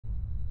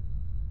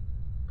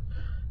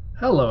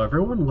Hello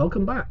everyone,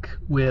 welcome back.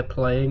 We're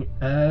playing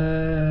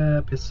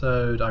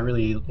episode, I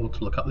really ought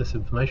to look up this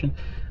information,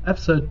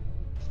 episode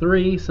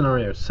 3,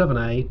 scenario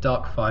 7A,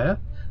 Darkfire,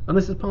 and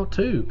this is part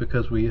 2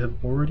 because we have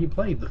already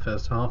played the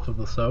first half of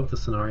the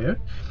scenario.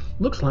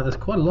 Looks like there's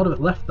quite a lot of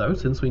it left though,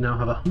 since we now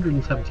have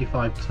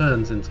 175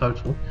 turns in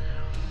total.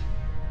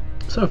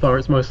 So far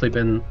it's mostly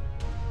been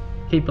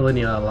keep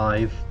Elynia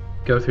alive,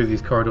 go through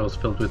these corridors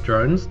filled with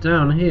drones.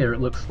 Down here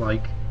it looks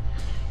like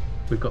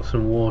we've got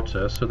some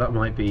water, so that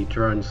might be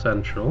drone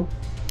central.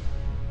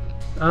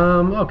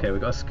 Okay, we've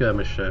got a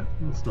skirmisher.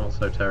 That's not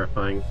so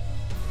terrifying.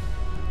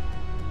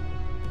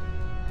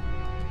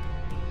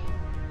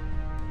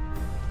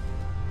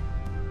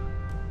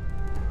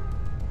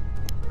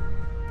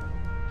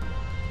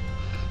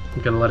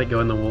 I'm gonna let it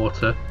go in the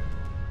water.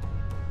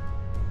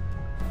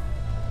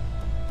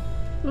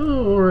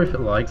 Oh, or if it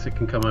likes, it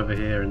can come over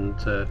here and...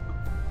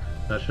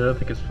 Actually, I don't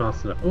think it's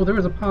fast enough. Oh, there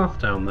is a path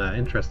down there.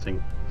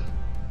 Interesting.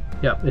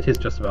 Yeah, it is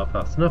just about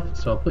fast enough,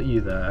 so I'll put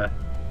you there.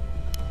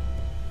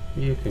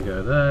 You can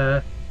go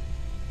there.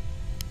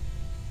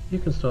 You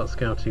can start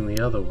scouting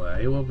the other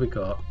way. What have we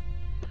got?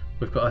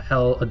 We've got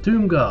a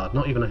Doom Guard,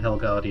 not even a Hell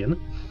Guardian.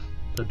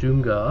 A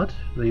Doom Guard.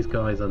 These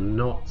guys are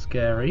not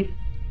scary.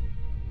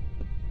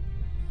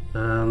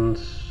 And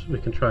we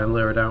can try and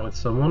lure it out with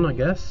someone, I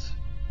guess.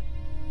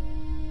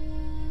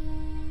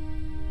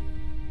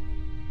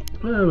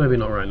 Well, maybe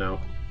not right now.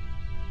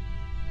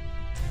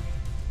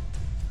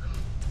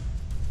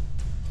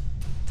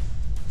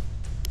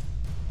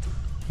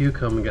 You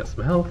come and get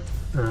some health,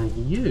 and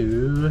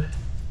you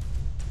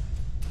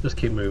just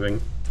keep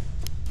moving.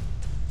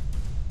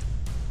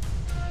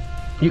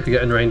 You could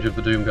get in range of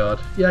the Doom Guard.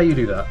 Yeah, you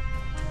do that.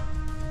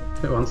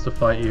 If it wants to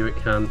fight you, it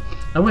can.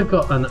 And we've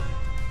got a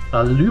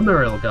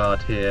Lumeril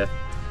Guard here.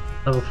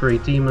 Level 3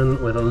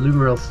 Demon with a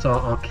Lumeril Star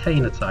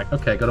Arcane attack.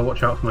 Okay, gotta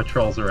watch out for my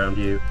trolls around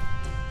you.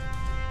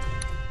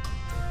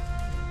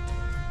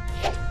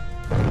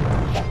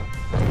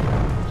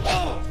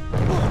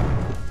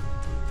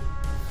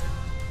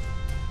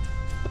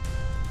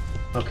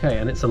 Okay,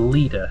 and it's a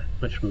leader,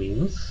 which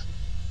means...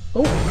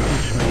 Oh!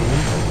 Which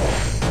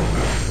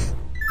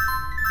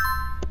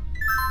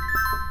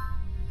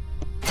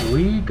means...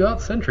 We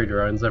got sentry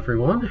drones,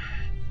 everyone.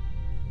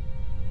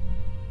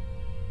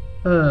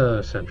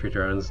 Oh, sentry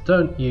drones.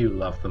 Don't you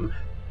love them?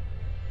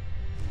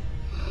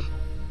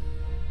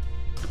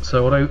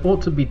 So what I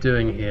ought to be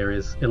doing here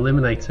is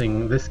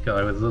eliminating this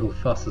guy with as little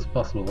fuss as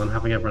possible and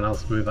having everyone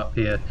else move up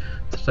here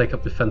to take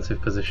up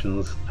defensive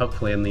positions,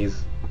 hopefully in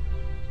these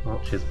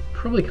arches.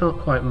 Probably can't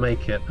quite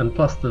make it, and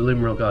plus the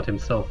Lumeril Guard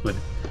himself would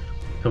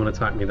come and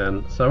attack me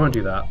then, so I won't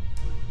do that.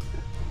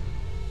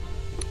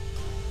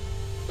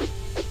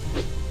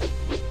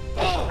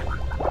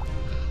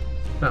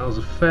 That was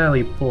a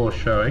fairly poor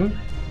showing.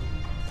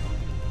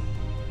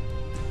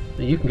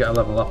 You can get a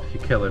level up if you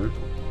kill him.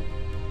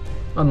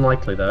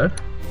 Unlikely though.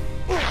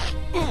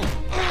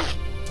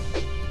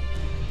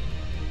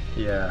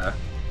 Yeah,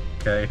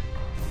 okay.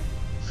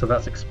 So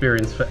that's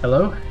experience for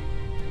Elo.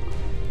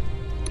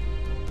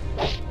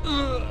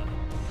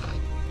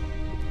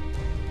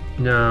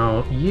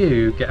 Now,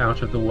 you get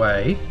out of the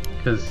way,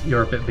 because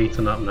you're a bit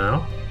beaten up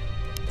now.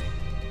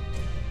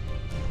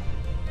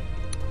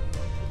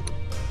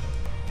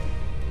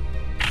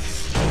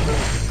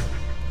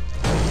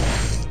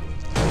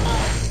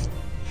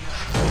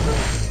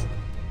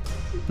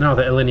 Now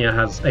that Elynia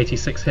has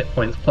 86 hit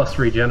points plus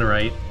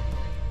regenerate,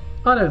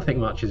 I don't think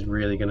much is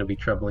really going to be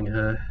troubling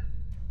her.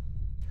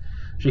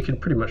 She can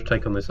pretty much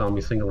take on this army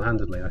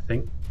single-handedly, I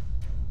think.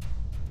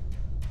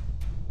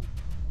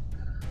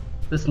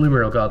 This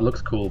Lumeril Guard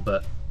looks cool,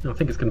 but I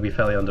think it's going to be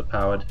fairly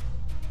underpowered.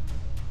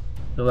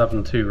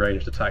 11-2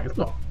 ranged attack. It's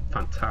not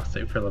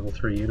fantastic for a level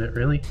 3 unit,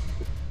 really.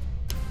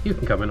 You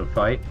can come in and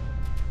fight.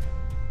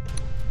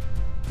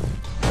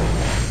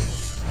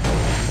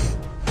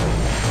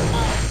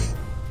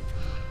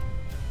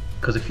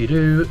 Because if you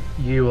do,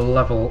 you will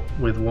level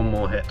with one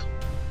more hit,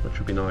 which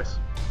would be nice.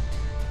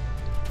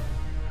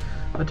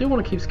 I do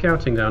want to keep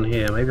scouting down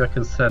here. Maybe I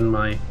can send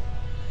my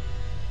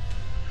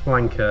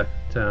flanker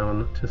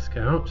down to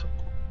scout.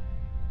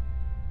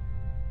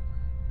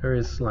 There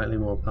is slightly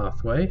more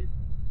pathway.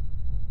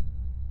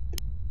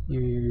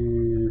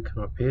 You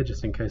come up here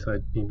just in case I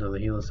need another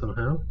healer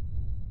somehow.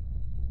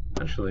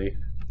 Actually,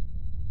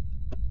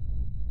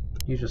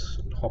 you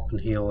just hop and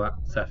heal that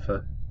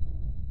Zephyr.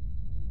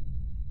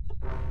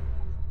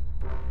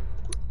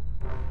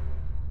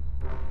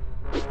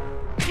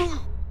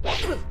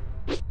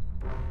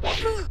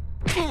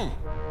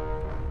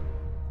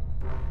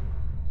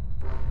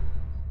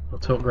 I'll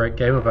talk great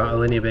game about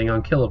Elynia being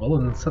unkillable,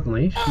 and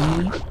suddenly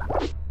she...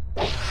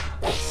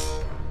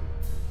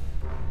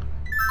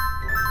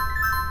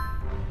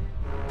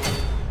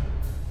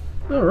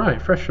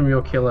 Alright, fresh from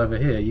your kill over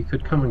here, you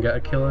could come and get a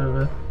kill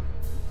over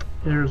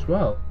here as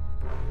well.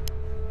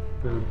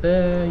 Go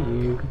there,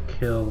 you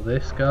kill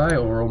this guy,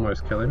 or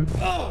almost kill him.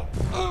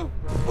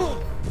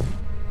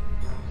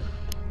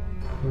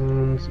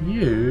 And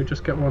you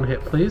just get one hit,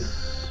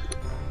 please.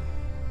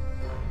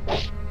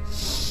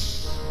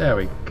 There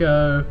we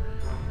go.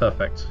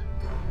 Perfect.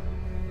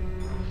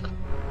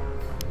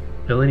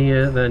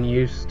 Elynia, then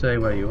you stay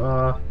where you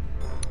are.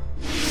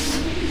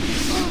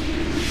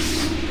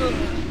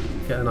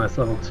 Get a nice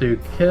level 2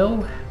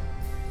 kill.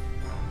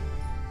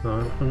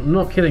 No, I'm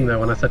not kidding though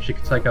when I said she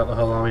could take out the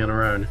whole army on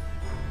her own.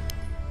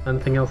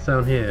 Anything else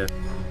down here?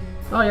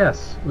 Oh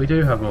yes, we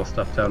do have more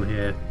stuff down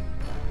here.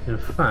 In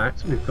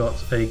fact, we've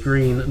got a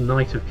green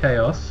Knight of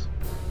Chaos.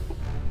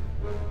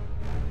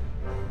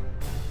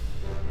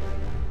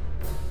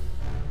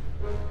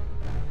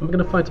 I'm going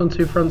to fight on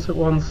 2 fronts at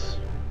once.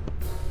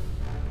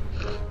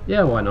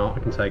 Yeah, why not? I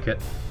can take it.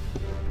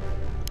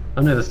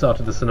 I'm near the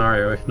start of the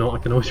scenario, if not I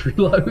can always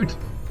reload.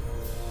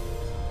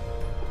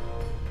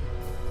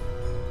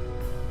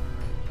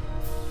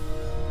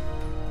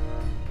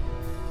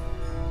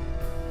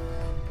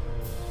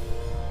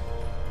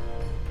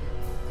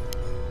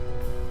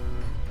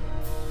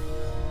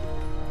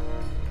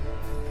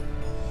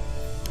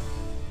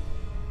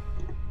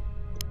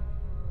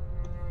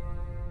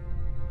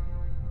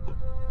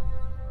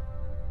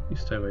 You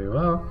stay where you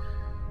are.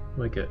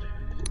 We're good.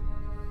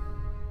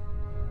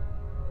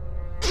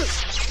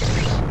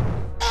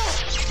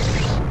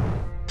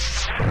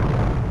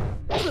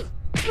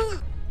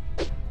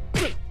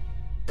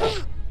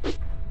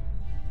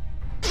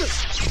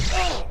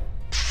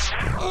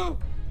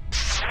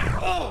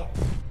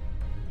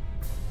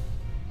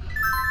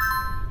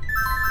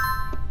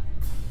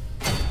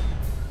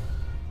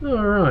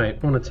 Alright,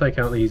 I want to take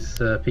out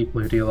these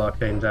people who deal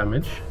arcane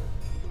damage.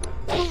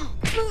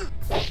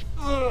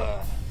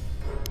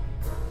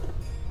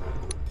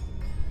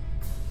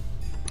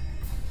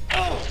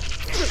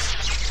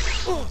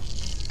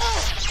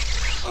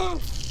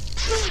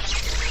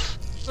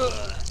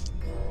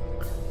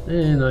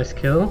 Nice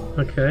kill.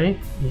 Okay,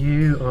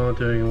 you are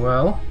doing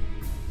well.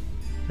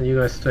 And you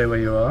guys stay where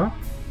you are.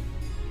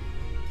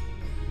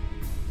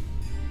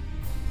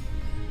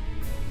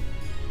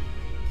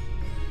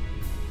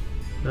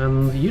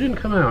 And you didn't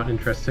come out,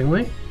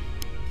 interestingly.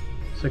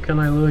 So can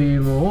I lure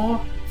you more?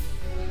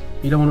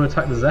 You don't want to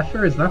attack the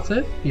Zephyr, is that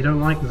it? You don't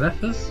like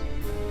Zephyrs?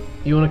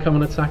 You want to come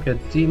and attack a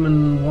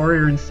demon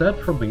warrior instead?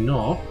 Probably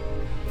not.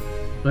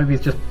 Maybe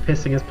he's just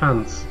pissing his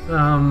pants.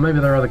 Maybe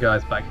there are other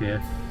guys back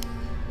here.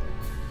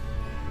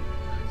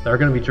 There are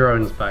going to be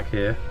drones back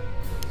here.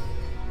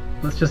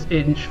 Let's just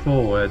inch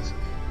forward,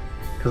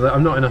 because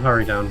I'm not in a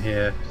hurry down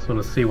here. Just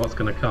want to see what's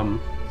going to come.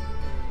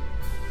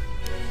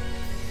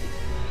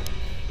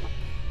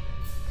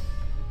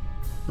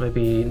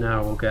 Maybe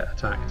now we'll get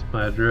attacked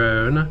by a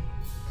drone.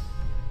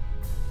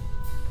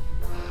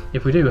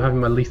 If we do,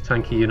 having my least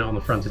tanky unit on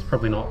the front is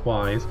probably not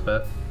wise,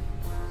 but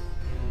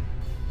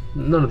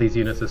none of these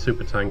units are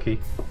super tanky.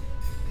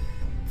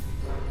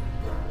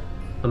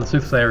 And the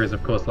Soothsayer is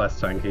of course less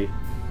tanky.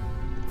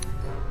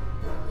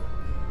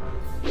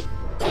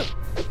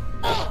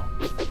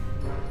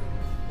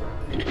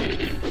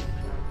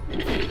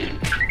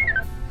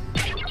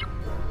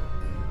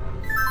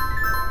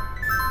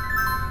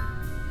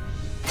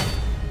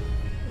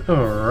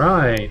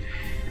 Alright.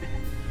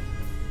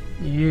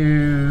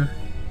 You...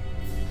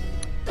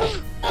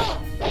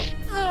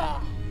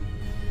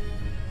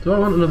 Do I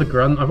want another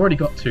grunt? I've already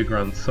got 2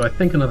 grunts, so I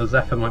think another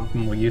Zephyr might be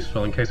more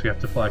useful in case we have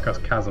to fly across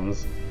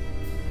chasms.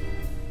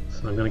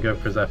 So I'm going to go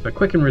for Zephyr.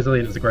 Quick and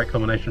Resilient is a great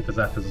combination for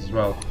Zephyrs as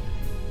well.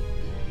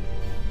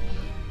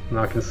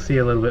 Now I can see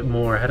a little bit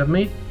more ahead of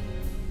me.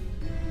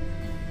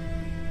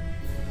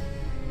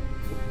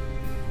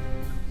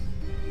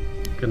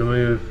 Gonna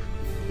move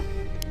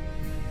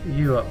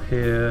you up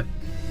here.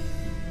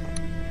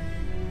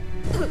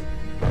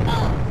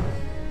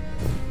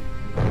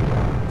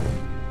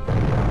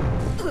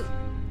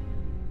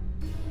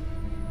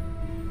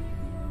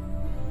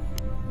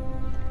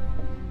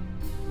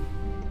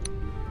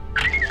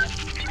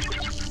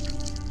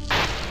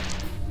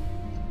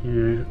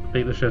 You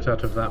beat the shit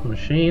out of that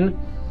machine.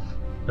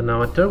 And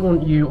now I don't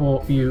want you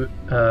or you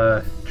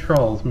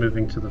trolls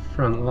moving to the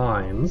front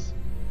lines,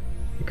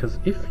 because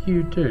if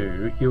you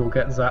do, you will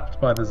get zapped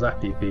by the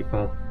zappy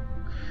people.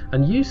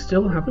 And you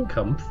still haven't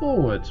come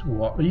forward.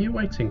 What are you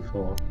waiting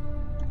for?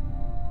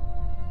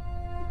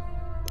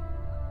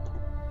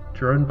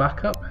 Drone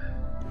backup?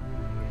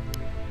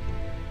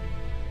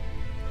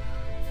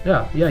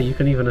 Yeah, you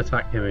can even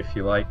attack him if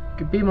you like.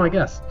 Be my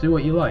guest, do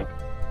what you like.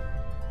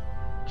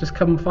 Just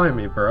come and fight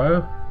me,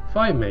 bro.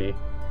 Fight me.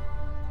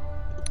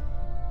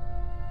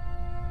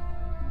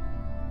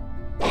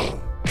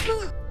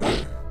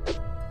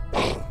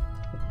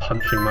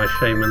 Punching my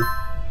shaman.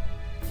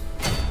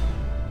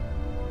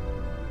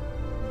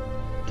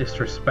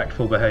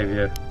 Disrespectful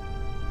behaviour.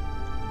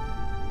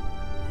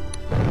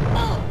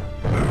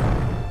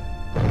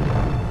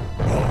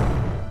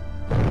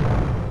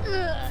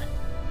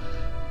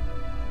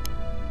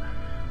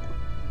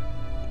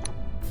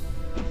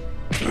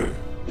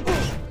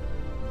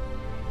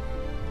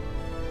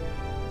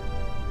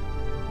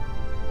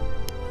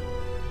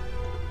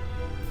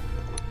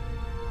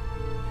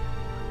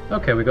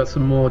 Okay, we got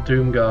some more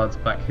Doom Guards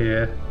back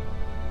here.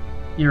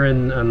 You're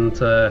in,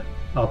 and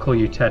I'll call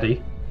you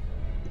Teddy.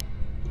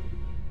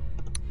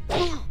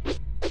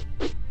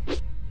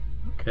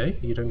 Okay,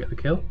 you don't get the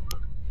kill.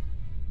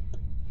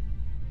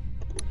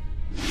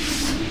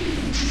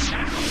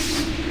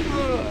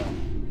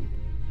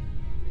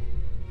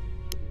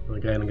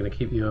 Again, I'm going to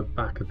keep you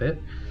back a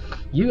bit.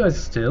 You guys are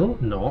still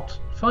not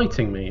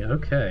fighting me.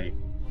 Okay.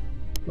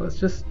 Let's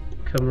just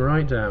come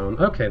right down.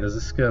 Okay, there's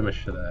a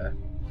skirmisher there.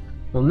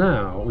 Well,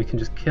 now we can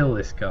just kill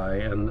this guy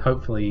and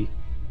hopefully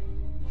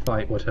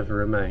fight whatever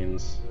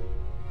remains.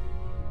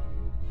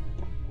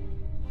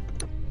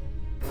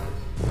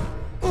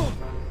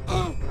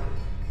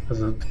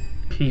 There's a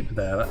keep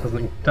there.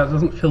 That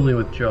doesn't fill me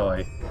with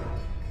joy.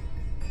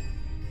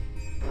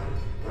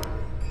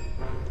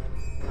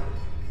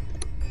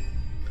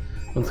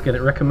 Once again,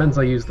 it recommends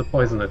I use the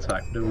poison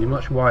attack, but it would be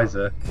much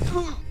wiser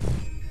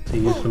to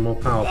use the more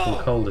powerful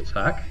cold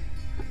attack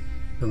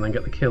and then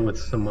get the kill with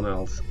someone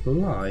else,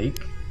 like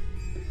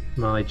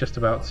my just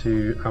about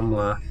to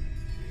Amla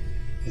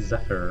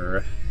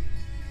Zephyr.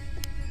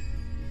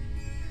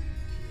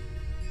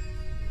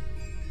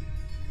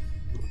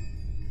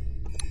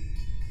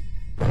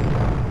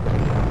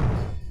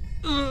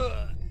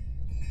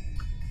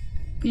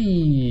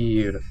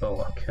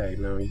 Beautiful. Okay,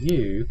 now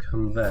you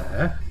come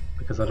there,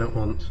 because I don't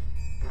want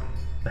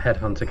the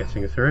headhunter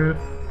getting through.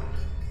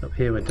 Up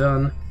here we're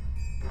done.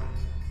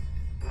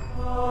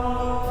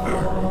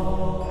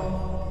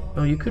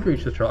 Oh, you could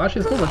reach the troll.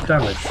 Actually, it's not much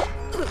damage.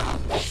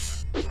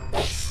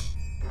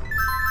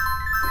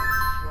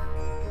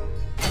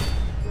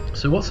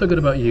 So what's so good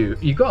about you?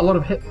 You've got a lot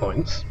of hit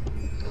points.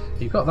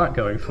 You've got that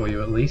going for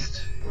you at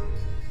least.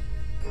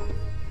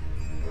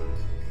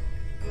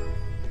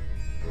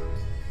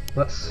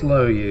 Let's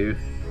slow you.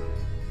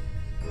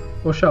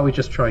 Or shall we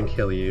just try and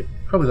kill you?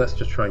 Probably let's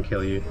just try and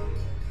kill you.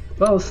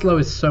 Well, slow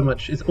is so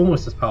much, it's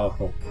almost as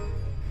powerful.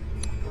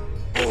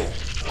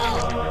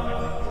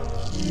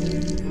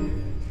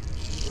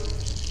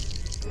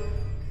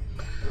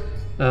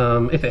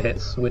 If it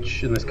hits,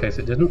 which in this case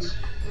it didn't.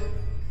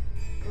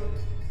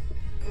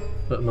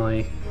 But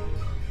my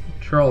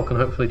troll can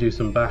hopefully do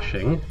some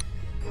bashing.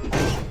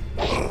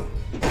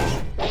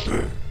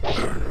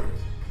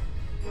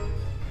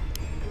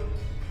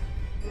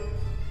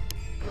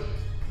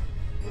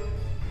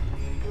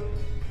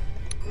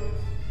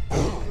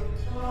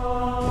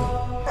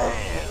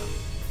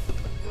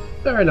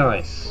 Very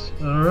nice.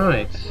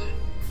 Alright.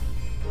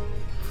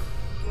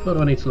 What do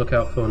I need to look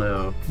out for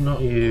now?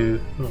 Not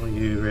you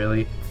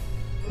really.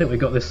 I think we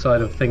got this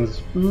side of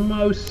things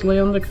mostly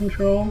under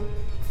control.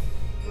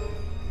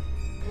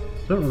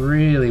 Don't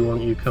really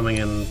want you coming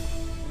in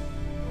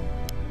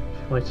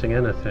fighting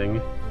anything.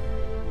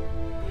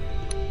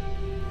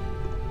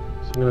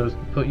 So I'm going to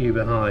put you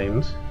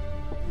behind.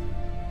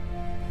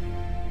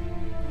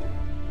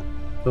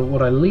 But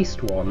what I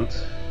least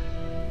want...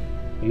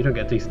 You don't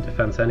get decent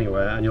defense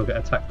anywhere, and you'll get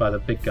attacked by the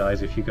big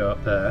guys if you go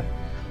up there.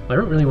 I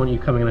don't really want you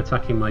coming and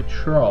attacking my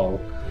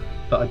troll,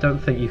 but I don't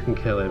think you can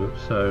kill him,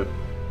 so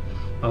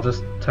I'll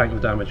just tank the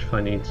damage if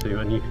I need to,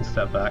 and you can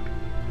step back.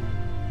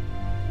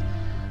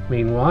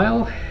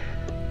 Meanwhile...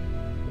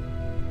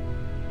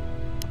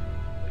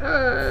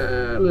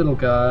 little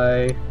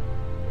guy...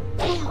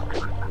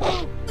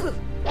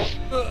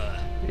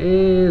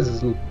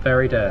 is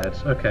very dead.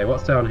 Okay,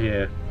 what's down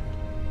here?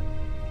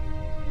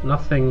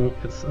 Nothing,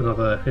 it's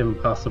another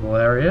impassable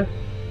area.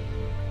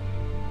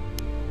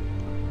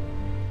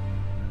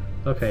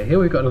 Okay, here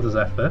we've got another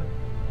Zephyr.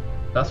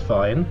 That's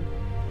fine.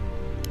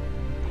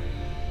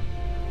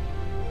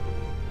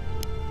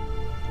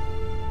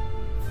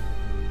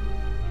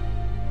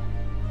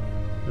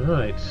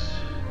 Right.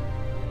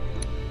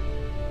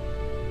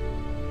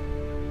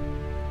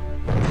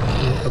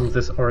 Here comes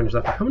this orange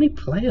Zephyr. How many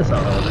players are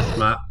there on this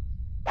map?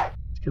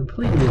 It's a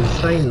completely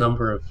insane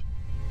number of...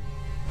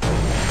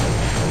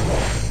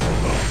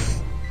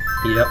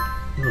 Yep,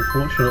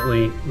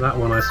 unfortunately that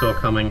one I saw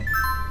coming.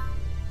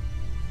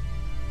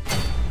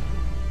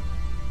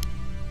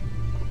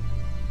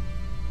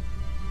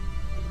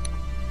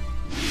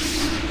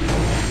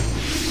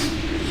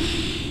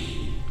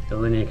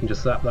 Elynia can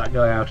just zap that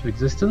guy out of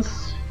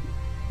existence.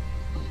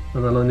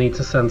 And then I need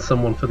to send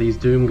someone for these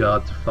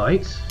Doomguard to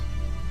fight.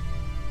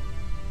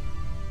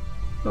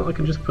 Well, I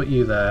can just put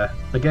you there.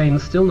 Again,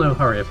 still no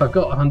hurry. If I've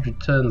got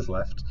 100 turns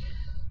left,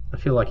 I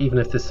feel like even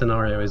if this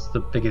scenario is the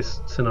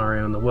biggest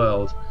scenario in the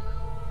world,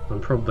 I'm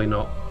probably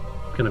not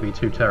going to be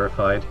too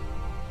terrified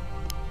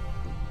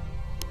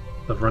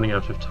of running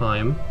out of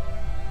time.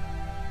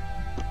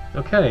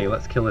 Okay,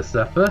 let's kill this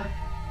Zephyr.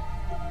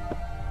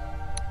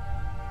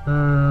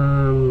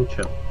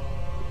 Chill.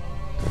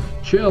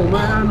 Chill,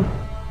 man!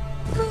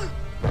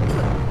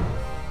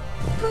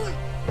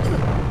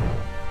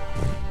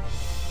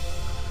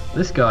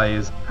 This guy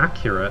is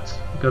accurate.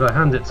 Gotta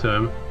hand it to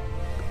him.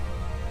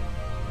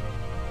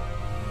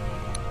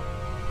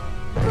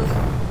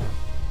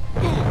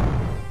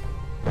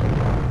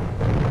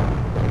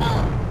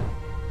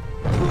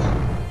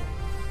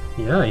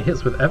 Yeah, he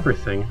hits with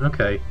everything.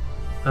 Okay.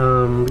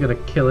 I'm gonna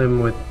kill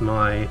him with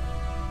my...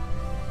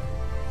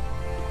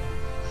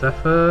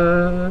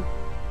 Zephyr...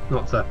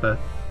 Not Zephyr.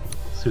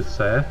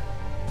 Soothsayer.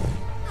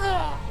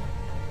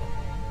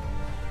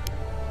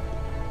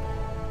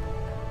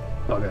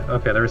 bugger.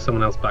 Okay, there is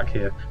someone else back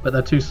here, but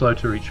they're too slow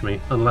to reach me,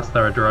 unless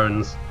there are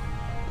drones.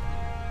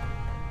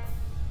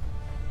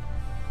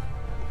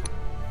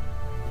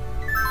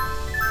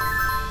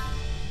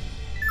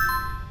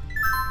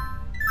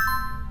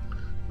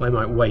 They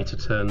might wait a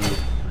turn,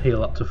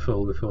 heal up to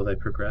full before they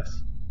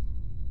progress.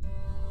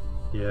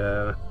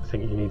 Yeah, I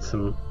think you need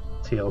some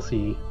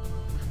TLC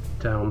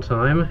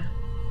downtime.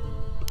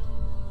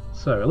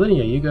 So,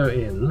 Elynia, you go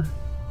in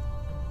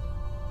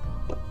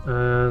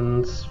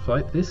and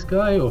fight this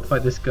guy, or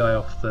fight this guy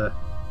off the...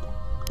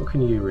 What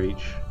can you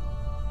reach?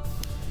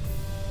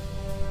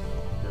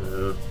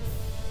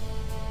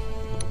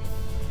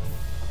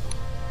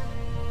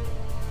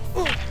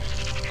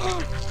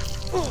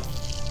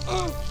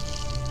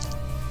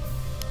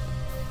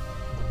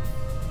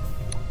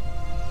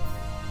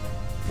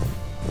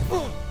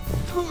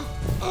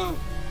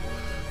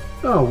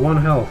 Oh, 1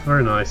 health,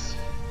 very nice.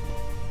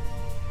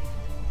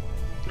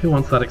 Who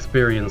wants that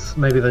experience?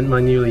 Maybe then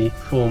my newly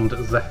formed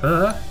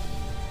Zephyr?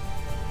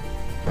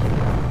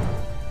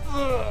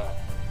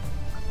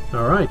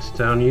 Alright,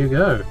 down you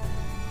go.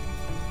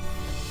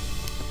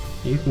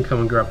 You can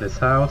come and grab this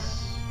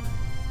house.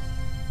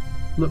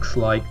 Looks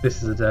like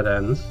this is a dead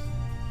end.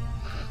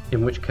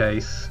 In which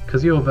case,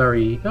 because you're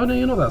very... Oh no,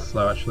 you're not that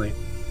slow actually.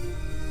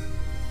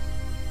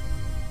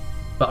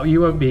 But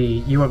you won't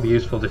be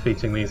useful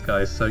defeating these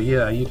guys, so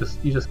yeah, you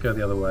just go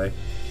the other way.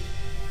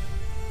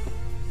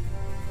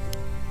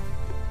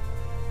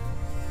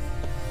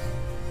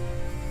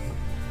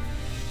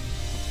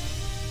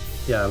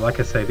 Yeah, like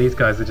I say, these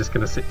guys are just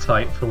going to sit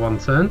tight for 1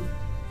 turn.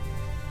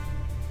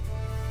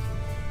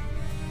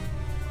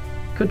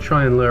 Could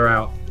try and lure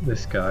out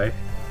this guy.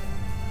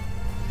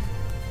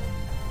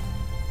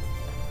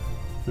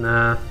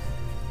 Nah.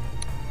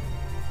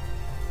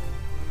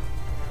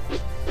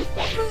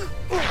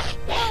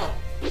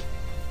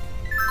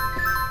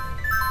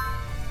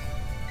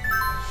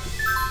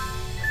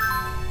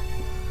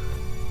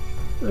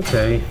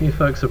 Okay, you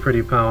folks are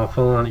pretty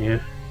powerful, aren't you?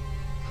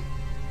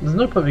 There's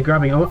no point in me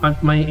grabbing...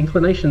 my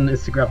inclination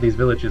is to grab these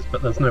villages,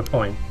 but there's no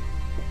point.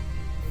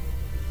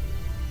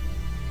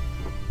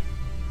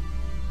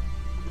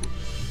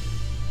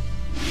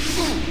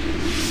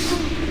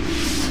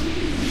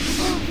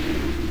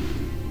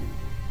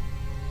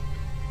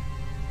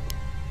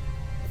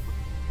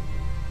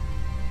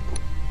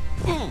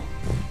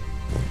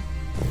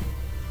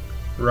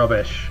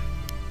 Rubbish.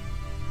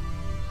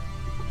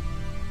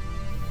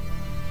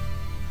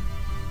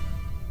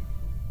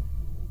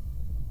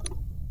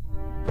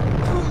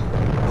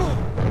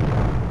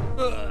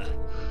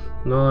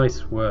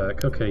 Nice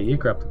work. Okay, you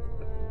grab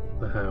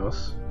the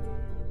house.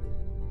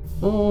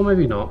 Or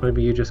maybe not.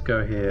 Maybe you just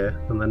go here,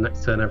 and then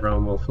next turn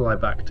everyone will fly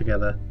back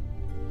together.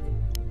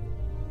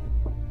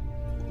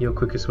 Your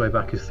quickest way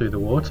back is through the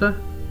water,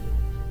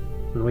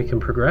 and we can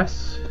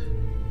progress.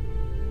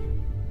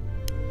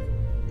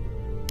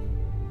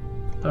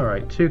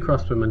 Alright, 2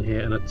 crossbowmen here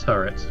and a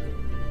turret.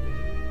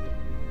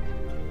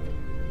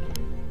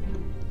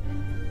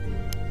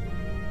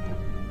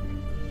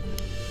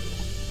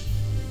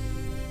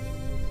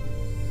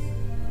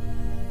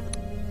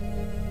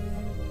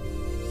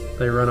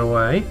 They run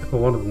away, or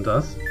one of them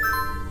does.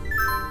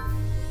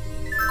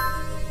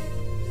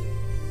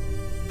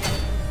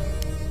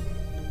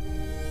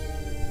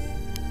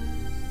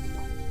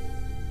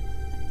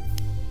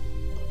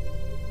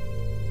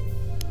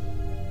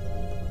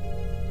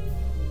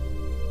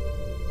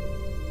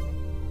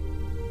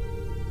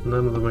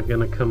 None of them are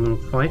going to come and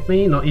fight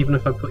me, not even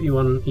if I put you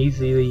on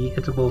easily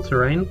hittable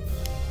terrain.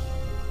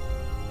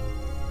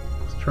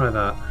 Let's try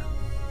that.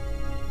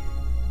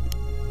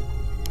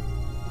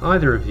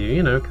 Either of you,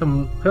 you know,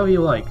 come whoever you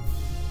like.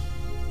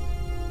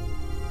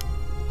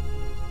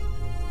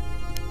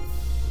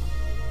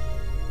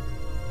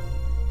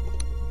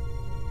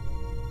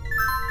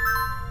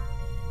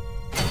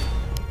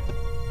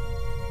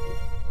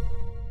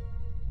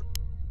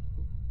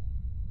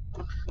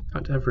 In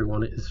fact,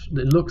 everyone is.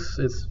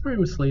 It's very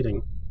misleading.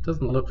 It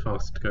doesn't look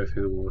fast to go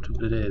through the water,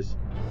 but it is.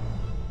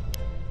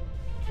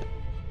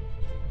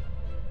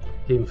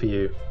 Even for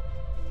you.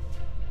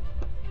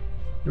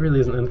 There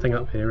really isn't anything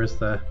up here, is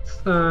there?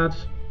 Sad.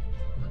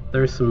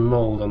 There is some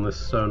mould on this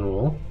stone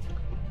wall.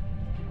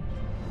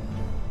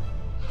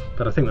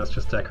 But I think that's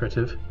just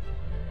decorative.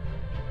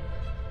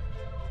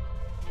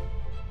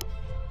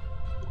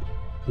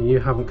 You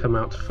haven't come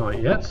out to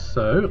fight yet,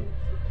 so...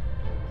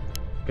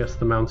 I guess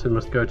the mountain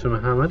must go to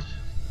Muhammad.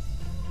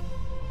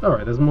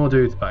 Alright, there's more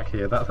dudes back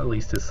here. That at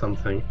least is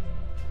something.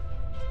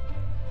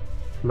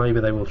 Maybe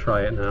they will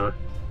try it now.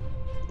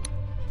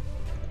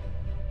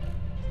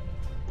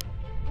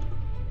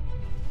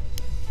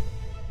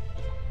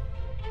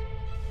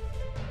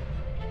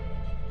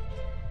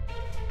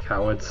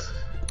 Cowards.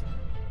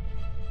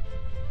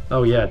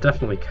 Oh yeah,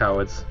 definitely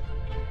cowards.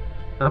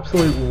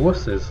 Absolute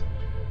wusses.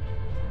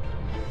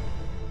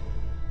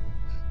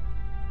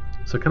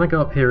 So can I go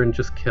up here and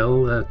just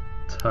kill the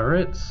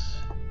turrets?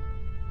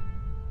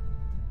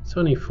 It's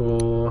only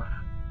for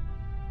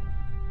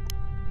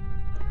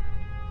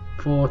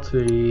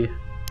 40,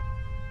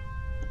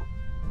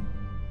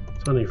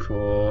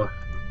 24.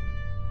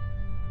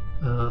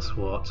 That's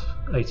what?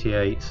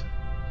 88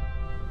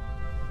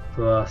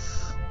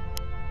 plus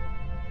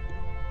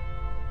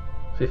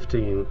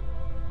 15.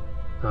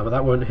 But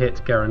that won't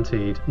hit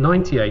guaranteed.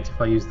 98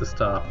 if I use the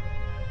staff.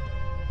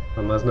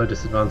 And there's no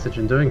disadvantage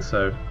in doing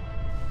so.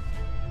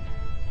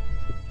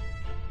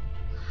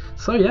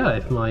 So yeah,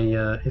 if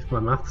my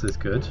maths is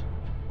good,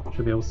 I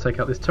should be able to take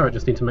out this turret.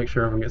 Just need to make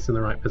sure everyone gets in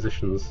the right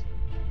positions.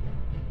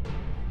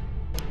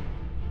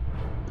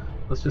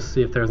 Let's just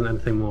see if there isn't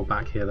anything more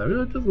back here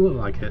though. It doesn't look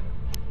like it.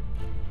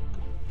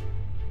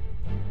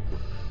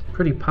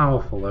 Pretty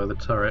powerful though, the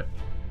turret.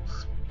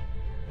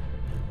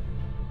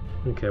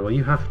 Okay, well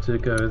you have to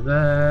go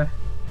there,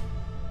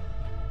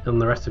 and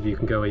the rest of you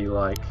can go where you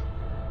like.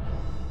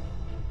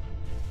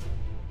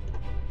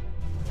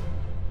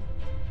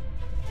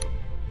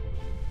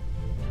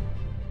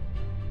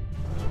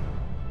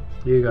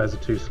 You guys are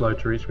too slow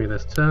to reach me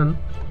this turn.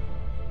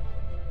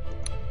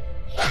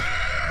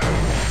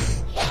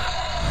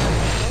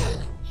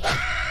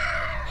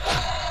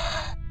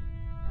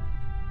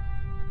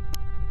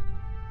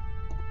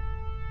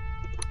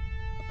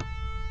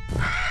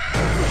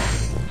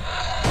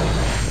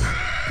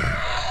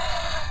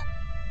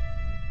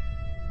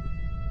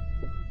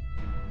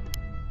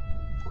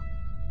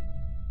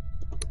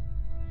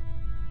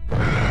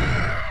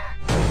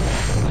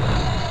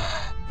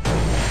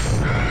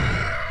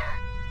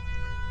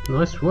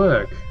 Nice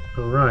work.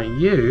 Alright,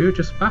 you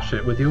just bash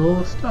it with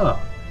your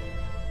staff.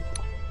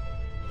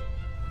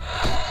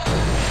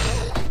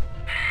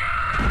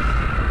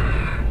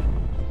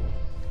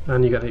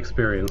 And you get the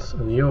experience.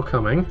 And you're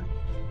coming.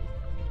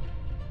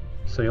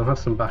 So you'll have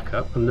some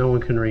backup, and no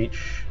one can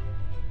reach.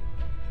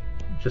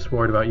 Just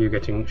worried about you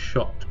getting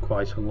shot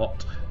quite a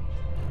lot.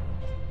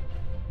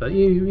 But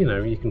you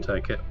know, you can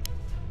take it.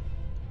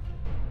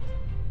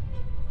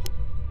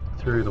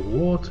 Through the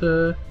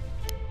water.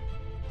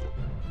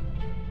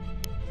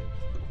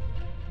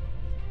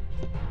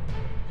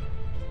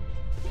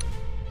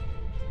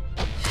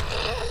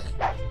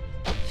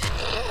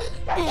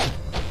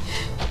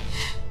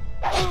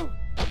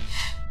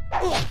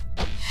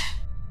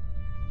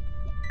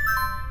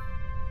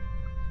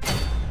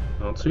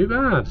 Not too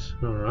bad.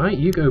 Alright,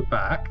 you go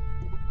back.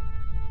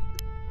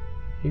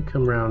 You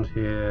come round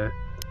here.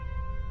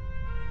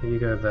 You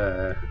go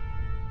there.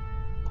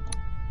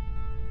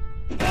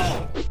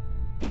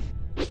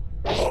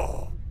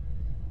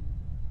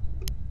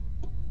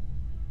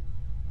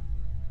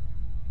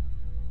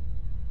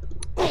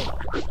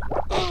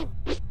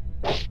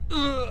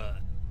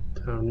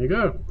 Down you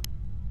go.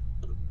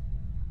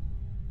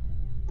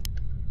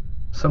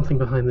 Something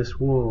behind this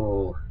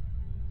wall.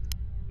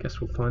 Guess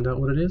we'll find out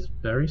what it is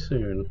very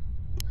soon.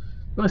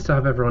 Nice to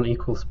have everyone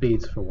equal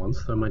speeds for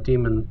once, though my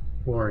demon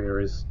warrior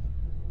is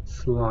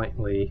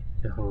slightly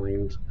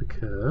behind the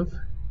curve.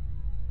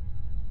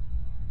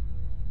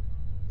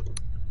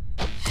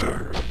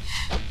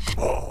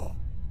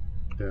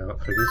 Yeah, that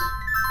figures.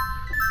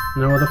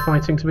 No other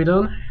fighting to be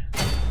done?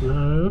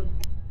 No.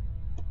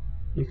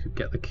 You could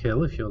get the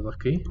kill if you're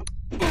lucky.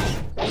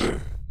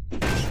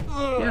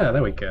 Yeah,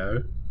 there we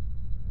go.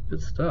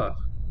 Good stuff.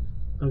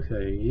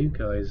 Okay, you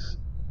guys...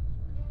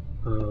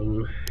 Two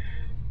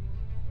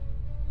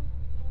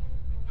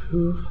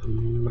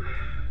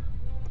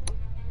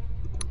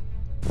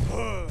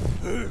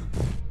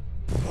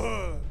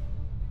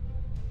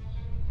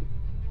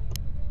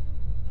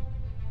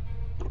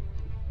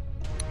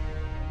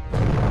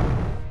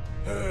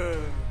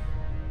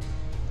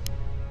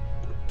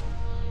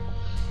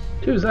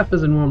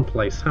Zephyrs in one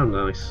place, how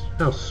nice,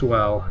 how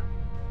swell.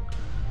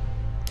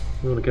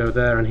 You want to go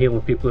there and heal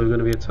the people who are going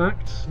to be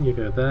attacked, you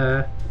go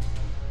there.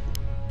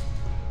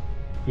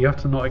 You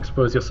have to not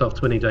expose yourself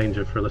to any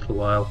danger for a little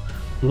while.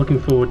 I'm looking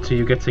forward to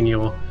you getting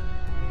your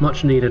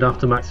much needed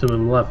after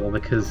maximum level,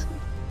 because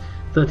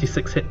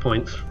 36 hit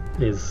points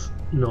is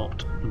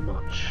not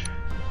much.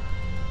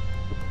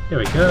 Here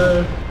we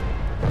go.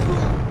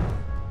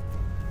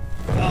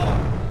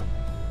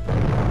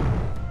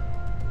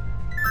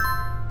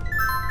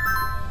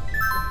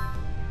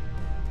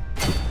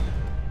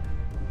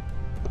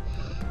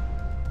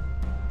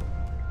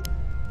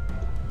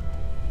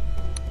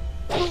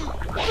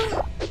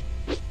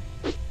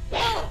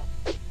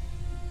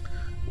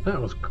 That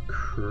was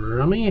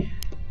crummy.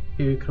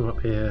 You come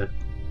up here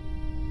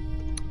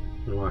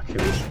and whack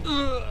him.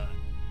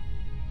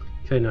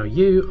 Okay, now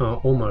you are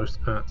almost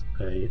at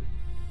a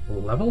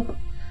level.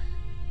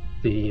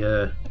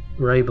 The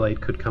Ray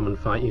Blade could come and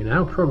fight you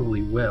now,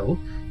 probably will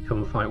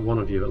come and fight one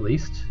of you at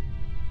least.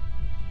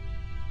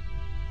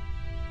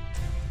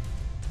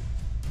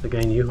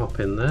 Again, you hop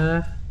in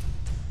there.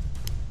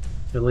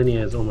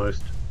 Elynia is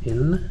almost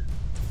in.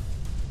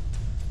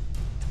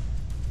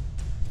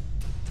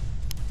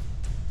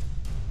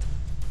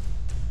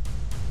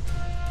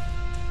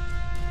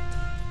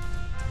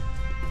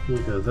 You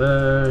go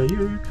there,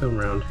 you come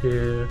around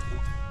here.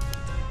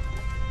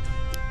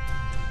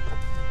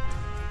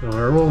 And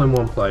we're all in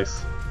one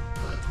place,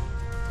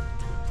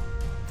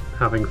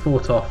 having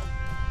fought off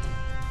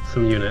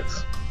some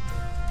units.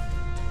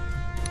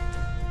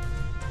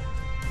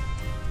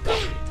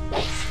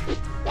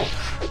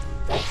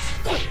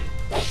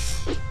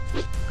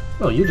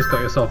 Well, you just got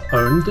yourself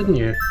owned, didn't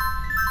you?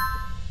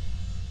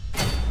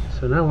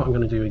 So now what I'm going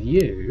to do with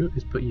you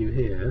is put you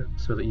here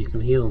so that you can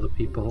heal the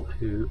people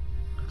who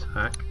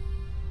attack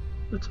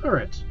the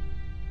turret.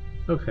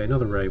 Okay,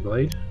 another ray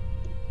blade.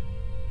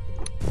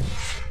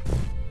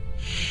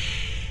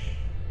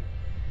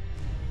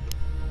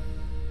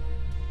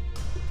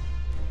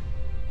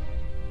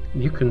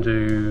 You can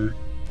do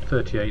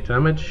 38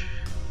 damage.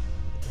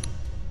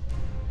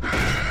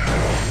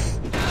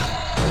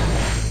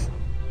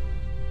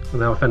 And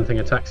now if anything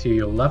attacks you,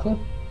 you'll level.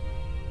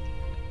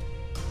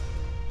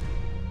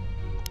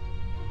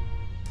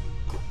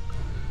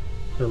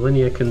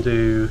 Elynia can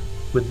do,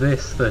 with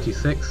this,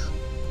 36.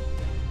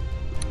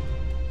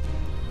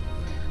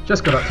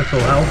 Just got up to full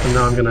health and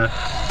now I'm gonna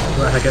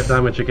let her get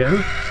damage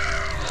again.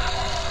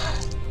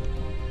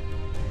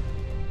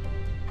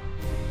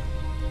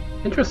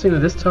 Interestingly,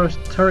 this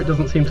turret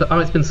doesn't seem to... Oh,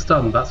 it's been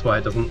stunned, that's why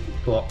it doesn't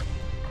block.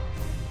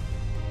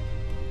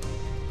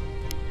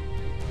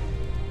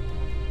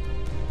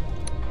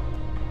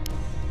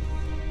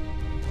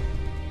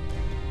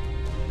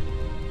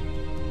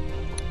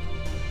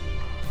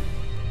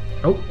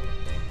 Oh.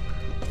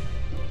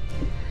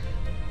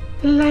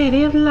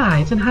 Lady of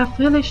Light and her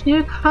foolish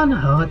new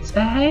conhorts,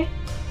 eh?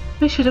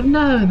 We should have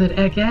known that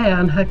Egea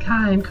and her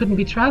kind couldn't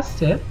be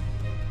trusted.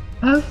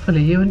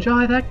 Hopefully you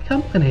enjoy their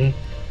company,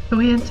 for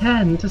we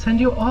intend to send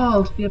you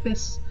all to the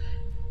abyss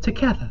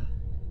together.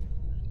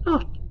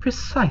 Not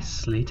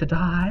precisely to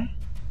die.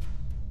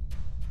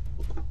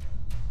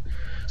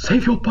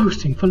 Save your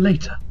boasting for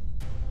later.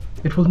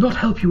 It will not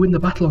help you win the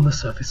battle on the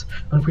surface,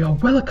 and we are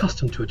well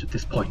accustomed to it at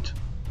this point.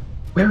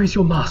 Where is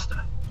your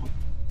master?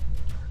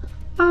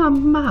 Our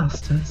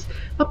masters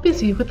are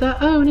busy with their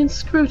own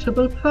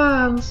inscrutable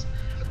plans,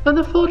 and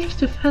the fortress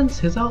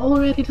defences are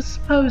already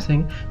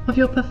disposing of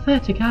your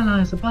pathetic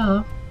allies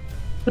above.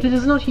 But it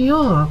is not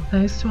your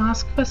place to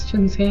ask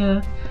questions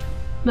here.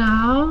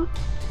 Now,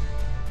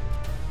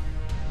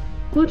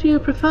 would you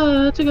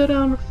prefer to go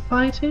down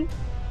fighting,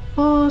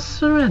 or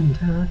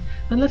surrender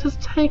and let us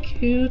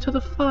take you to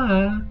the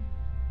fire?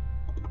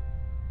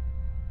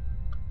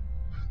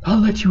 I'll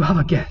let you have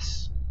a guess.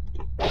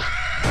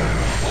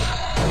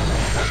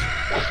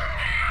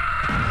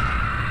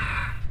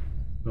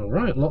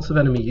 Alright, lots of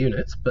enemy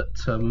units, but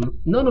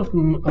none of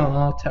them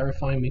are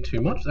terrifying me too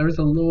much. There is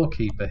a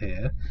Lawkeeper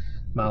here,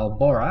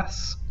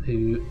 Malboras,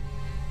 who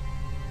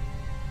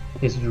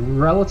is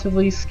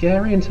relatively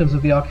scary in terms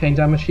of the arcane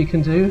damage he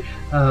can do.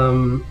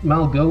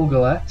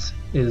 Malgolgolet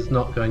is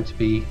not going to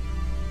be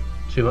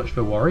too much of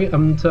a worry.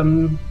 And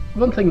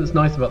one thing that's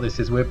nice about this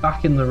is we're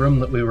back in the room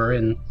that we were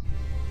in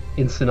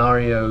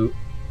scenario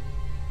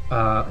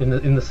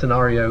in the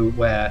scenario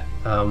where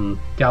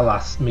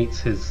Galas meets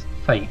his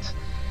fate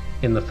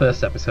in the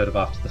first episode of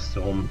After the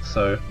Storm,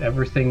 so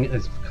everything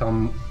has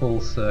come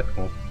full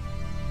circle.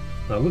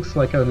 Now it looks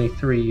like only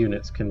 3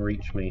 units can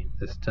reach me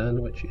this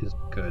turn, which is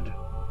good.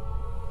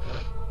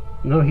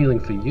 No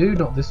healing for you,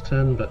 not this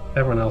turn, but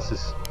everyone else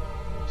is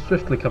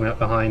swiftly coming up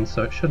behind,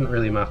 so it shouldn't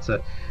really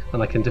matter,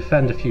 and I can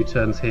defend a few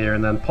turns here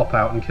and then pop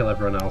out and kill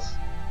everyone else.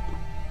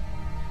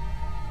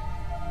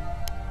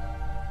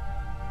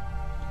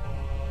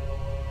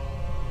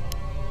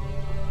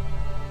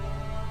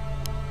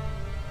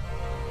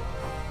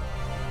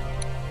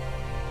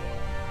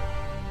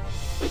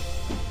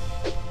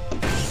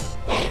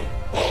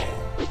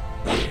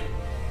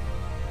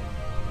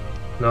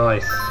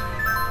 Nice.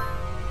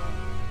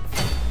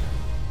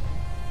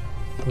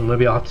 Well,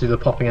 maybe I'll have to do the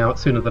popping out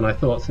sooner than I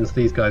thought, since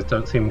these guys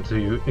don't seem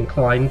to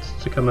inclined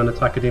to come and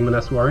attack a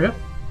Demoness Warrior.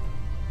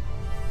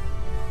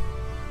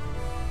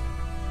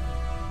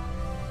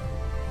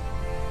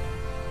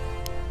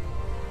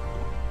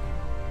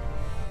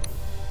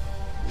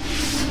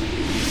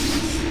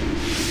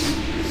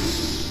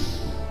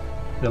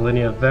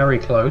 Elynia very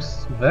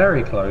close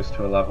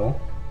to a level.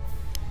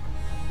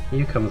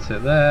 You come and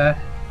sit there.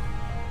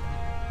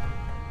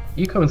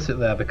 You come and sit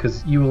there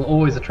because you will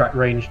always attract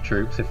ranged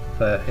troops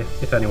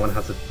if anyone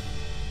has a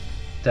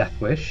death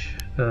wish.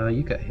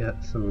 You get here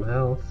some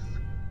health.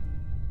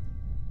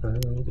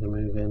 I'm going to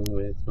move in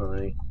with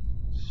my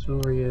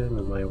Saurian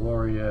and my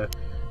warrior.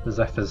 The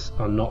Zephyrs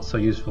are not so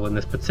useful in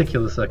this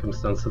particular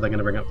circumstance, so they're going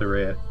to bring up the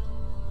rear.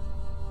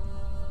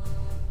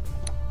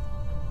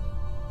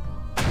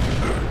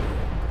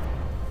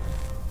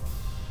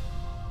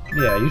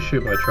 Yeah, you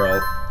shoot my troll.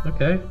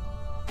 Okay.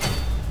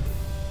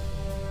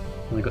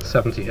 We've got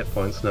 70 hit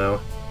points now.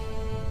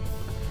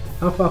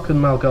 How far can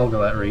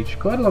Malgolgolet reach?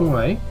 Quite a long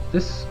way.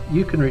 This,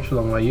 you can reach a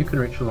long way, you can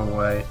reach a long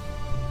way.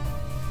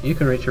 You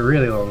can reach a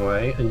really long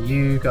way, and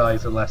you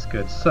guys are less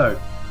good. So,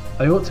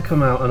 I ought to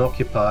come out and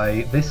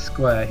occupy this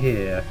square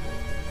here.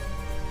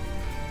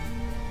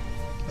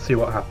 See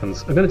what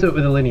happens. I'm going to do it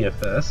with Elynia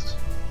first.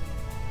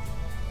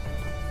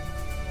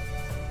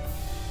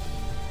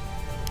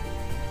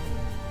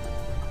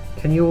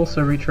 Can you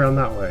also reach around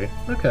that way?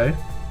 Okay.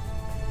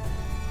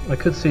 I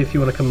could see if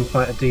you want to come and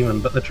fight a demon,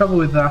 but the trouble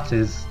with that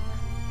is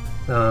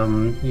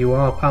you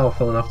are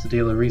powerful enough to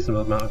deal a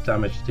reasonable amount of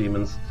damage to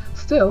demons.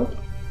 Still,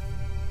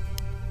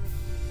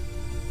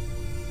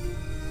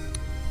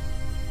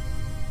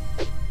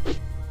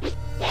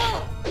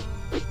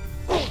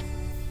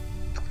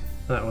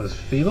 That was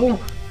feeble.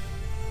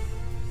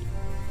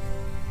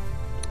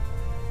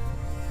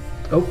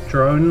 Oh,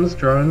 drones,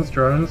 drones,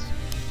 drones.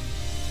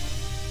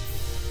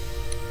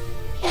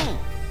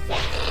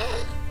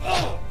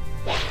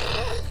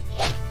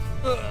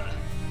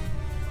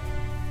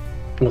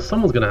 Well,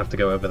 someone's going to have to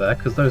go over there,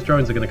 because those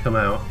drones are going to come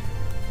out.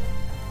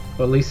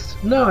 Or at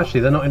least... No, actually,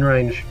 they're not in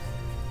range.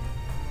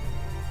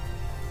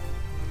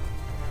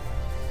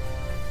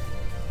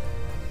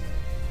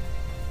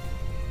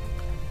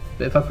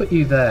 But if I put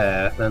you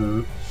there,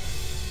 then...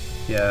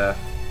 Yeah.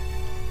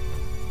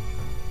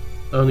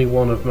 Only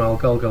one of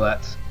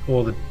Malgolgolet,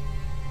 or the...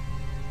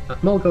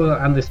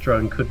 Malgolgolet and this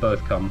drone could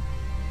both come.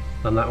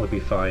 And that would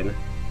be fine.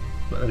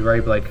 But the Ray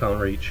Blade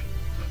can't reach.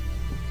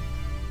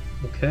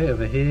 Okay,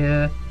 over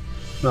here...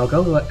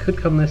 Malgolgolet could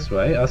come this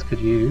way, as could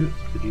you.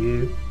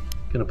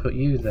 Gonna put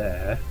you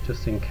there,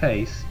 just in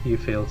case you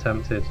feel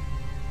tempted.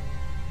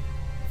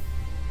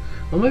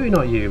 Or maybe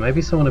not you, maybe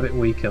someone a bit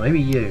weaker,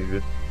 maybe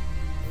you.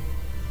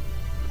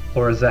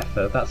 Or a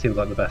Zephyr, that seems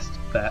like the best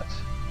bet.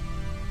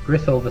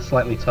 Grithel, the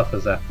slightly tougher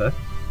Zephyr.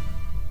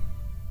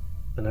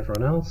 And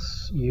everyone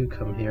else, you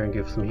come here and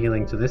give some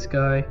healing to this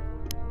guy.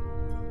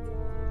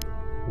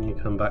 And you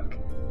come back.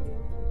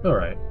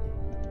 Alright.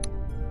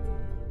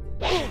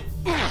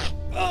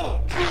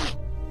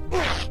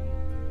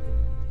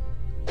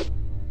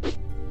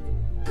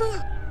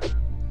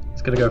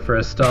 He's going to go for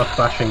a staff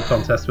bashing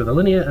contest with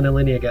Elynia, and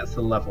Elynia gets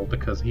the level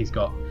because he's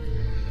got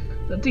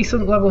a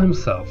decent level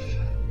himself.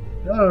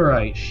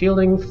 Alright,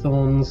 shielding,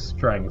 thorns,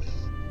 strength.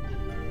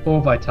 Or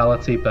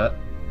vitality, but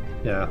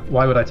yeah,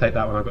 why would I take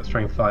that when I've got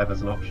strength 5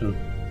 as an option?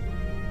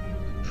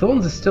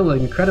 Thorns is still an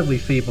incredibly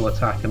feeble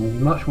attack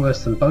and much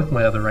worse than both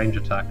my other range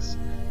attacks.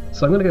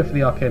 So I'm going to go for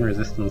the arcane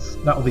resistance.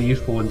 That will be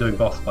useful when doing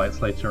boss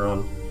fights later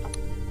on.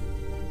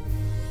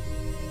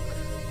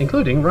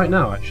 Including right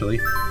now, actually.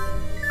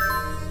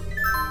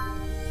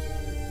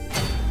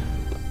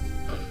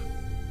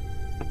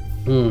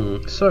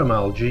 So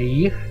Mal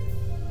G,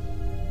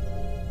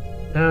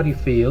 how do you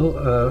feel?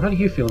 How do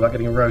you feel about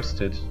getting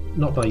roasted?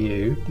 Not by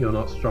you, you're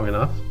not strong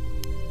enough.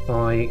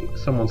 By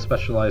someone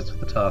specialised for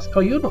the task. Oh,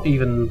 you're not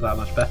even that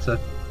much better.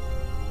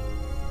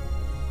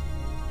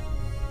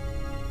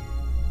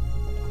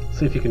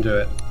 See if you can do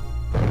it.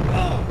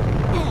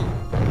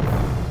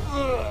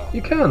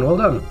 You can, well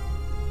done.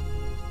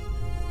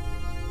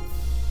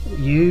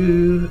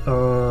 You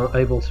are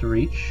able to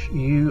reach.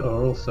 You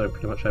are also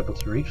pretty much able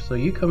to reach, so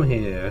you come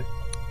here.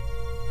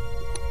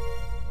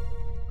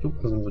 Oh,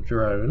 there's another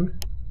drone.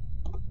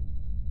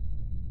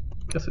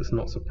 Guess it's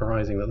not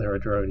surprising that there are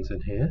drones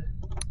in here.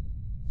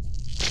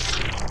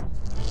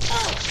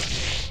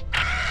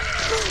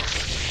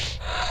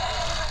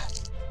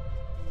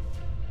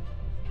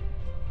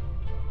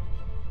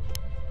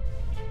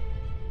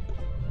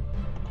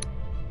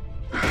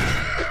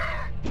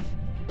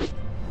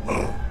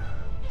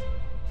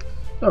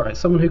 Alright,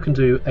 someone who can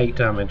do 8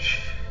 damage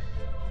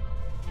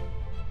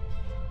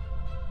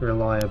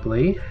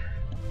reliably.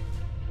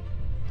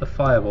 The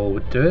fireball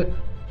would do it.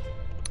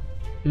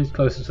 Who's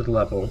closer to the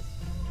level?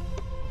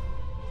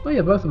 Oh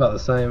yeah, both about the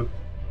same.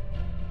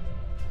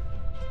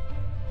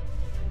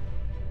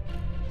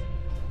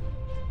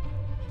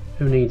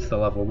 Who needs the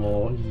level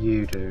more?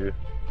 You do.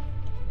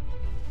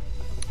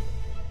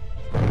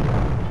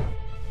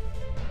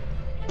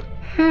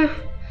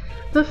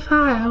 The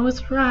fire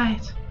was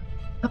right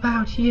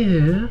about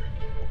you.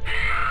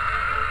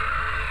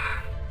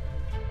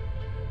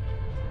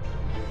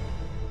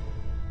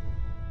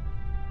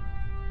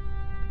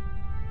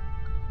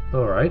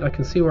 Alright, I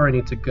can see where I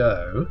need to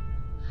go.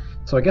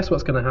 So I guess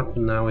what's going to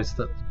happen now is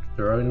that the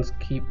drones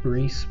keep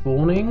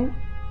respawning?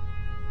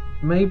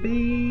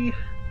 Maybe?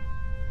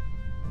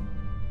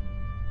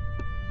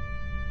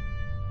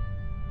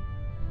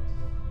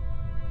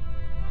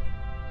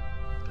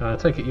 I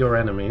take it you're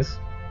enemies.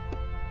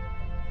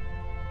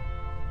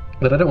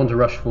 But I don't want to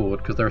rush forward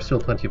because there are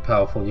still plenty of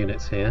powerful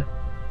units here.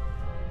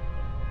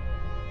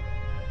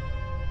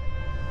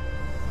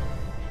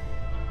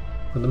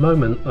 At the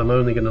moment, I'm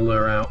only going to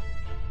lure out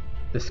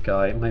this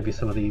guy, maybe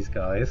some of these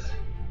guys.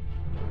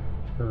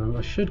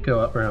 I should go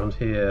up around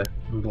here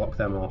and block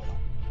them off.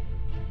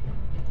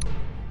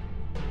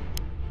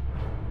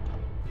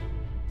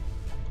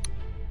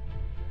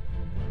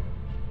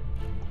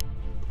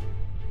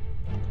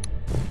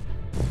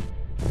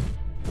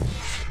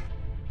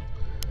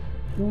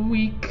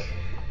 Weak.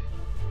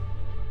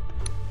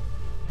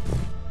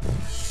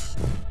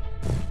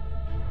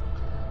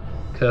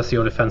 Curse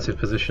your defensive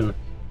position.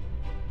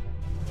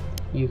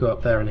 You go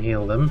up there and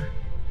heal them.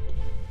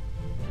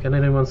 Can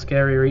anyone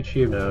scary reach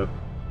you? No.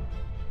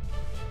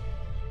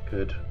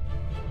 Good.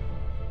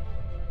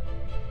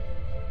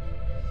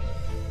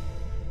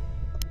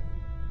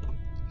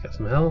 Get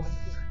some health.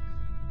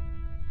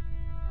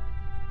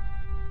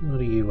 What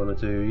do you want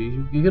to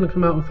do? You're going to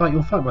come out and fight?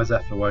 You'll fight my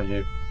Zephyr, won't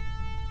you?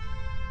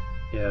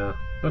 Yeah.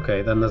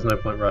 Okay, then there's no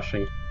point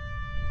rushing.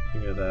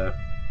 You go there.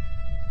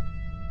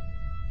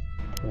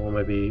 Or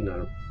maybe...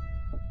 no.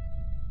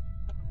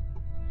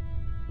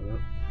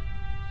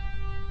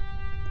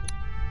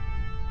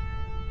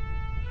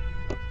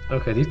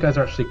 Okay, these guys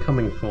are actually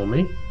coming for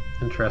me.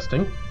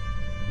 Interesting.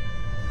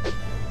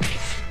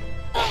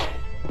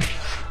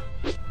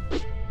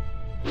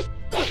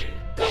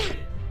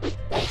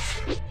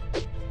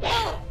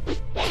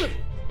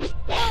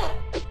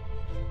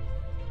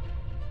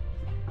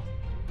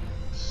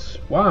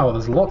 Wow,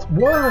 there's lots.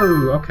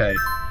 Whoa! Okay.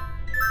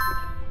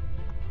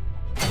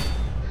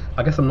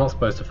 I guess I'm not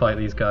supposed to fight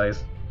these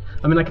guys.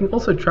 I mean, I can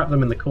also trap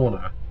them in the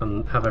corner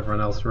and have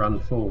everyone else run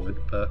forward,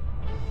 but...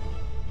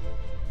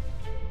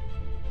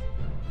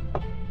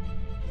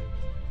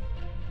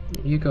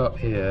 You got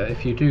here.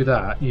 If you do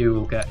that, you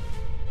will get...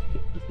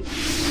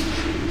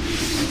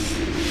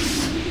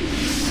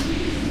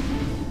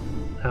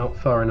 out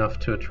far enough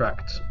to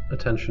attract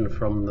attention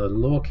from the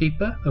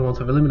Lawkeeper. And once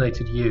I've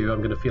eliminated you, I'm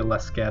going to feel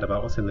less scared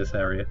about what's in this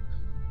area.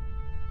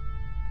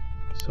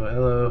 So,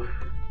 hello.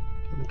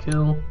 Get the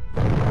kill.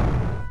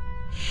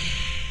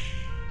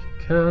 If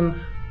you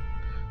can.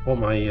 I want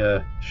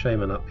my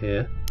Shaman up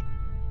here.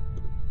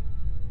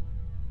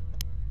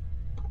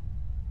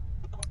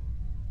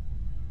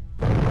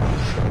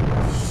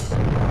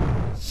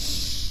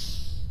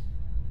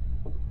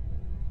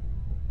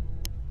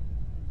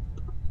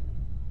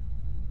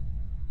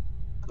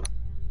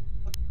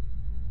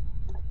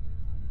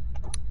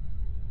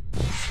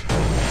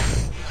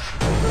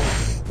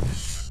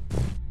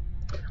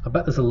 I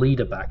bet there's a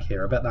leader back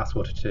here. I bet that's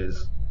what it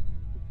is.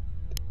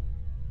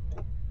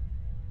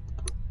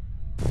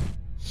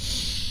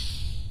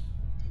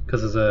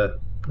 Because there's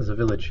a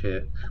village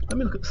here. Let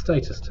me look at the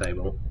status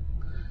table.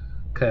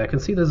 Okay, I can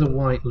see there's a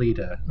white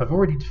leader. I've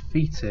already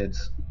defeated...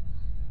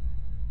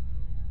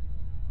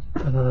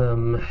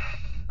 well,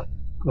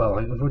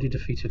 I've already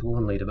defeated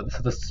one leader,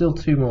 but there's still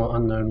two more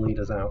unknown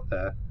leaders out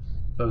there,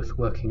 both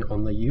working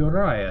on the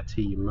Uriah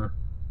team.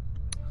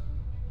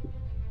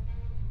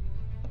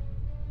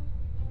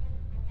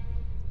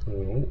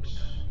 Right.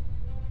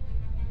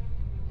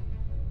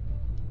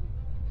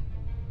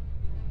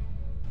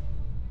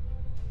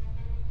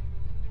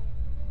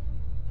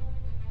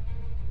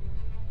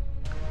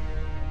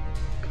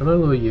 Can I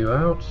lure you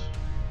out?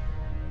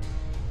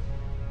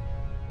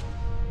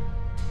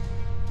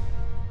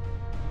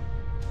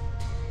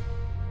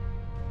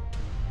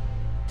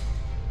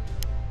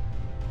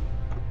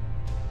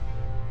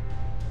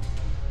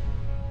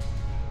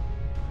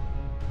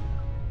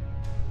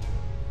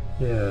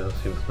 Yeah, that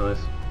seems nice.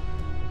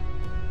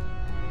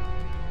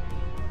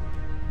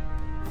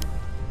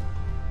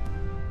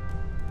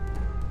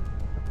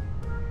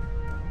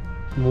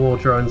 More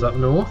drones up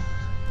north.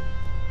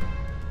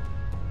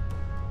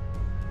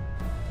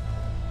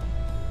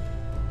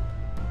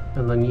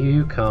 And then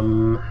you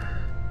come...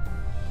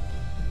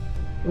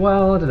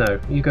 Well, I don't know.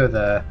 You go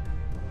there.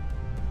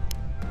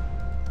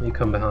 You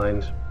come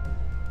behind.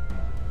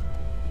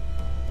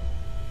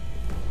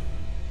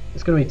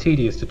 It's going to be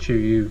tedious to chew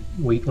you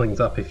weaklings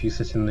up if I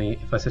sit in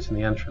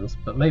the entrance,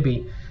 but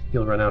maybe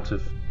you'll run out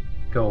of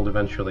gold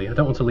eventually. I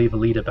don't want to leave a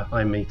leader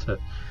behind me to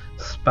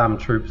spam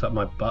troops up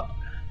my butt.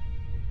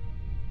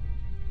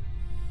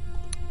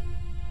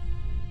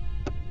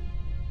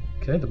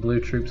 Okay, the blue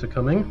troops are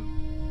coming.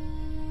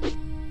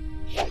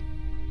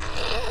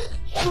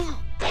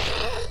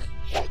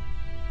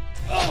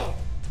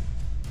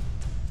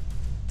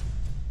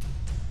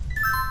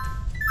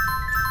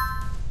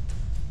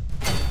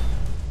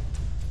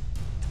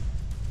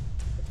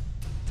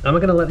 Am I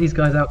going to let these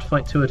guys out to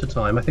fight two at a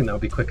time? I think that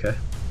would be quicker.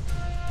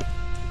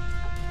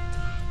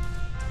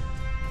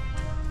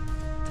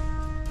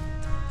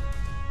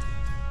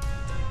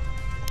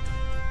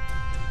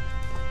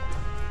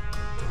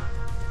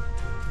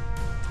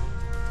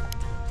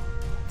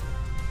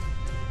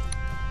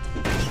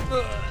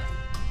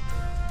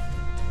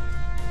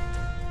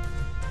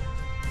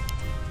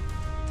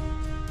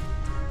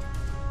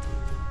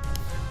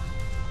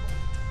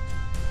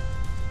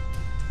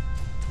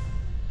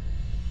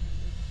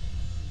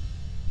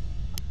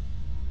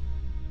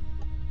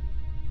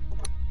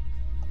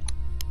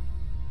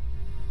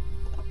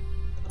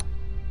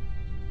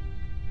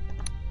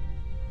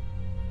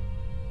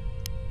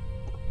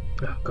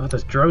 Oh god,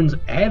 there's drones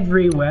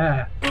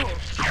everywhere!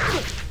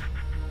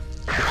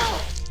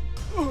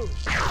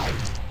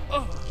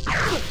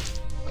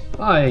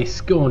 I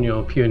scorn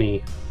your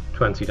puny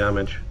 20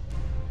 damage.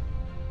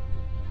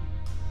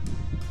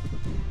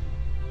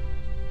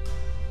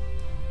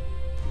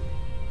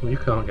 You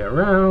can't get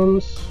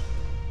around.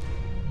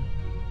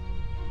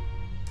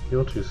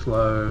 You're too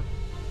slow.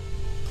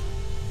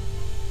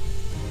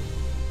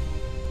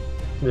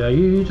 Yeah,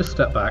 you just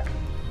step back.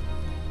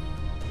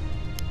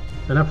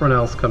 And everyone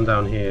else come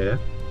down here.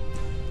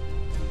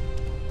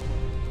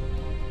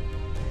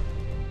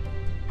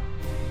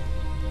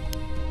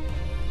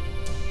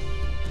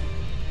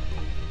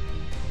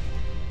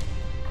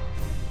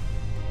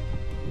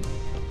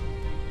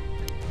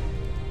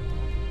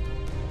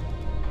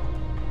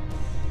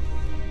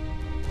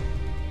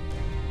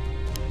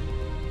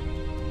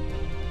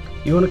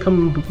 You want to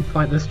come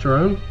fight this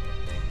drone? It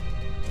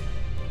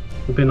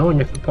would be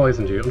annoying if it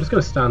poisoned you. I'm just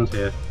going to stand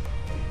here.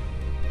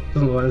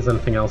 Doesn't look like there's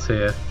anything else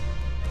here.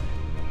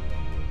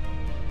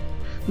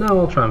 No,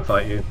 I'll try and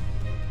fight you.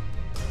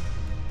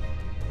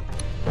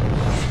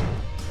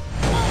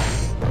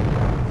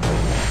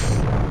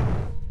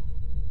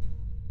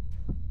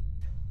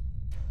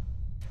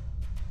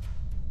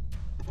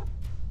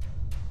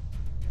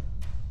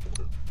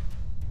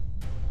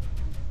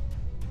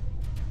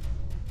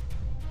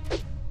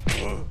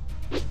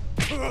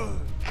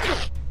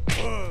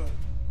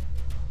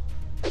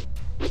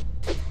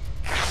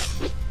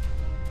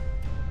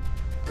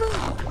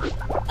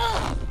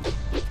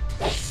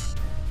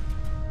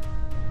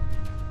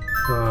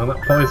 Oh,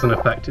 that poison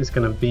effect is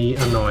going to be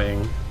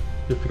annoying.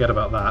 You forget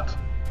about that.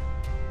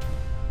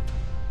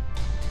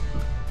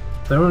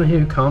 Is there anyone here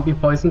who can't be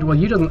poisoned?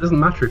 Well, it doesn't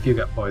matter if you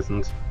get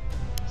poisoned.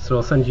 So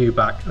I'll send you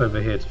back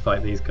over here to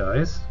fight these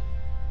guys.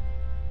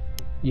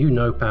 You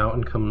nope out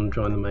and come and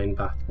join the main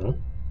battle.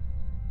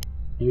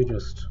 You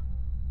just...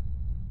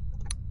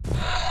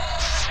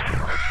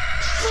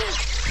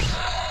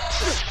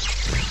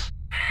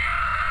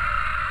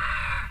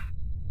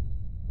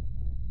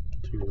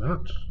 do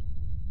that.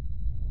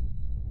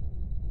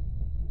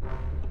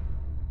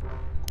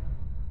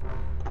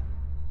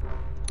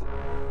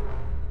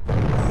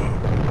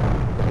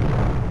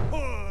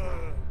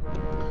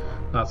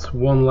 That's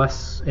one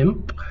less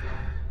imp.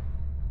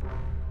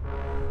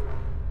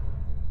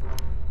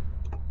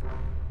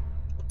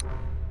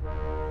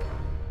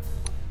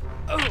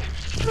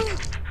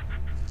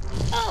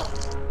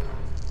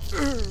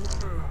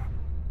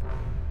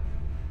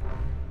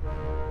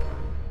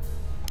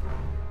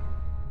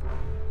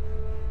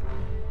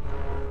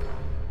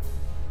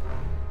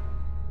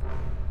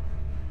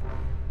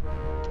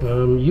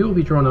 You will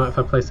be drawn out if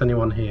I place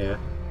anyone here.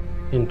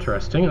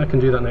 Interesting, I can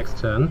do that next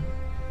turn.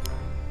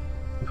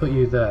 Put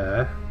you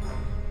there,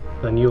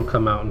 then you'll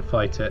come out and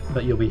fight it,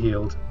 but you'll be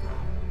healed.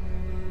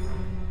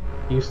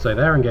 You stay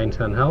there and gain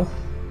 10 health.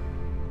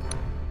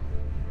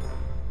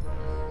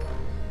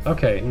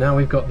 Okay, now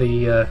we've got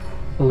the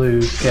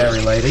blue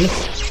scary lady.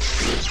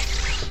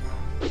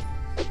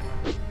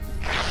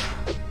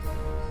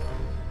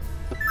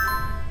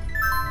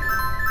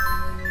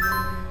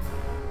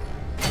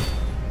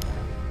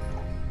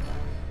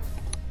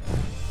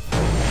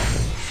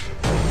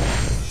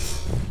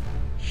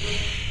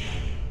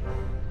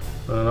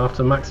 And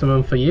after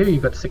maximum for you,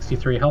 you've got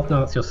 63 health. Now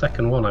that's your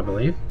second one, I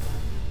believe.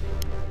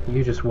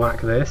 You just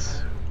whack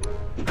this.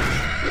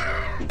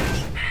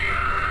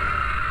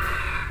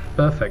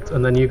 Perfect,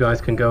 and then you guys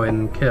can go in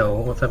and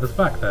kill whatever's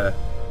back there.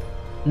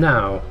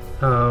 Now,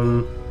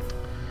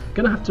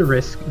 gonna have to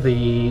risk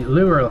the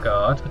Lural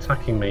Guard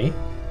attacking me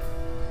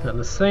at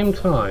the same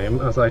time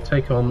as I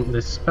take on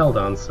this Spell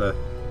Dancer.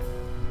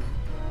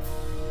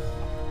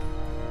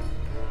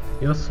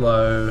 You're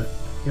slow,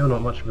 you're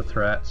not much of a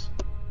threat.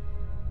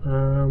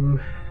 I'd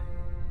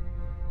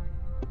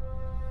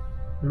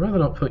rather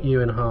not put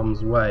you in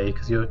harm's way,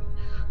 because you're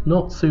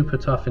not super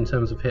tough in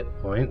terms of hit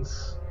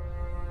points.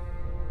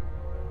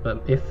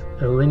 But if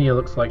Elynia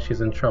looks like she's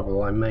in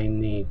trouble, I may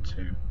need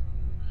to.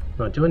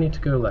 Right, do I need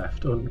to go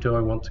left, or do I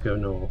want to go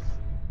north?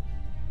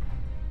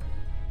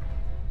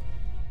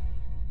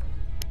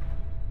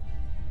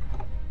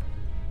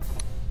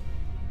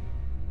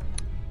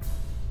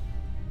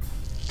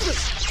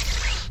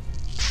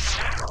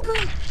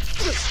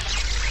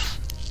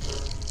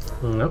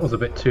 That was a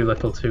bit too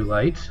little too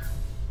late.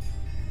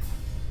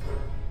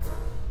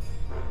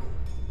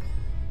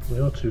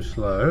 You're too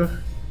slow.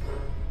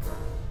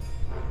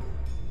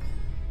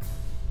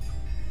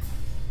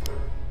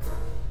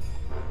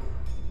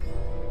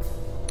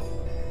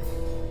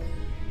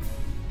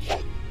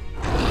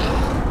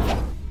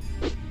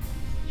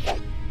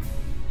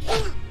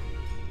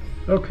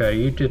 Okay,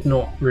 you did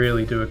not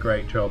really do a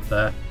great job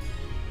there.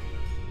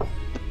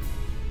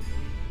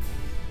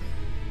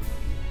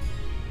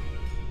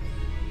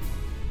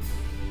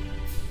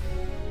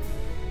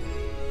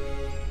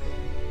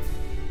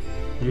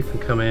 You can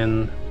come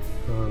in,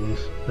 and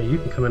no, you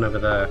can come in over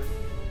there.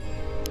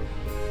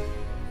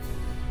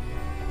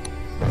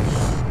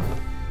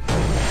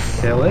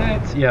 Kill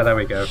it! Yeah, there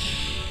we go.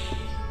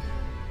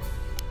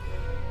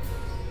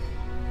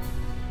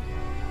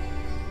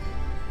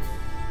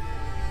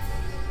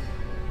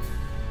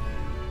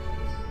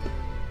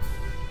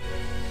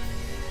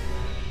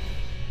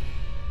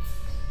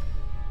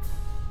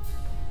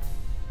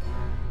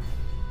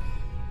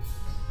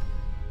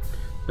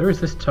 There is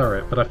this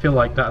turret, but I feel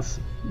like that's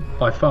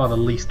by far the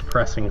least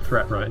pressing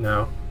threat right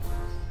now.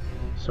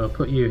 So I'll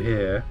put you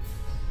here.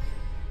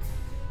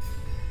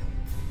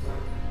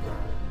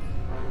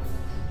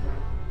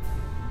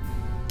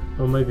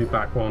 Or maybe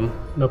back one.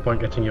 No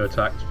point getting you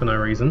attacked for no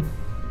reason.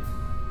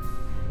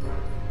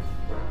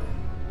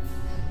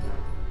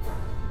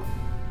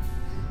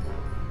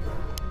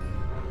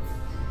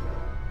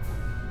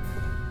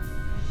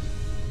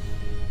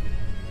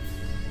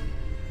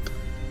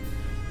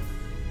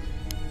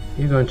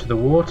 You go into the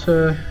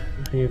water,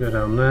 you go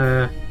down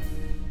there.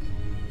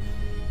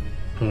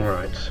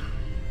 Alright.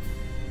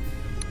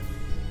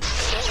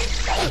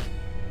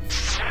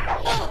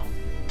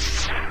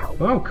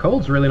 Wow,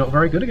 cold's really not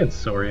very good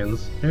against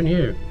Saurians. Who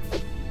knew?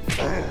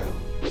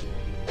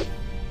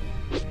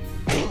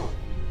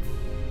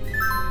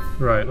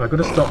 Right, I've got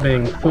to stop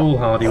being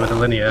foolhardy with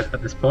Elynia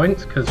at this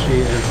point, because she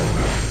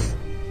is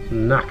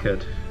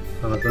knackered.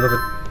 And there's another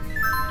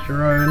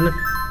drone.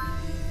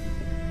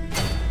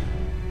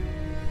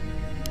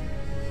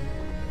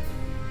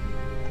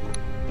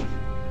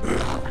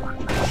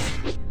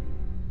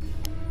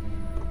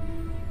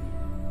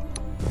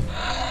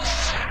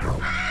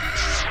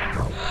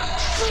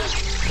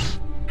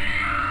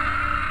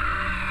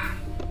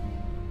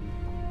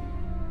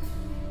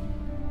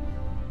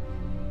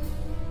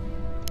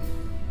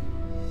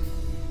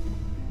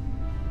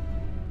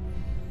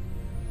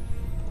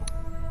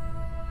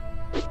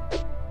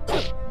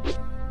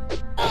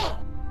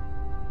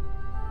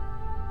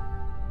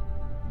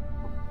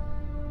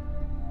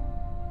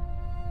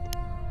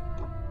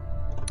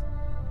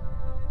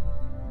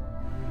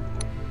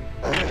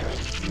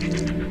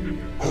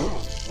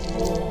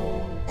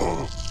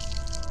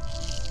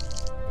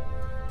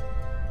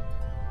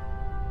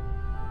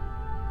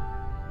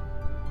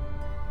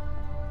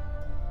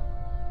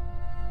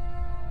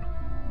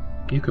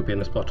 You could be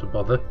in a spot of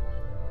bother.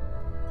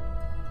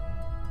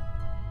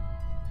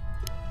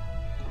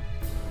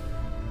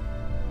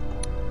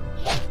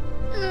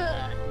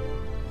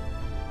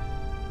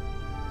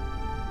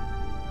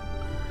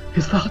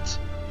 Is that?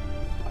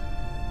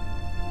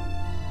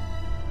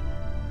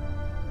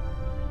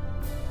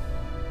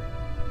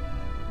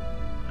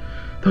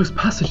 Those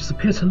passages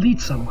appear to lead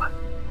somewhere.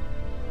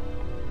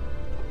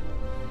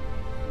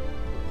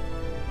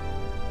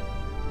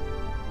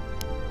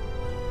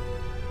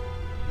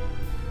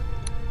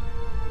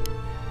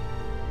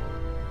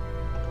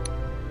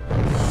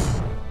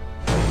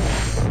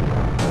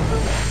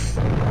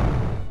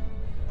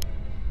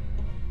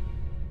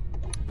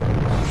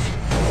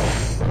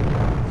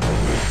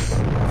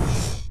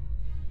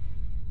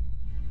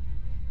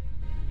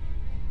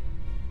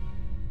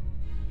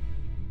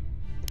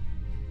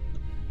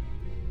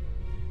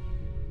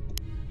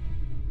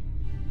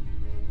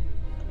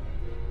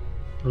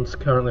 And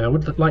currently, I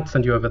would like to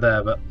send you over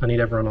there, but I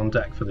need everyone on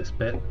deck for this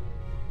bit.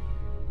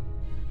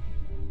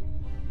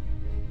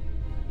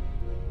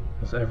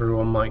 Because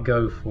everyone might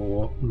go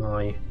for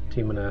my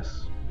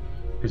Demoness,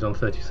 who's on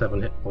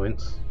 37 hit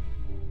points.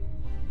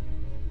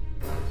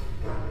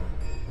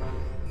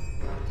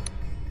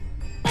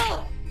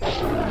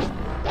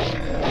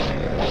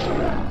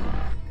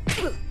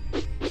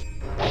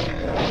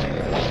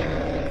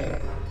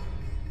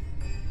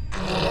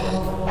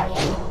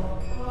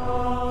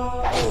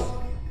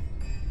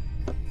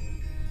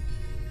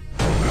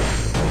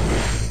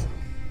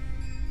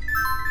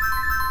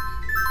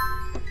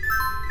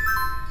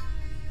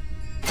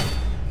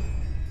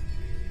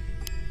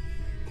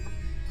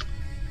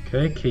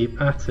 Okay, keep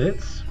at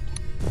it.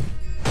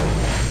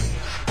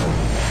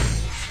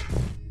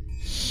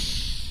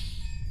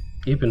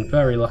 You've been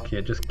very lucky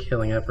at just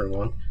killing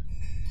everyone.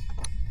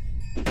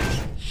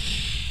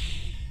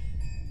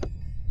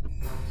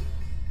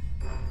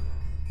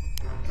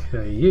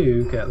 Okay,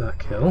 you get that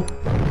kill.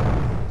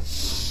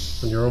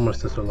 And you're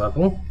almost at a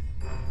level.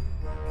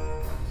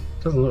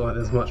 Doesn't look like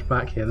there's much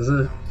back here. There's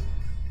a...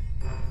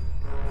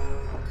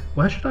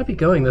 Where should I be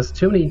going? There's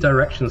too many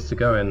directions to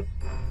go in.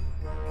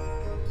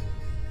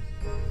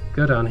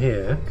 Go down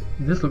here.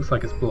 This looks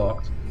like it's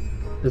blocked.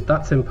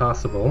 That's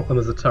impassable, and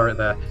there's a turret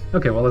there.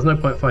 Okay, well there's no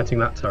point fighting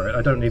that turret.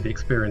 I don't need the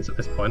experience at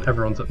this point.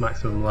 Everyone's at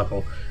maximum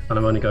level, and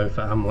I'm only going for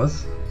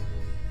amlers.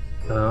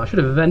 I should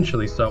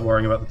eventually start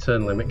worrying about the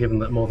turn limit, given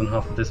that more than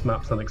half of this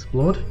map's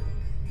unexplored.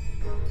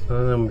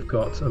 We've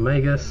got a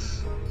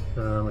Magus.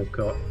 We've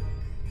got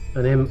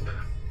an Imp.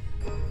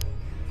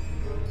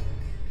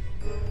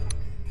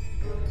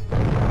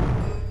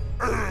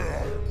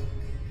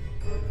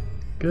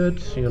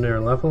 Good, you're near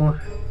a level.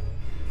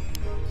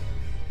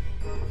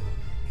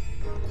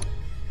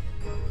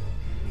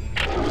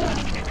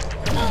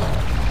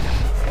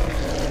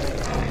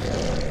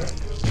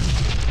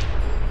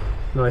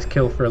 Nice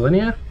kill for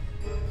Elynia.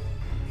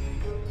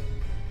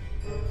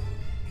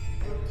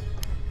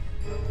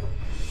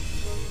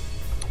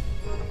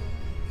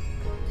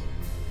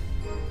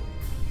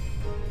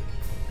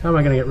 How am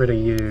I going to get rid of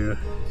you?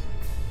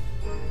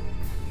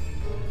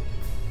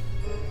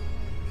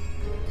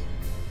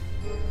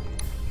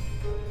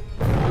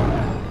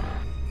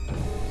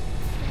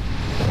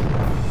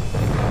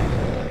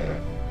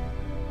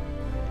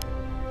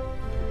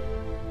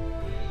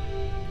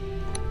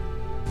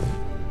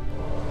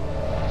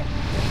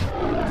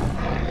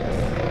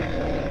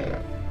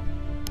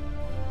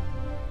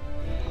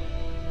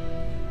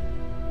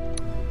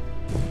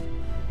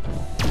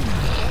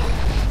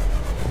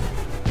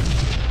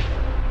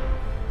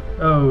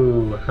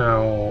 Oh,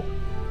 how...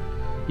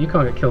 You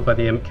can't get killed by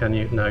the imp, can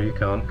you? No, you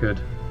can't. Good.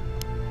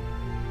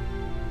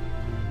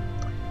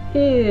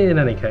 In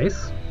any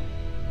case,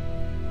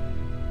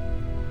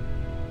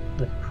 I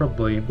could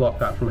probably block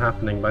that from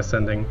happening by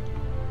sending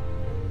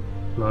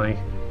my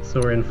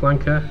Saurian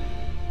flanker.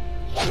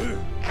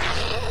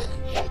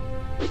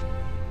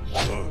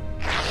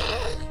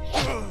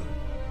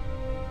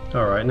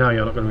 Alright, now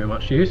you're not going to be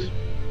much use.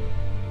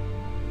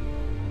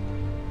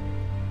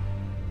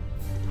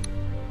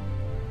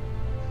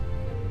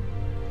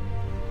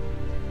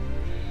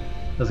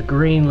 There's a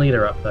green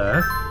leader up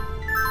there.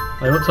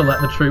 I ought to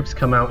let the troops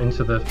come out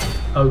into the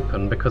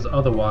open, because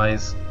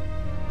otherwise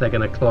they're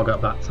going to clog up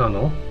that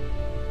tunnel.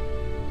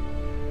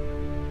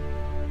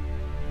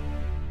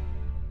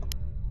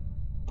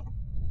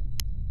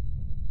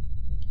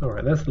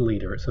 Alright, there's the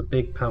leader. It's a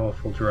big,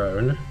 powerful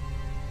drone.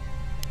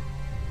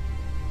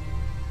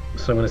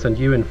 So I'm going to send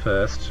you in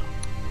first.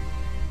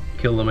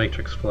 Kill the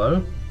matrix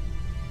flow.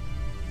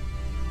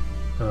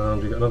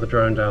 And we've got another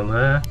drone down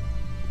there.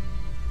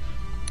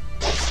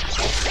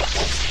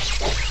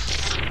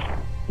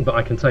 But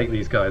I can take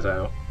these guys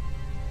out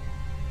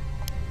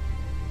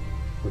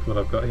with what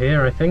I've got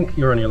here, I think.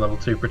 You're only a level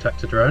 2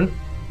 protector drone,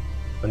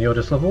 and you're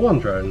just level 1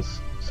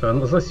 drones. So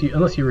unless you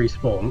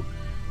respawn,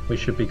 we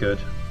should be good.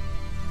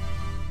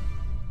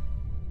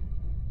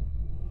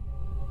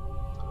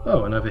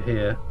 Oh, and over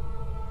here,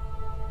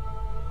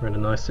 we're in a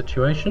nice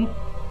situation.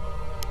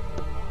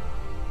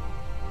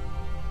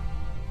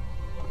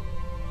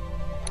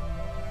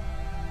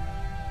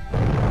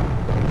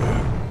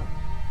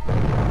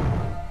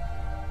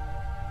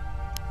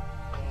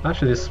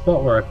 Actually, this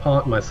spot where I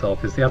park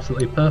myself is the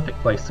absolutely perfect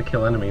place to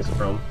kill enemies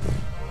from.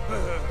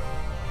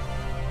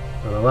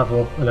 And a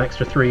level, an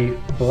extra 3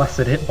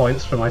 blessed hit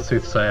points for my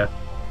soothsayer.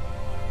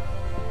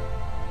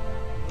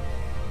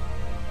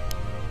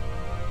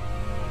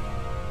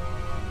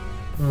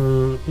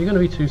 You're going to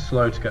be too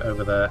slow to get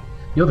over there.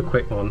 You're the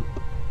quick one.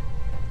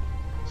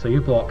 So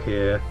you block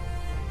here.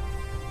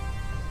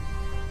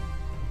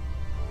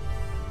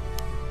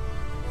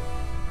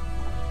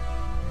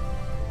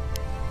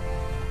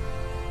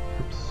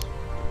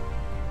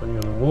 When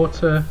you're in the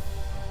water,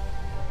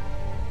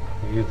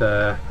 you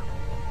there,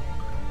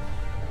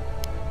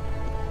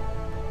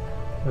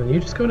 and you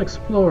just go and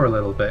explore a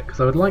little bit,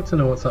 because I would like to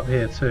know what's up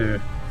here too.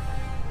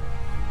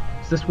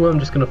 Is this worm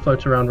just going to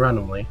float around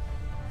randomly?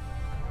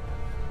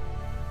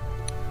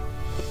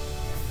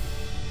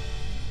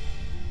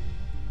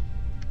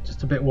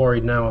 Just a bit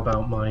worried now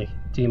about my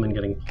demon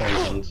getting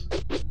poisoned.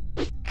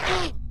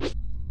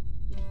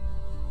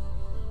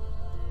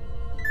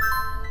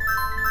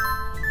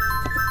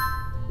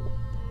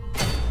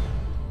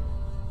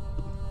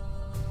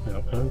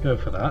 Go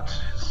for that.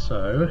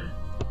 So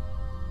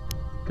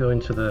go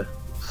into the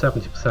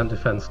 70%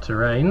 defense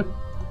terrain.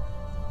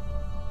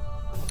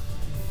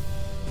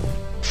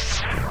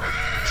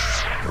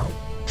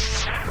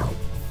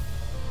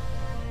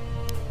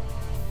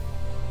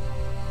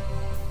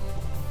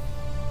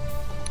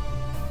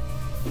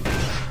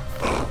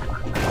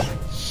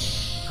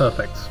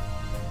 Perfect.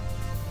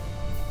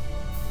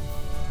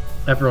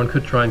 Everyone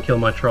could try and kill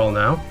my troll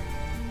now,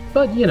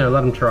 but you know,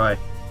 let them try.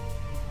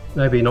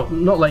 Maybe not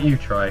let you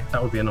try.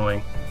 That would be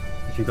annoying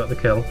if you got the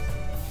kill.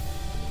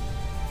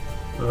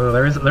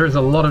 There is a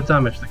lot of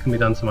damage that can be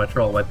done to my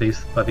troll by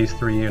these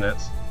 3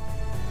 units.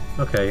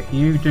 Okay,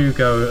 you do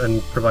go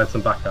and provide some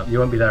backup. You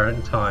won't be there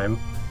in time,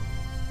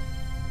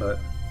 but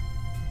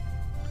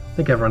I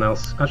think everyone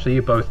else. Actually,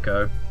 you both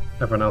go.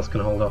 Everyone else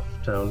can hold off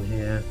down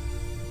here.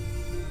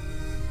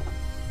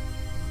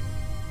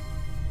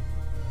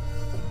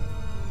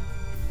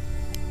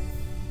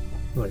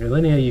 Like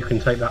Elynia, you can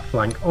take that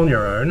flank on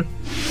your own.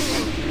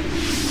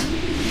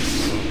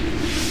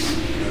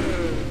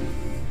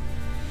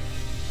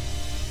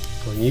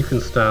 And you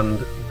can stand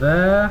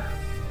there,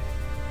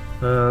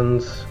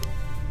 and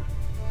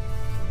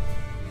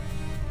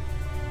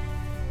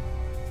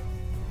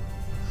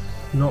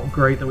not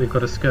great that we've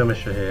got a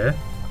skirmisher here.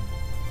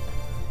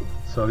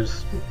 So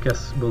I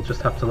guess we'll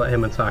just have to let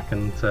him attack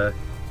and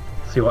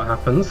see what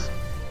happens.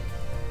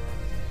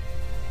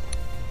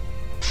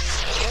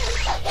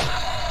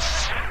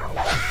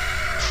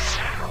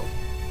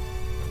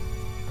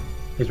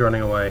 He's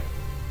running away.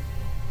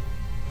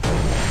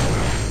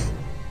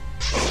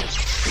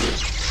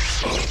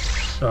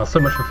 Oh,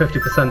 so much for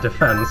 50%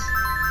 defense.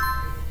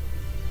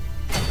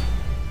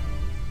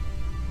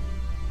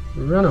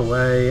 Run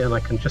away, and I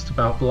can just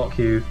about block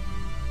you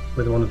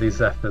with one of these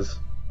Zephyrs.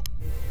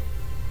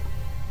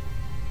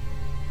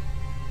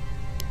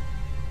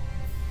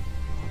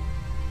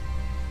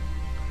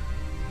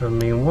 And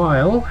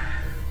meanwhile,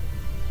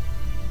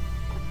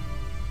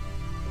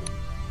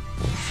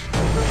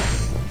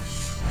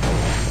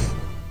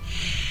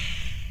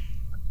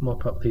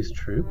 mop up these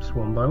troops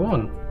one by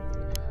one.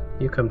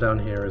 You come down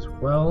here as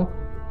well.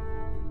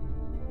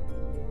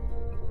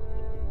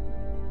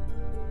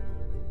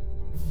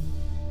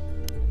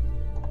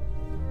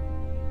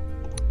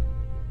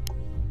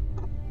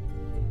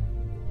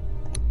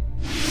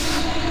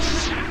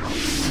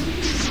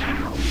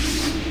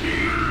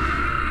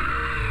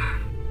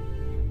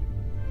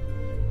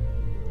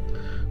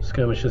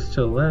 Skirmisher's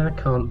still there,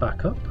 can't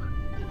back up.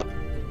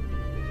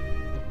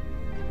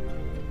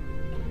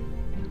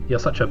 You're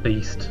such a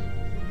beast.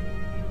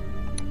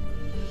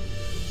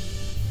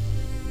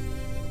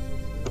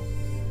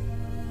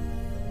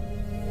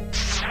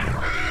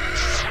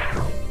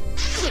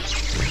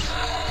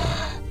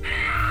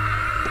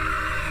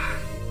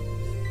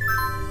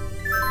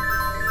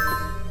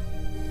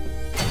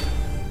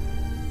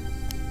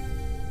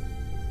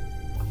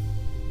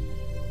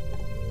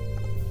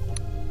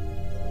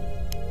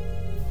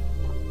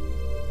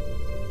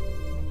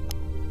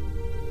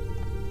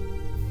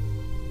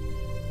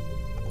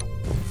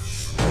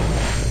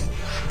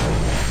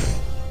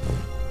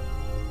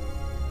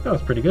 That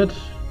was pretty good.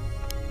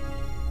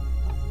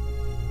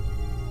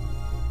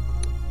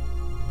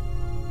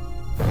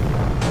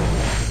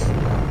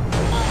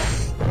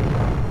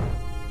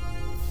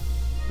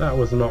 That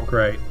was not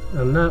great.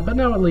 And but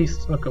now at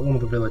least I've got one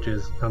of the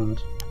villages,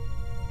 and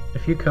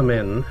if you come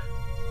in,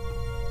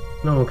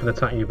 no one can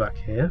attack you back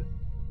here.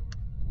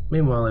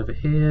 Meanwhile over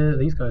here,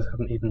 these guys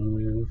haven't even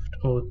moved,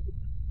 or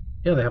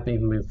yeah, they haven't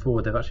even moved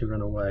forward, they've actually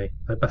run away.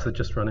 They'd better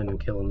just run in and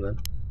kill them then.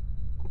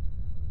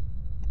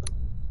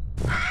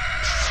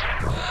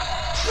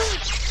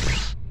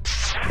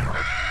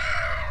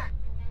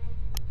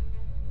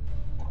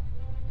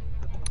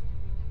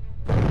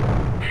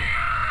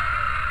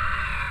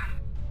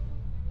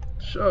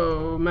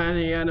 So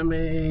many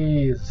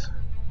enemies!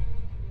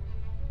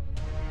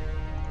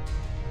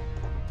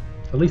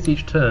 At least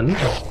each turn,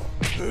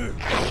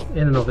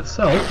 in and of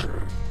itself,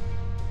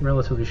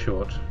 relatively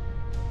short.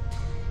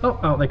 Oh,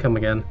 out they come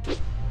again.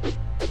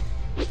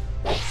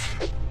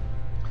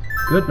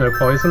 Good, no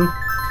poison.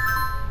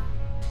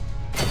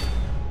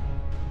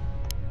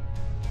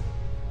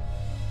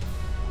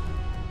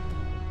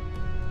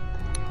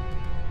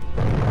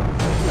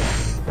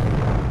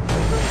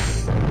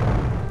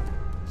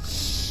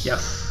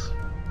 Yes.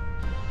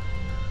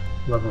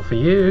 Level for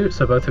you,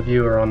 so both of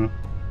you are on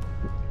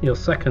your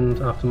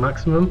second after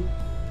maximum.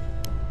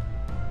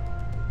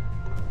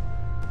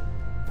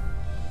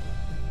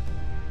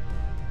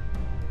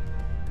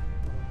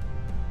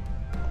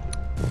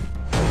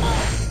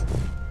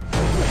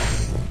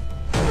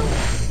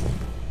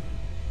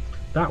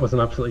 That was an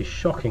absolutely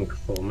shocking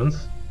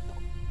performance.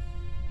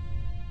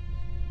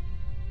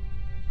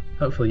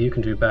 Hopefully you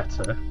can do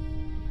better.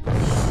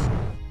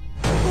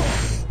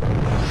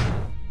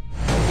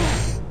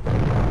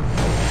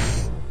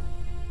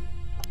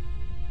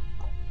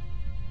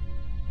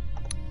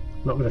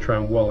 I'm not going to try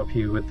and wallop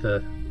you with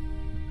the...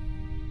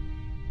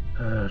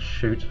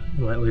 shoot, I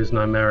might lose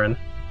Nymerin.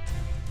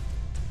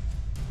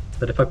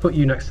 But if I put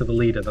you next to the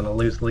leader, then I'll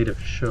lose the leader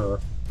for sure.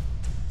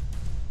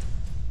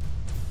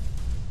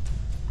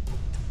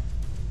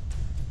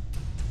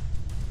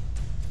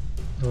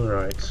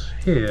 Alright,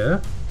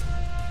 here...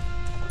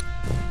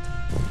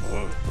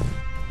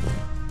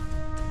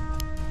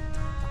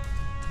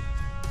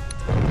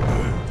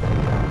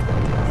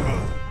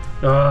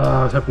 Oh,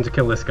 I was hoping to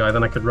kill this guy,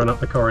 then I could run up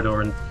the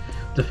corridor and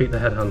defeat the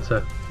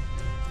headhunter.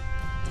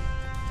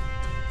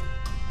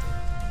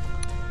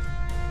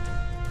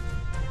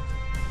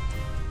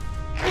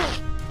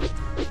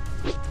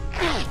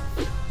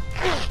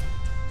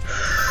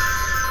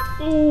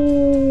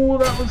 Oh,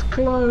 that was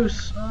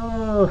close!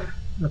 Oh.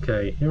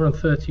 Okay, you're on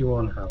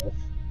 31 health.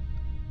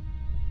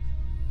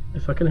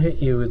 If I can hit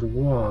you with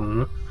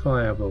one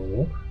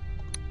fireball...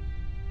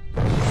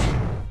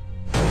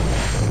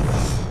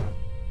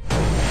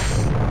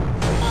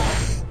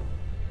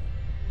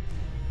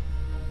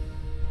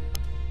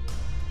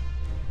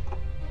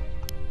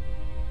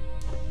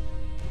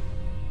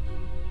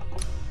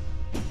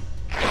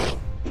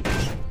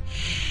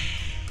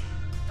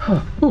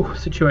 Ooh,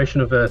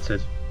 situation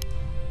averted.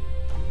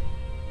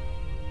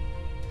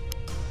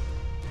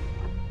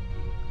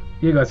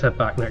 You guys head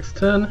back next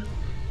turn.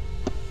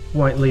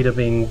 White leader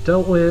being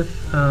dealt with.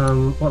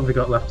 What have we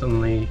got left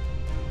on the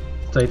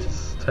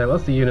status table?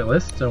 That's the unit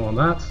list, don't want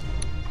that.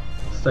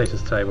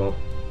 Status table.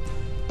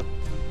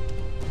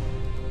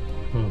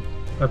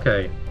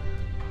 Okay.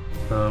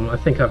 I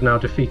think I've now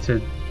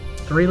defeated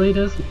 3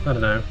 leaders? I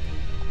don't know.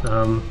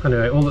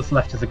 Anyway, all that's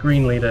left is a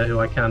green leader who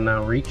I can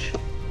now reach.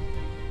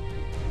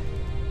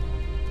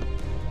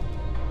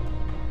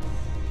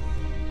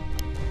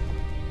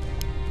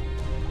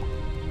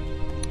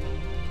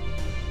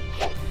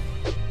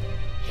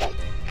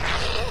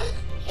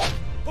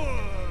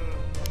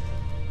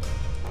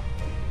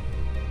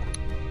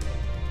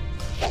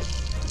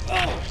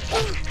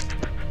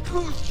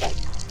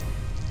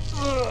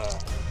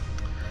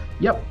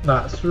 Yep,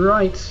 that's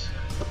right.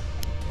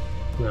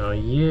 Now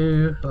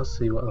you, let's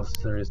see what else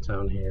there is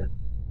down here.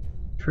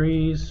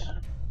 Trees.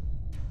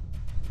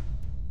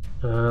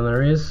 And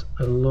there is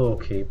a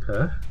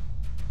lawkeeper.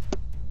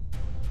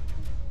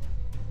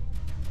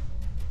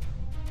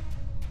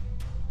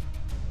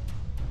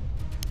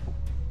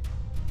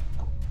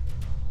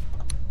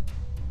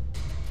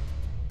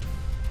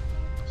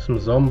 Some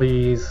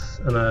zombies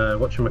and a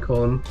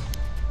whatchamacallem.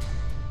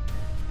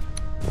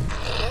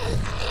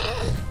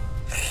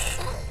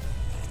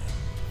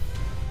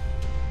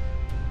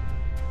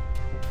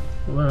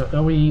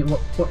 Are we?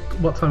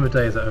 What time of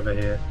day is it over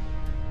here?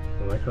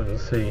 Oh, I can't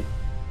see.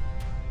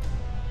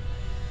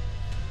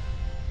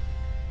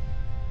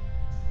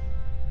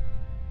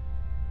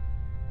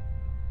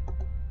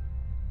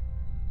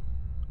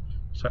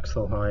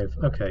 Shaxthal hive.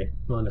 Okay,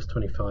 minus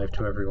 25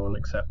 to everyone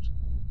except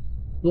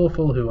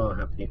lawful, who are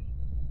happy.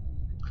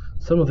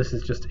 Some of this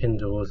is just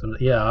indoors, and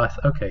yeah,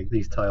 okay,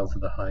 these tiles are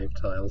the hive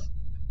tiles.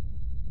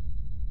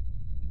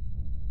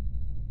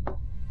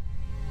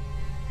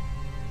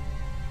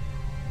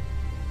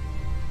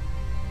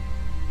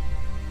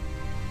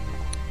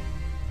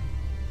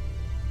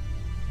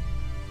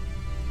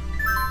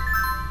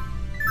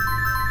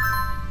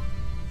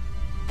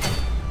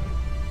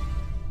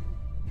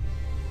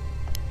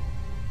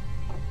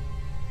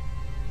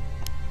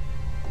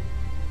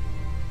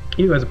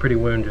 You guys are pretty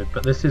wounded,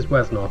 but this is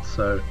Wesnoth,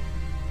 so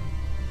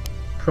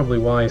probably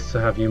wise to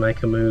have you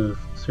make a move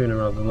sooner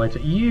rather than later.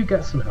 You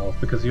get some health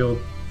because you're...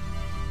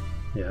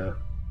 yeah.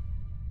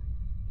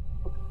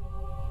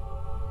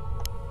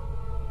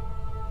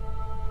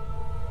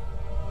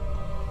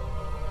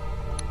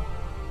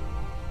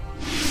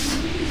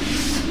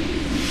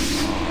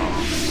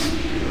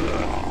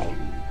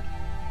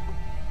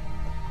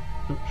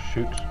 Oh,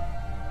 shoot.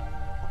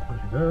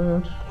 Very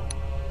good.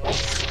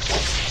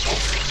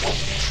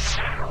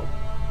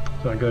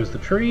 So there goes the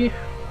tree.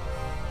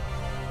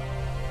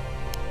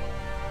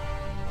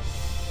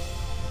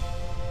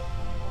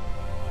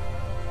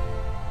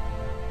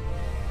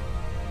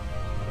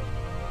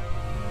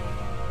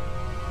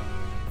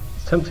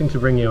 It's tempting to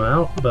bring you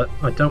out, but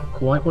I don't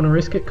quite want to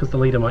risk it because the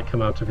leader might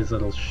come out of his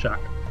little shack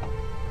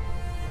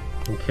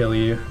and kill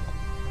you.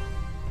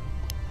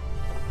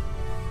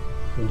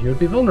 And you would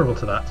be vulnerable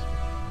to that.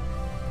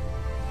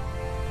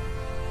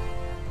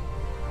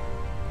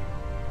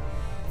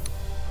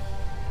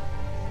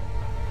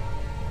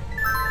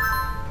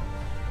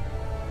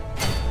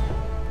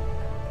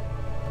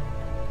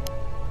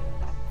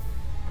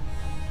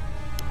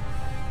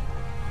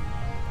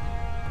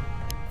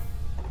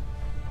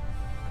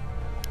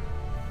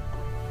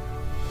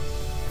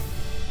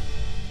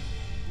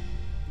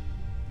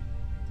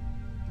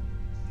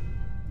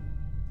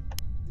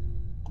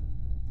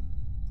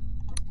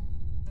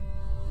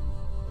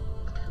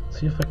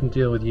 See if I can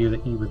deal with you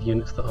with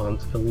units that aren't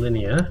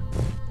Elynia.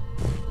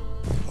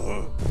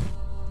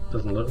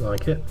 Doesn't look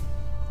like it.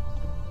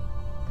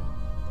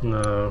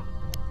 No,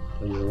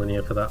 I'll use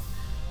Elynia for that.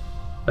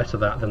 Better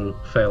that than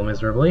fail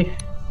miserably.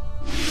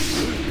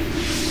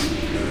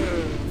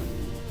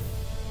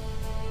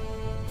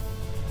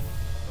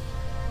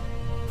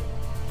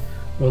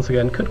 Once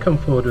again, could come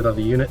forward with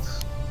other units.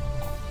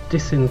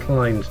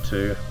 Disinclined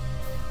to.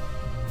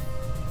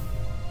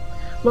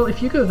 Well,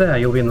 if you go there,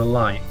 you'll be in the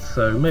light,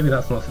 so maybe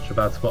that's not such a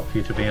bad spot for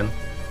you to be in.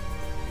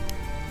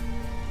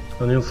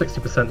 And you're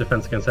 60%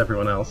 defense against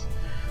everyone else.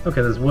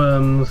 Okay, there's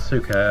worms, who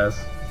cares?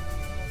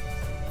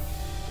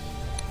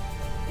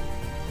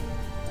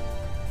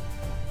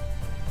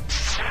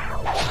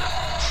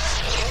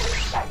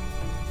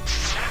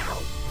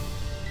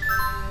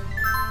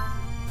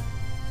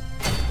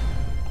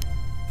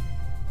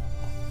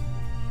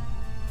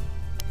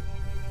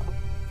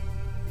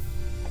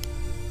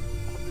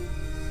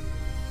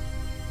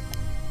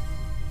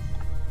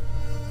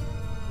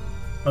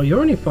 Oh,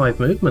 you're only 5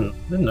 movement.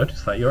 I didn't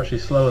notice that. You're actually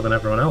slower than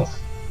everyone else,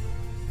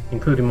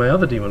 including my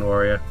other demon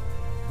warrior.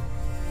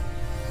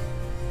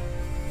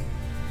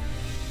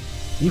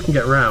 You can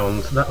get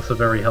round. That's a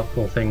very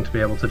helpful thing to be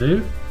able to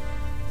do.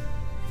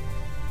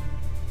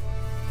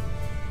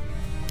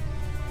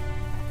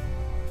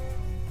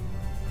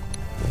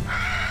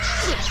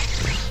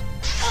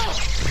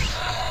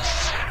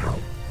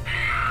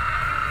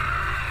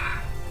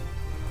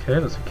 Okay,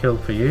 that's a kill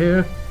for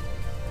you.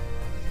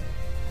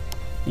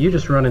 You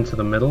just run into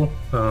the middle.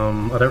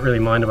 I don't really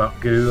mind about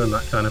goo and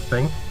that kind of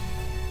thing.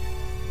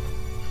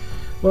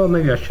 Well,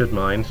 maybe I should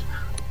mind.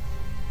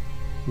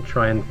 I'll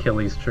try and kill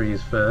these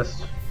trees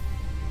first.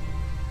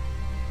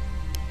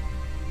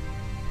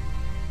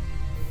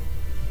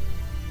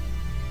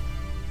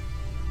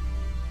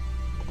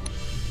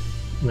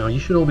 Now, you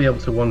should all be able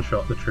to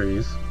one-shot the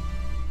trees.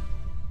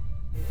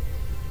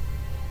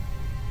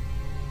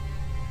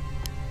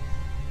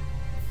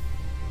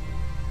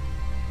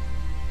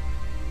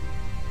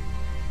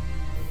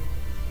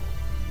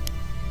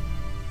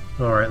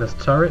 Alright, there's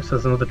turrets,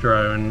 there's another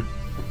drone.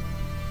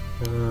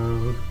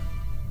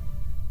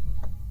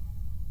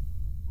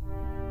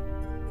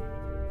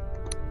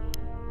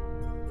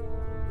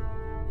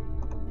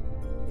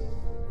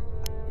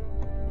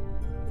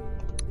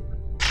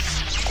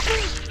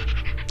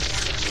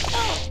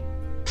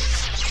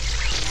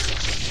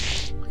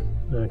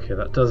 Okay,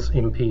 that does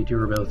impede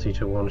your ability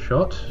to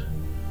one-shot.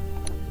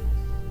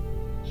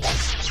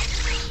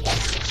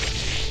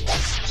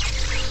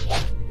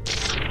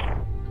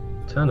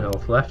 Ten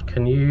health left.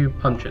 Can you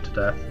punch it to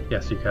death?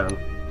 Yes, you can.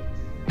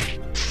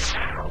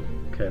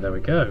 Okay, there we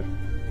go.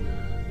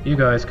 You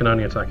guys can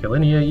only attack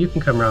Elynia. You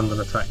can come around and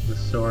attack the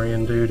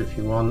Saurian dude if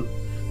you want.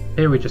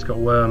 Here we just got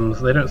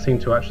worms. They don't seem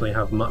to actually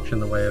have much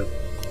in the way of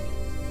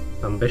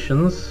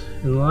ambitions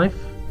in life.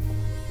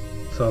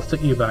 So I'll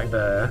stick you back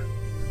there,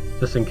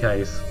 just in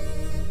case.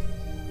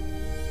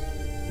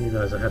 You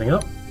guys are heading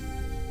up.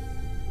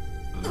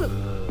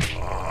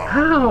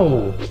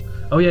 How?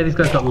 Oh yeah, these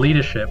guys got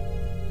leadership.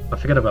 I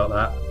forget about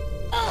that.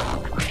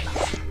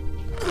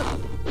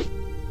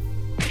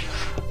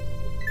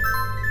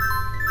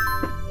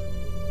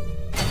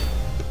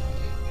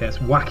 Okay,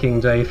 it's whacking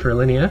day for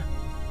Elynia.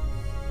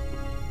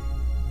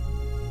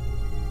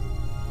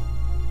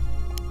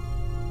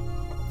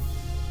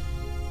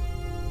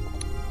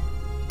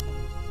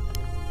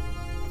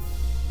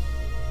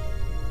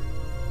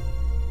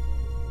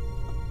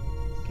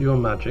 You're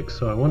magic,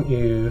 so I want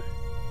you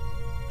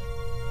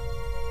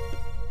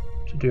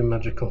to do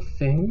magical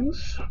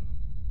things.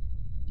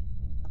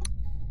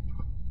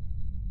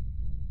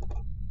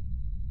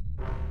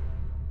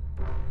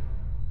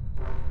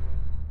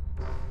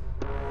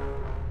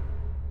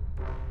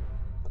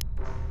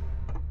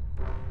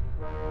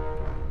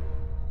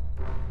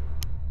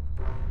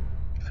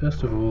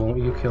 First of all,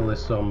 you kill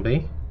this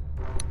zombie.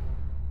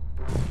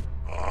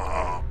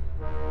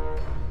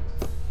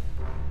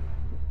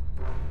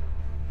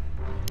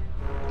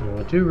 Now,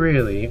 I do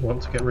really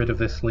want to get rid of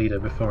this leader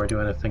before I do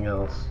anything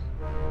else.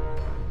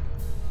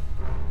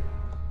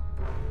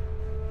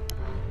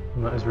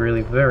 And that is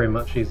really very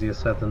much easier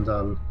said than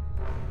done.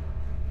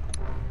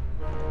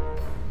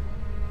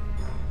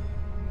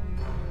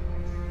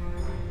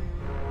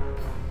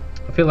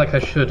 I feel like I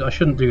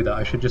shouldn't do that.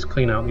 I should just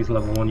clean out these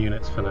level 1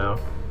 units for now.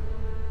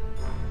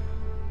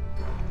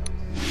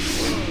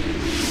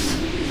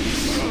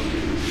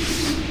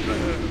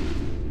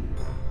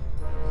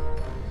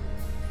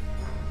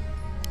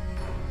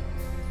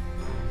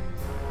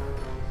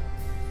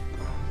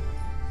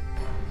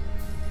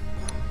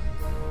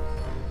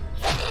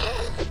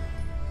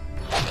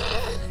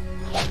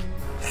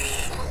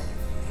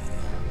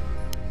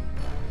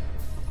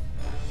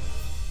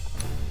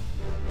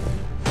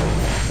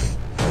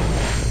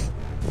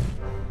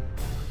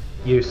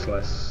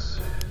 Useless.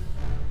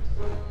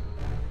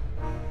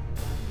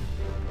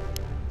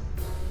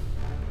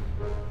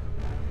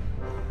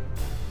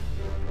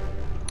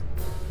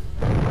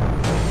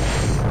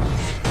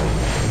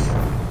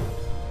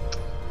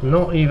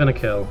 Not even a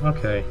kill.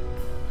 Okay.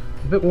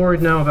 A bit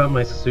worried now about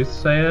my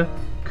soothsayer.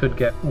 Could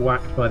get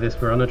whacked by this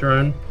Verona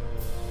drone.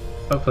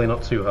 Hopefully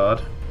not too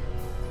hard.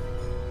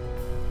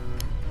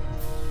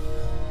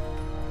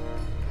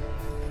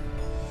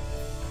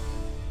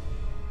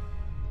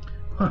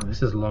 Oh,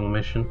 this is a long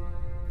mission.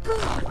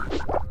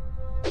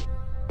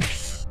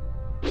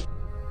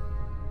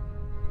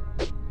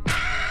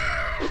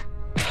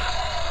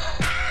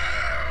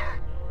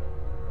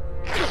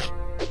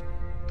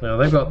 Now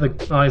they've got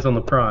the eyes on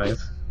the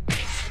prize.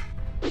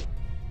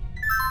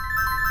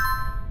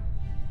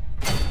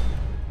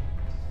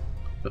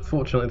 But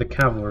fortunately the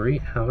cavalry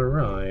have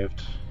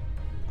arrived.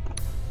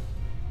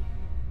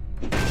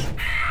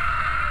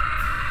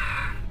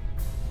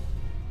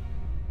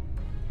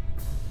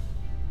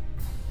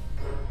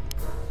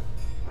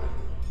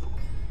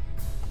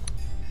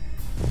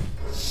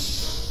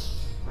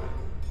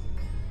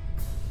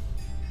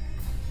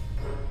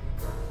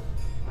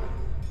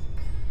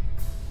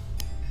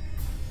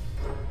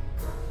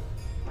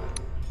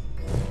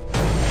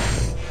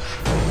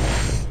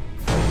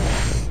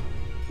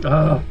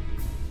 Ah!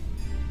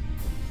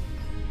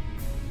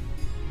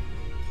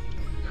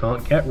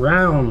 Can't get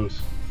round!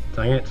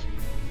 Dang it.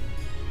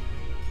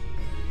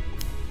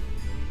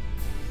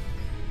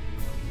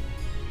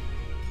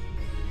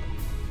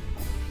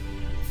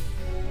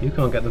 You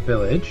can't get the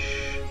village.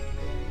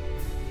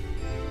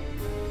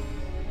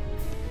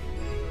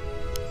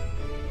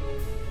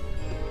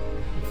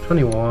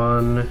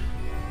 "21.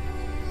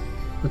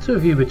 The two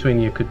of you between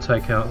you could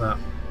take out that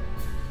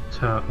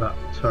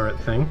turret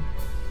thing.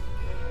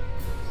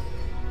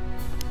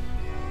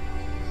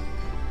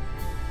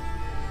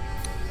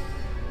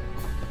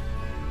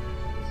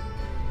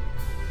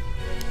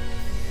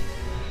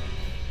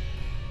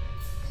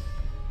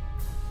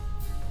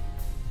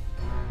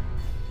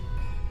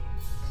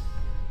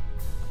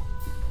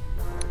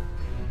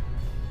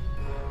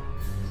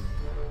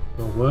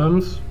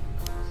 Worms.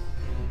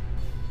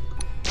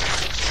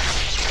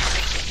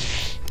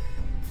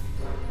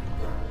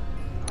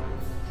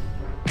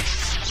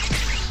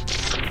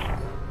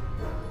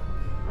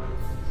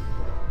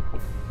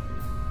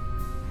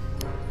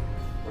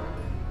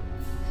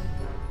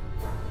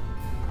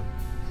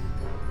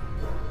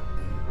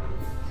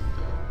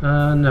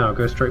 No,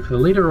 go straight for the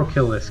leader or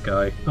kill this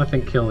guy. I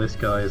think kill this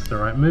guy is the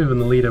right move, and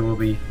the leader will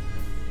be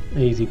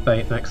easy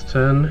bait next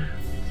turn.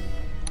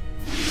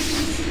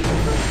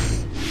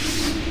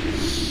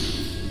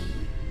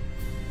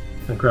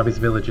 And grab his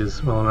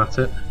villagers while I'm at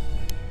it.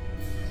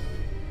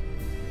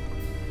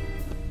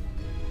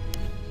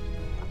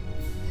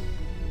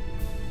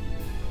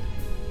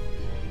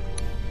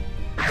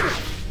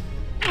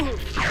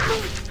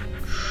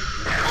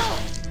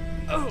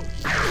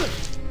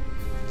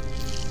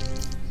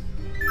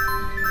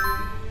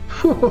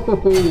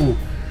 Whoa!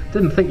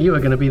 Didn't think you were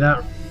going to be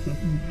that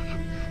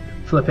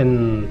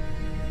flippin'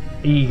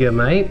 eager,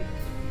 mate.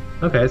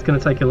 Okay, it's going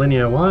to take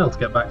Elynia a while to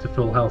get back to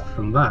full health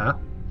from that.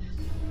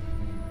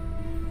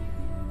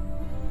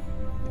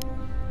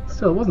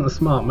 Still, it wasn't a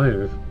smart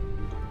move.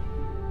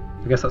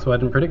 I guess that's why I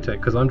didn't predict it,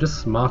 because I'm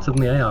just smarter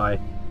than the AI.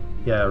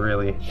 Yeah,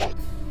 really.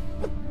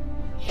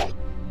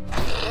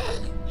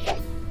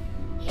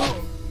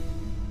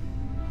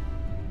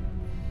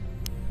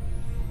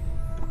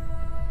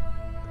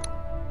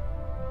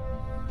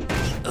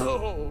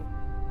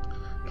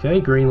 Okay,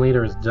 green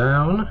leader is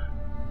down.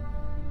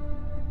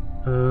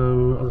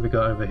 What have we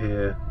got over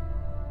here?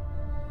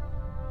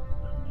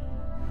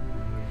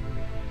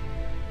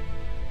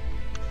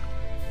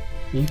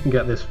 You can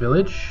get this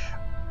village.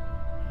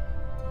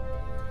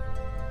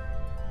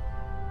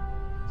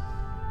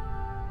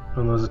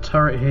 And there's a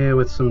turret here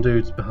with some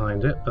dudes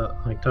behind it, but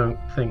I don't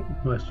think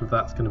most of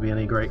that's going to be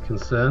any great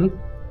concern.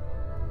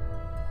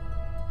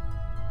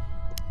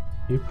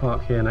 You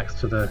park here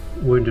next to the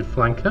wounded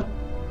flanker.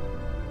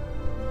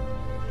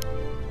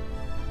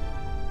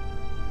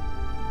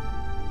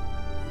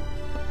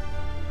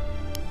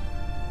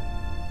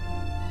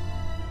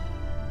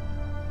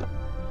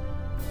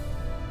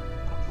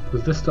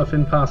 Was this stuff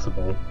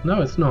impassable?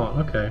 No, it's not.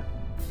 Okay.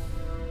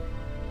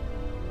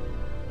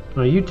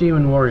 Now, you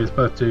demon warriors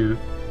both do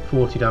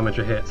 40 damage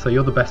a hit, so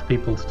you're the best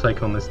people to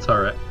take on this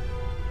turret.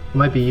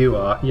 Maybe you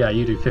are. Yeah,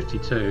 you do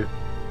 52.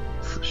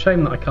 It's a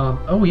shame that I can't...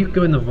 Oh, you can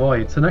go in the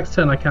void, so next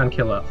turn I can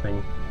kill that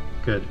thing.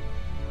 Good.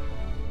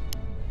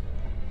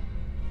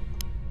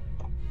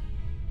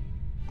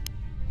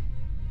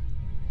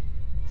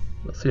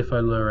 Let's see if I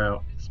lure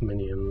out its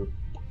minion.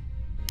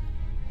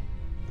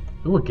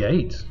 Ooh, a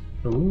gate.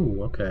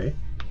 Ooh, okay.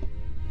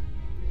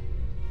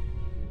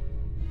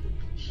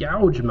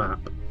 Huge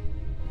map.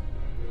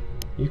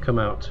 You come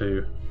out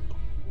too.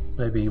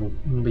 Maybe you'll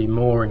be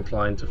more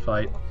inclined to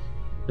fight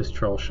this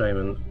troll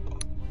shaman.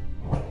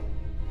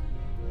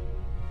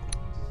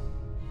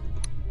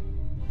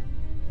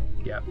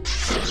 Yeah.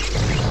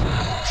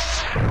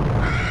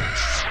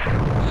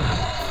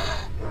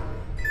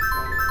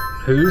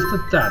 Who's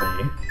the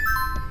daddy?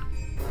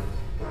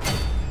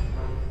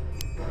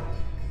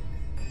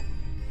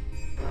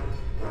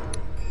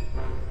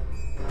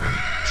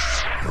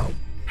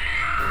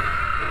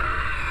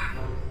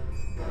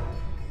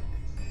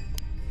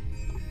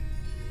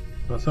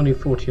 That's only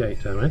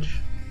 48 damage.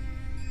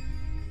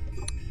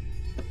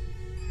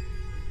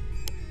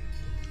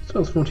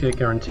 Still 48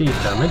 guaranteed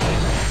damage.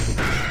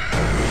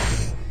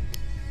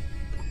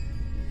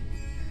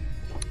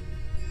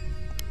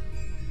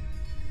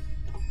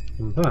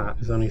 And that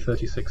is only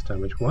 36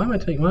 damage. Why am I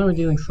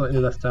dealing slightly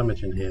less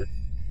damage in here?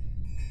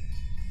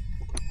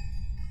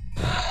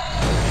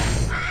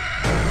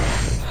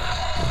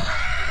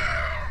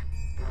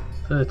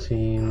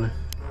 $13.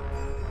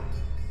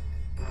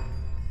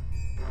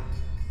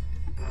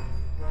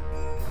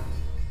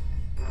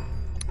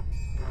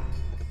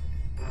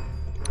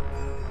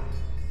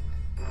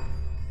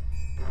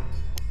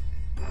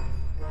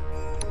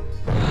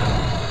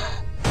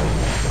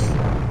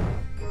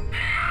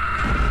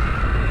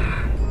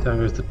 Down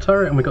goes the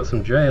turret, and we got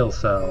some jail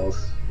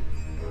cells.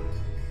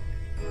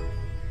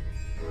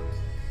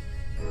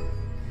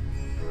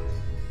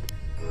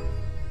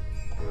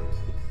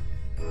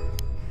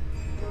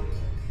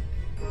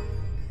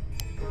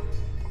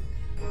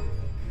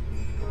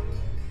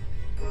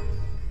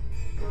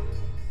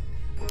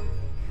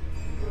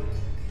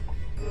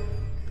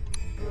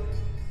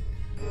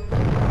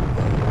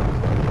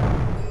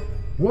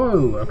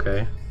 Whoa,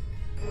 okay.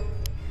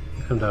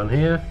 Come down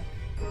here.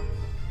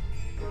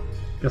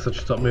 Guess I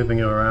should stop moving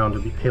you around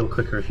and heal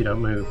quicker if you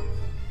don't move.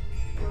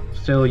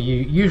 Still,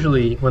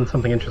 usually when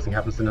something interesting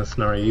happens in a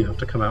scenario, you have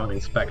to come out and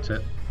inspect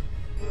it.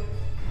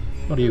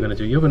 What are you going to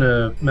do? You're going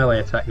to melee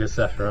attack this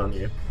Zephyr, aren't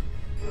you?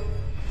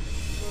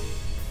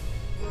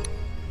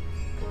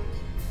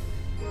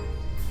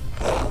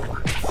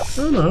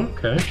 Oh no,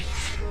 okay.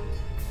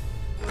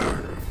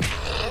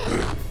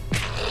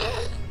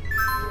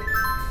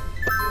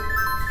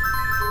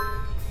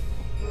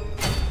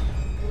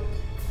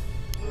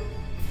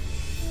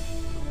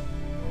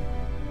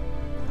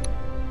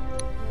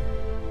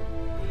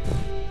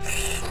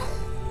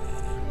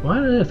 Why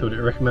on earth would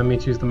it recommend me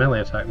to use the melee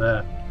attack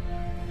there?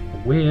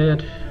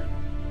 Weird.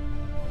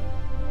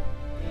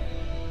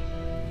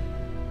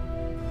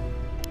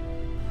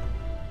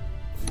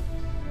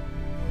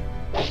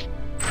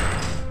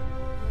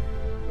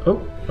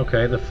 Oh,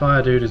 okay, the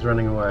fire dude is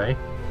running away.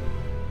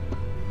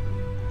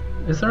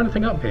 Is there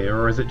anything up here,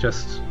 or is it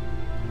just...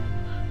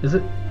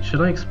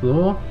 should I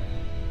explore?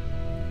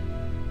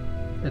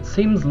 It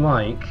seems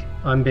like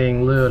I'm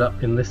being lured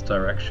up in this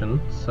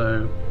direction,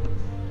 so...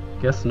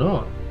 guess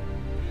not.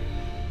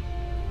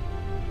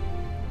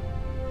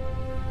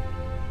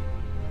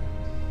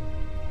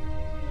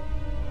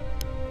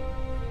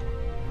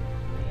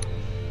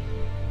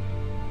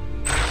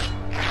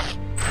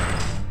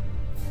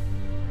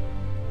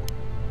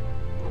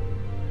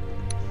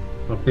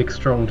 Big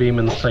strong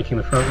demons taking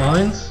the front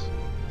lines.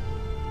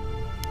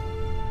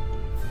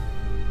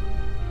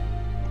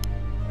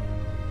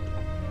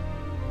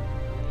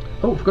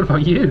 Oh, forgot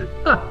about you!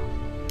 Ah!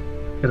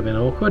 Could have been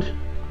awkward.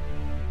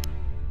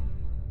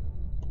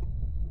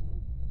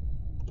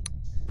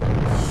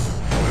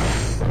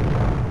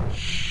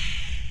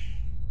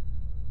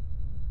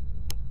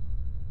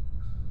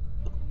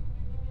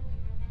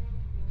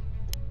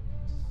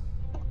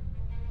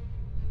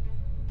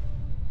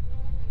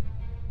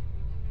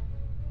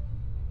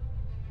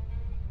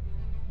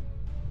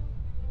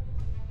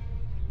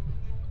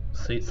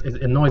 See,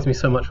 it annoys me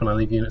so much when I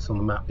leave units on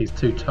the map, these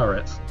two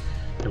turrets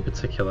in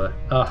particular.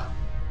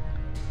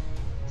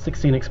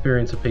 16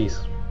 experience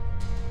apiece.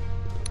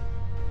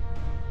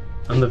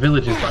 And the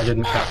villages that I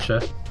didn't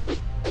capture.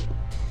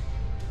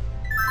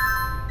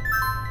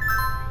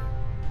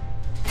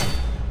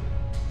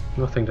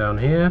 Nothing down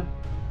here.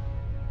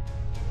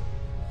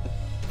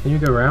 Can you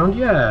go round?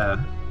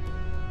 Yeah!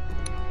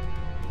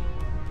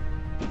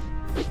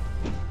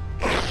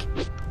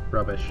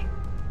 Rubbish.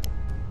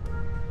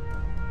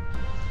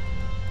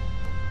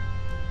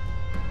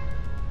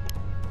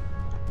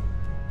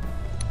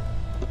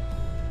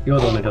 You're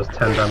the one who does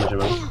 10 damage a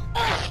minute.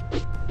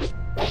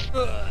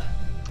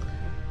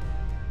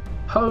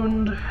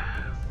 Pwned.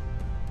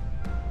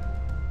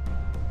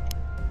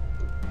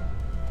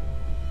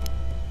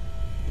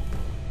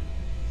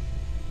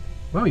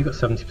 Wow, you got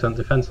 70%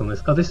 defense on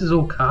this. Oh, this is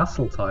all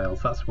castle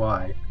tiles, that's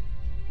why.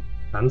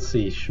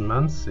 Fancy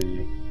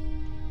schmancy.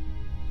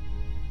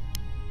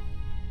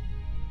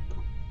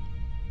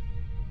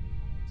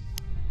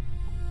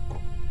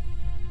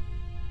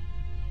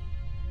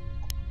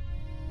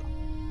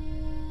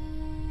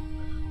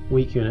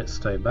 Weak units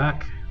stay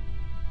back.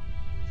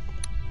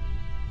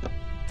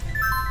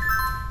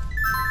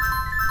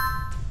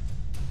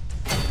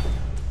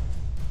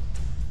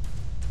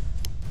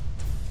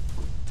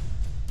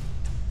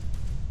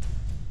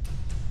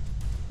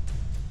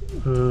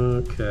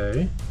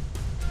 Okay.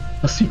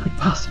 A secret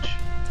passage.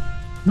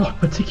 Not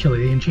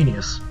particularly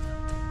ingenious.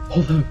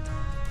 Although,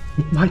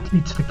 it might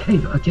lead to the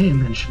cave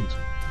again mentioned.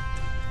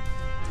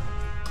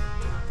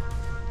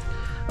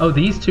 Oh,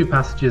 these two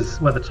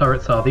passages where the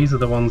turrets are, these are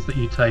the ones that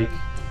you take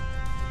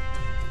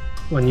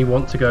when you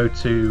want to go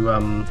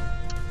to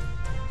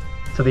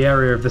the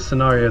area of the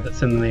scenario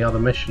that's in the other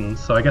missions.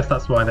 So I guess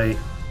that's why they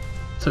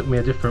took me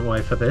a different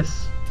way for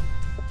this.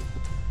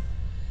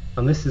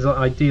 And this is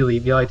ideally,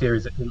 the idea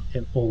is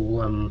it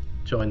all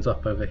joins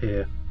up over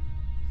here.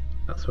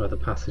 That's where the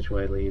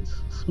passageway leads.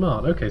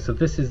 Smart. Okay, so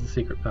this is the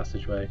secret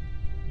passageway.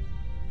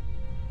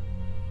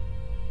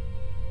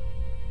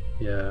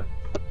 Yeah.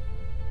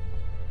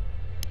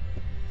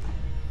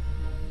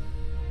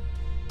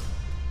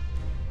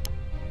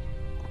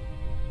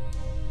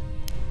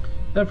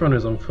 Everyone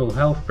who's on full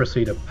health,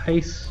 proceed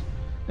apace.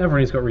 Everyone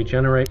who's got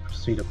regenerate,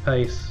 proceed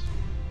apace.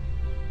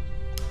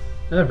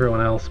 Everyone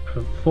else,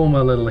 form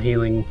a little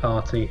healing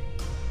party.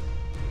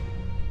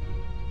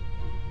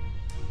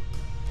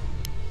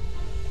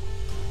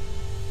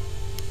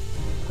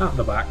 At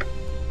the back.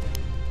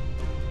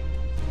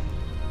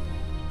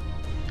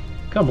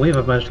 Can't believe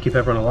I've managed to keep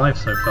everyone alive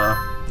so far.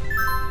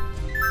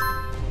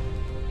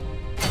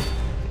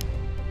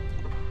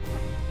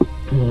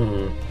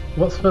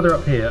 What's further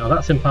up here? Oh,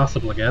 that's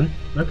impassable again.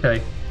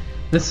 Okay.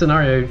 This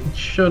scenario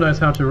sure knows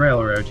how to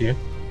railroad you.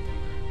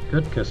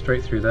 Good, go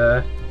straight through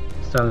there.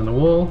 Stand in the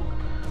wall.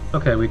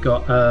 Okay, we've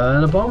got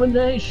an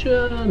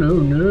abomination! Oh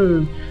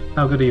no!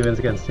 How good are you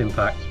against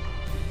impact?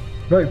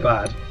 Very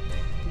bad.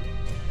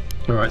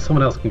 Alright,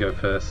 someone else can go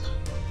first.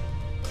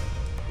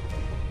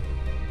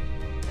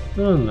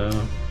 Oh no.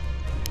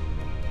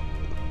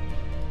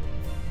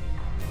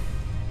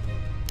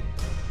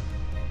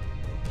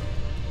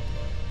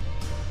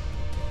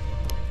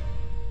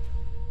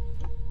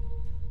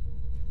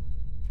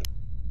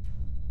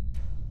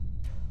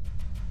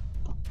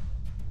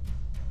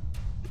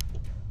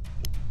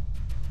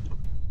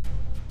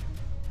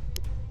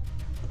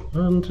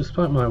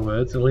 Despite my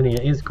words,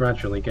 Elynia is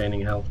gradually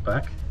gaining health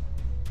back.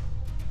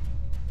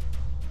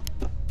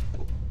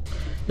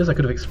 Guess I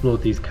could have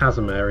explored these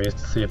chasm areas to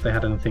see if they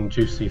had anything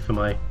juicy for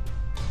my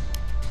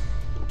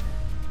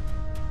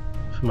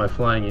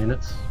flying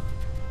units.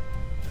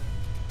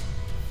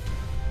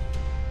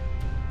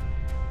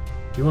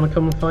 You want to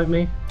come and fight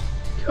me?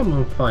 Come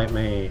and fight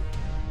me!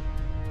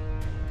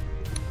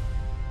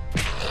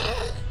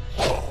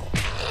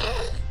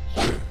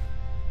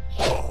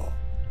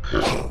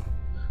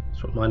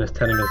 Minus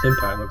 10 against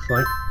impact looks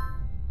like.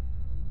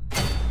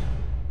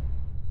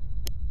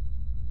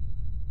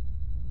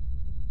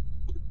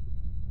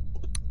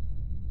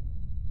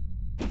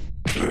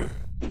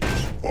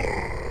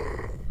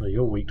 Oh,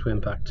 you're weak to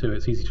impact too,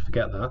 it's easy to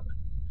forget that.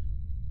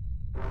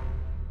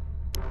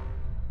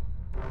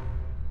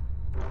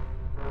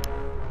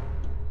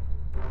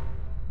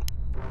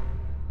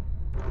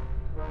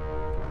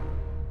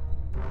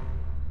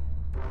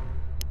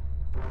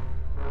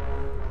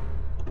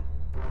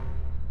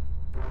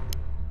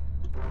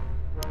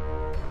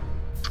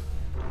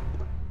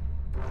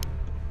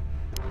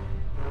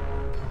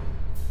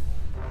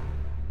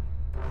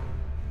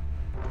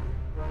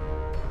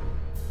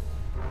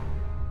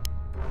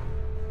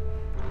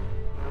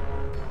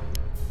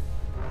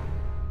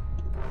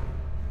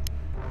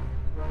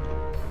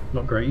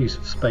 Not great use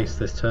of space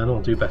this turn,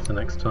 I'll do better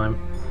next time.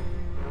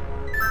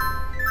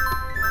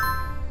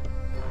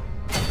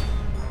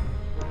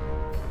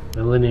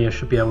 Elynia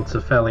should be able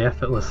to fairly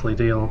effortlessly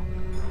deal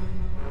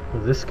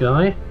with this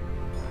guy.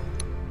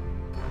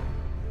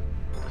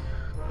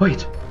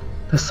 Wait,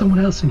 there's someone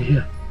else in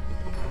here.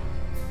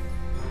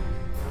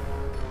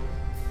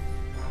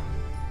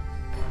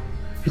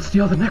 It's the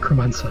other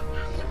necromancer,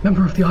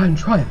 member of the Iron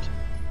Triad.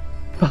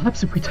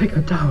 Perhaps if we take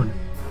her down,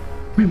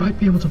 we might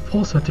be able to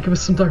force her to give us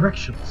some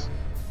directions.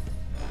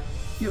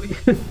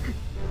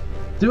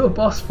 Do a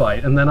boss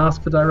fight and then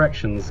ask for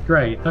directions.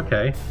 Great,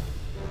 okay.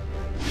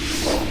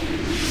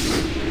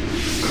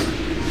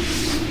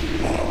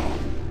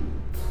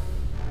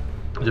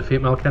 Defeat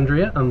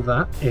Malkandria, and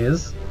that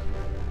is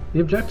the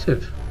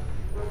objective.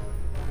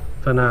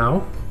 For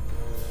now.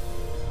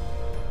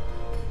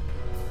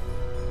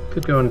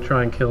 Could go and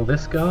try and kill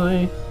this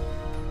guy.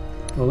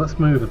 Well, let's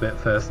move a bit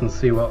first and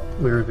see what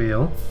we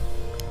reveal.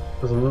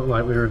 Doesn't look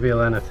like we reveal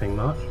anything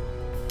much.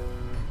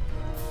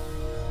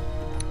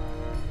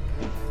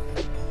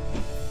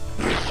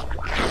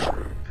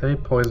 Okay,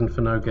 poison for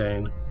no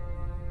gain.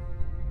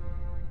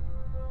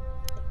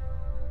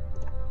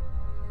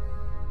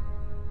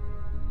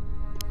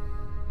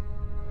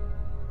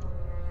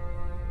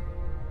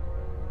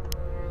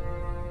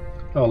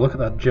 Oh, look at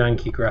that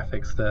janky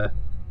graphics there.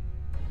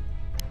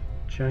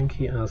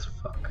 Janky as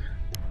fuck.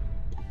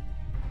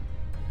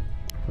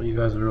 Well, you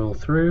guys are all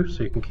through,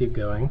 so you can keep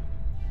going.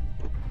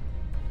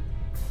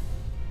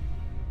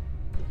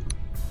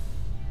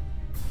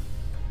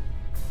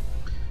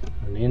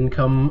 And in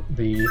come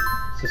the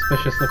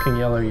suspicious looking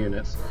yellow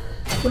units.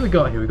 What have we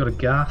got here? We've got a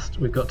Ghast,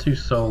 we've got 2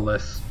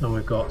 Soulless, and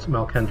we've got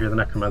Malkandria the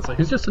Necromancer,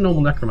 who's just a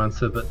normal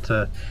Necromancer,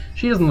 but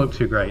she doesn't look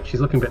too great. She's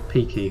looking a bit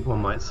peaky,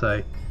 one might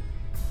say.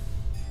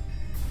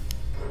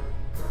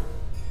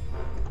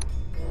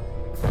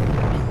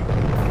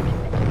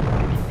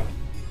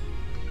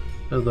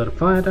 A little bit of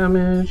fire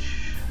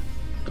damage.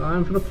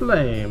 Time for the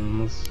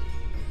flames.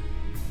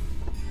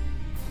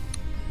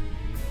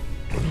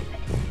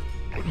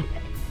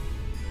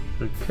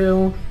 Good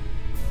kill.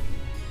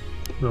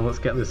 Now let's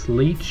get this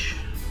leech.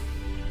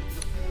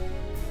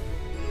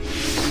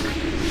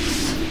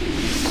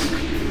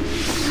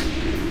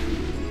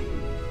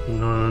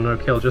 No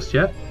kill just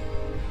yet.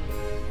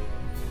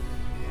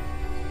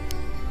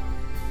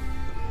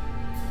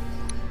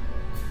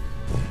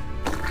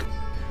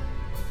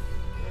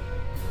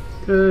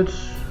 Good.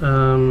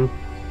 Shall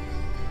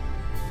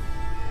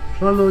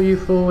I lure you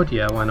forward?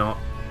 Yeah, why not?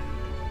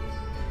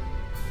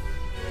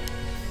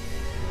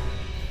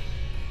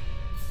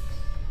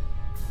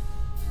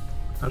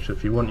 Actually,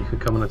 if you want, you could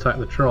come and attack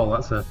the troll.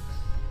 That's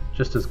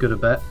just as good a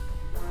bet.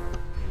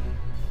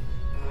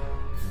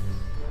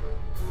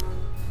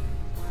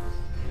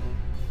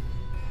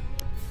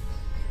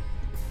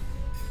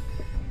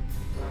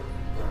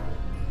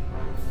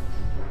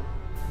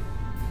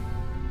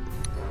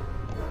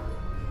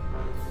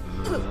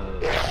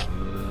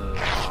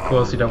 Of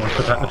course, you don't want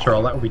to attack the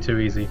troll. That would be too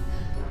easy.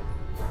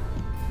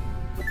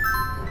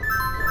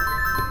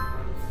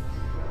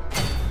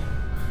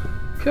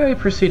 Okay,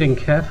 proceeding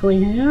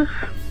carefully here.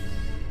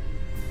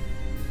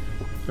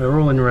 We're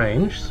all in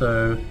range,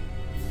 so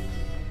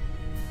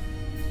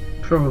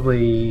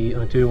probably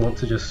I do want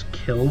to just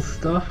kill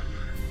stuff.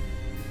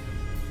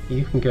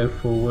 You can go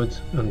forward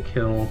and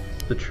kill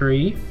the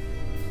tree.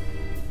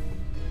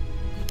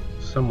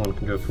 Someone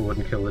can go forward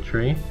and kill the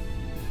tree.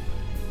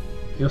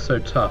 You're so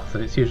tough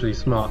that it's usually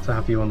smart to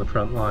have you on the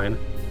front line.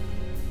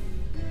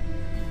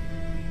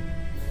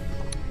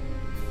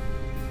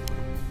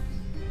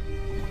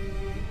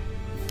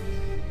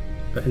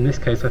 But in this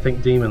case I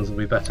think demons will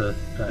be better.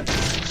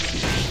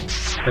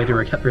 They do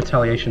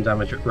retaliation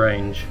damage at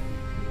range.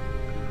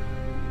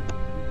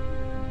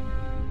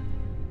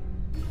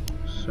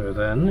 So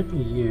then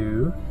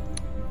you...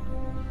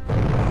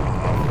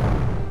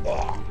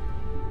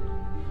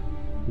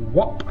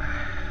 Whop!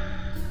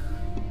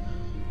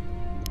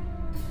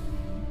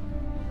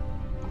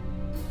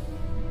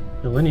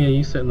 Elynia,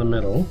 you sit in the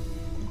middle.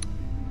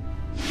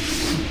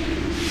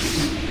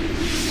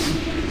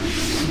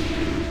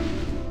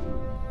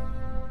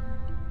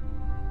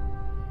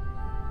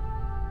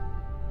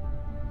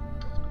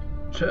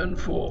 Turn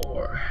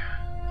 4.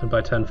 And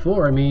by turn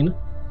 4 I mean...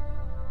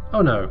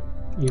 Oh no,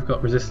 you've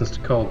got resistance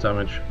to cold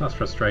damage. That's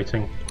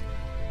frustrating.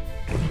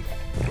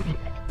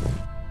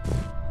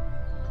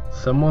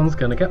 Someone's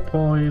gonna get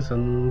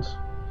poisoned.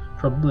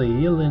 Probably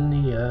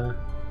Elynia.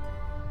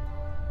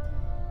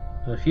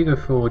 If you go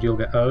forward, you'll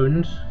get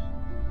owned.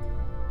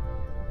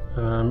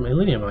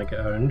 Elynia might get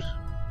owned.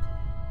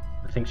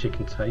 I think she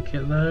can take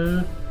it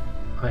though.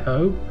 I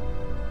hope.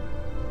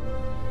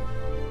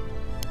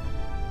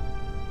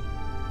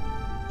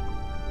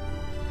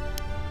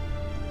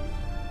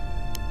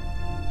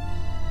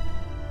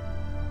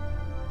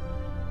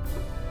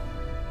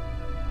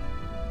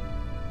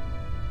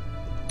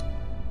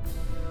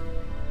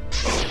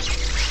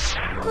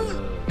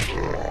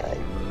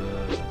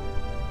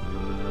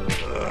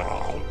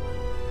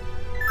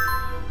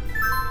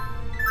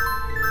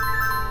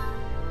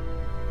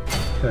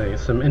 Okay,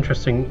 some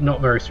interesting, not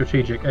very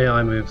strategic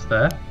AI moves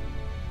there.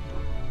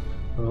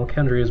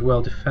 Malkandria is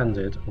well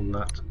defended on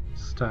that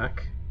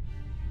stack.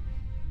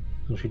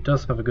 And she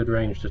does have a good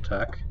ranged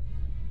attack.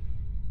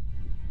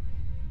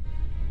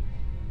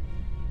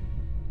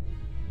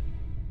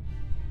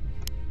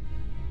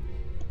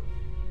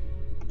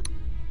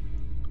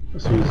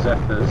 Let's use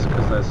Zephyrs,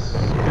 because they're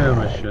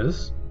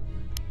skirmishers.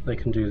 They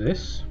can do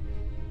this.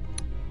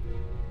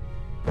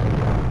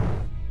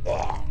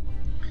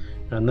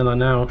 And then I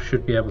now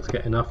should be able to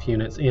get enough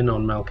units in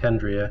on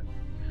Malkandria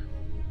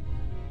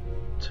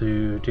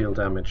to deal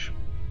damage.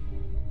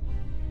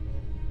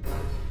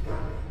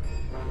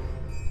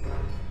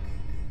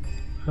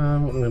 What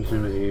am I going to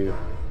do with you?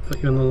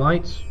 Put you in the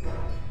light?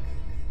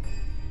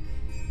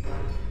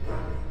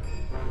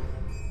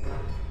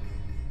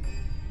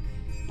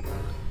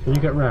 Can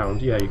you get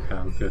round? Yeah, you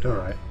can. Good,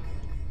 alright.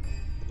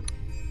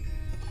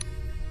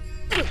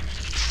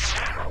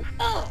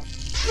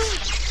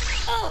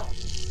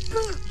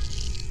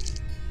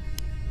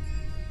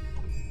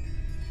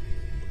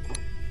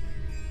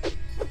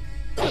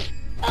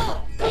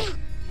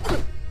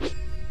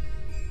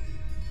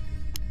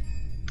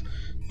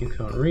 You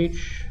can't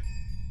reach.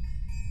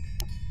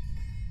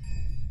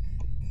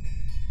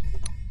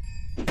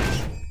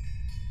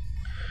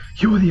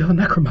 You were Surely you're a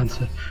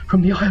necromancer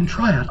from the Iron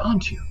Triad,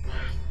 aren't you?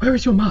 Where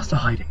is your master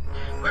hiding?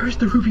 Where is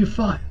the Ruby of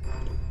Fire?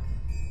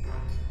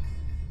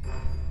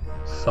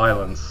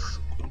 Silence.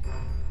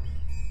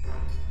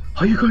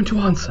 Are you going to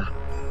answer?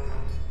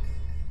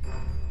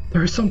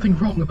 There is something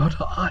wrong about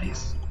her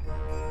eyes.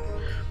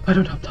 I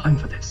don't have time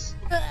for this.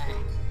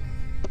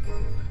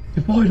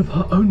 Devoid of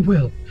her own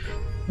will,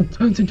 and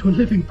turns into a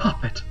living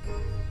puppet.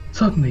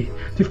 Suddenly,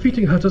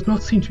 defeating her does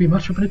not seem to be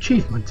much of an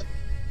achievement.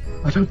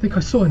 I don't think I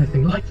saw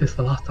anything like this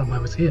the last time I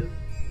was here.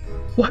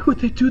 Why would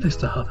they do this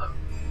to her, though?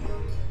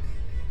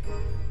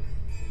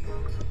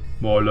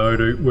 My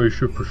lady, we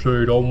should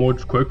proceed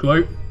onwards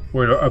quickly.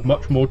 We don't have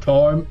much more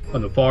time,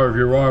 and the Fire of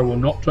your eye will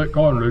not take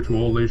kindly to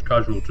all these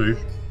casualties.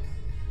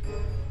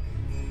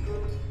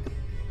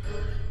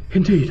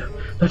 Indeed,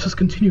 let us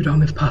continue down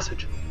this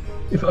passage.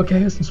 If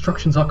Agea's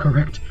instructions are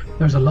correct,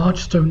 there's a large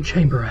stone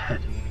chamber ahead.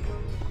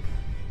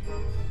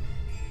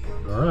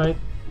 Alright.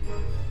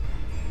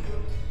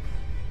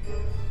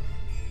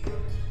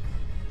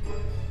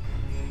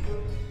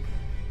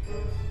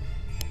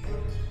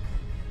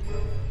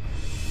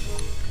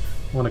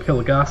 Want to kill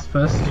the ghast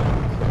first.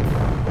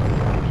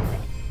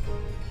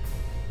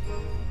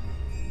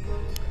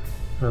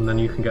 And then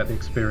you can get the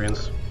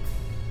experience.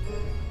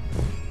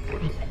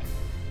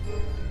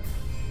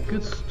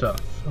 Good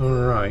stuff.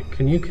 Alright,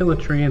 can you kill a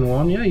tree in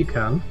one? Yeah, you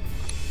can.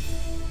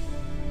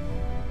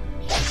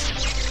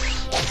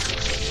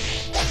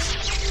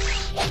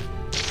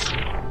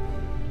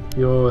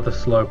 You're the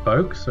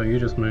slowpoke, so you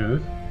just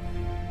move.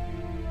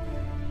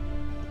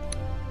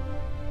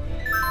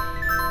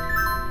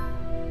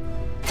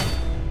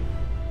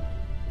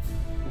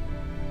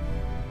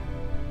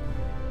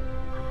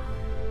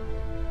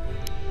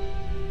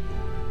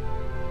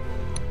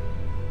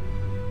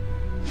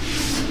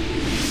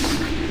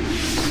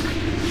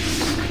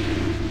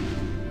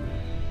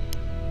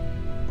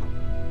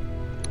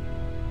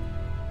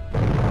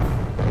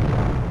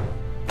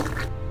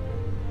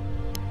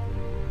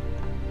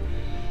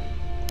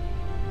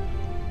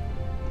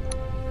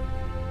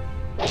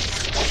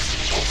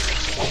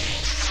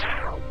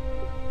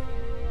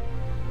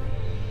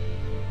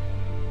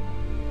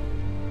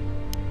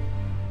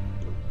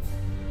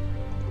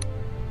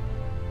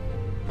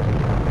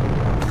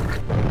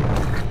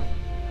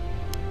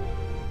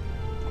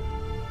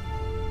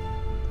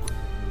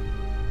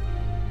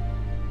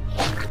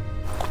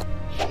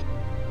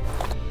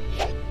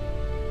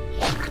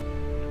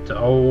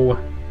 Oh.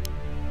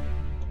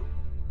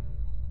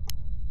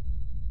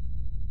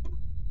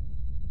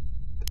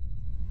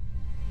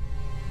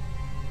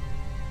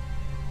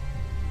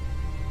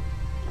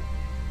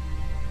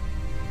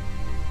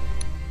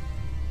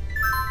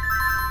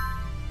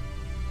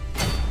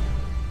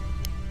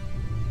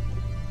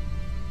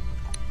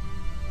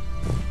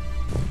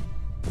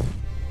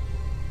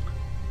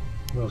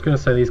 I was going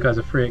to say these guys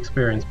are free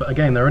experience, but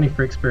again, they're only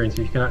free experience if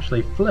you can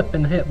actually flip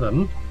and hit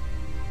them.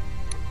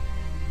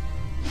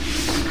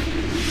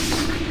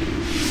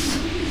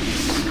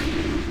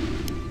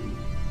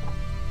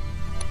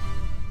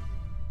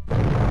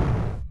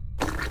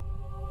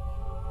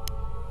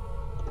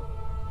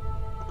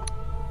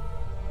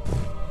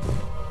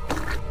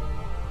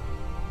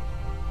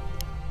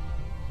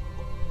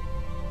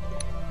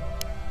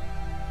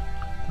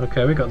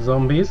 Okay, we got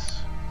zombies.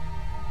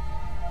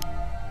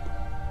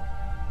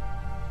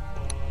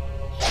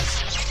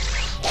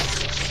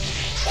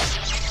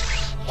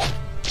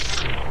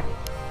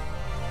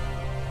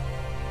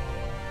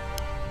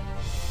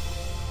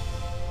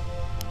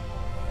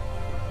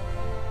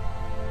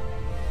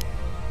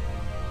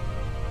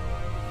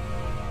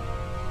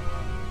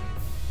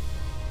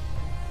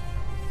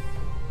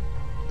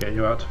 Get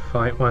you out to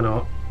fight, why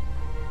not?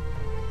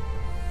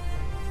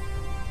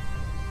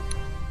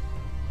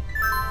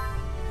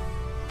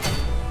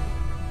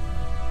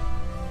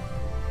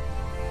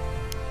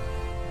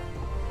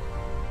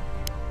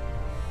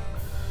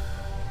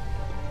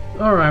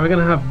 Alright, we're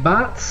gonna have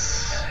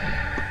bats.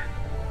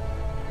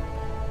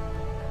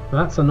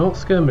 Bats are not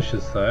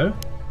skirmishers though.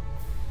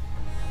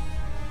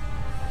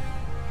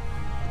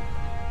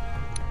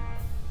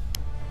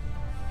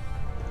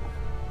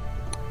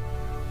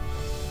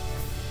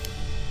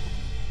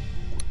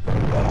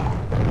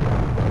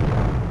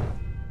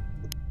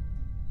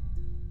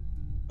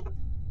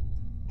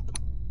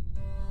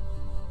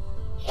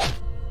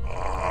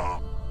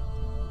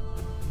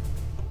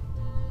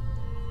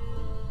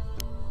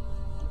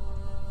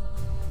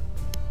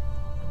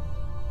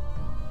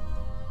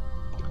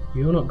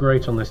 You're not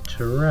great on this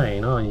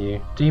terrain, are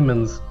you?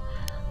 Demons,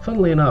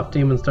 funnily enough,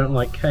 demons don't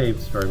like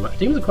caves very much.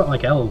 Demons are quite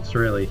like elves,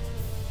 really.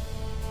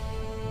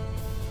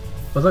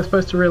 Was I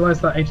supposed to realise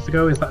that ages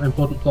ago? Is that an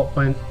important plot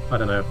point? I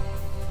don't know.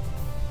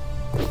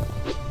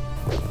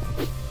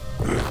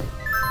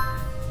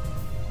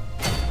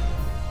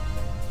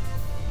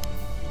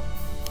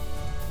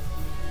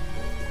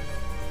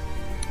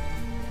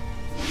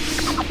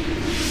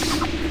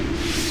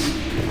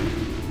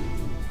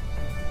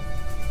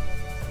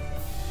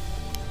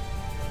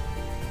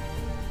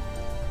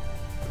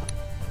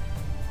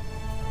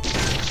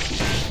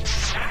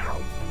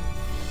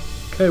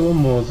 Okay, one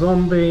more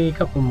zombie, a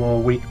couple more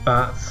weak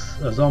bats,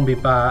 a zombie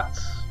bat.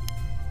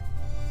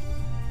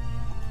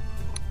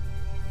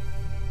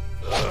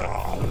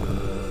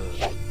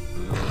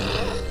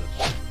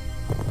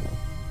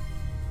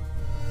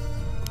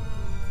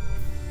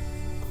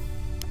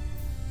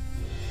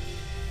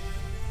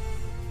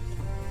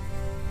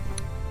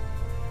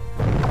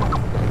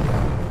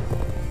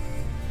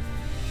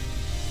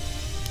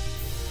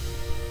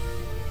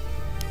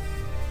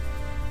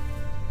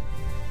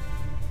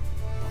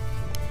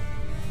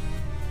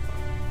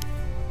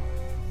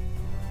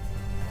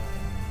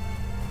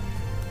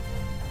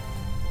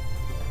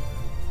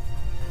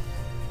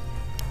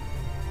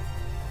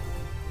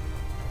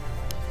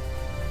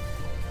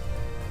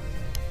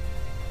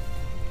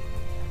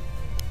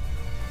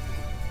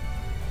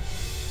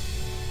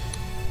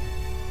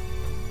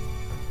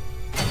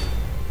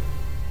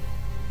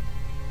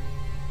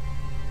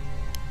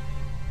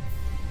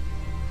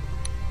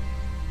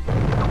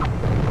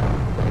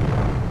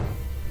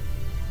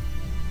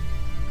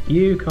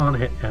 You can't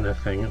hit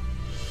anything.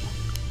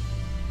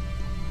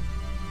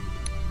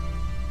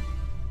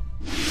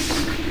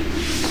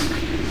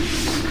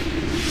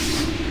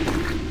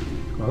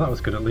 Well, that was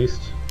good at least.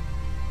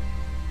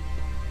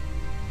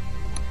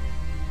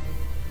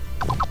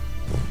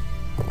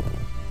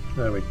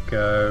 There we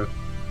go.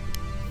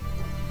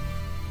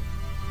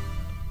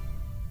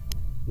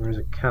 There is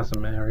a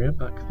chasm area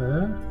back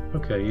there.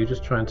 Okay, you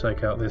just try and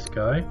take out this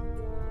guy.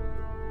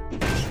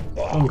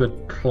 One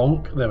good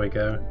clonk. There we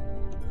go.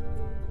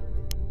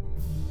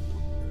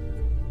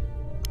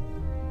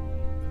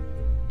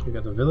 We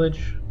got the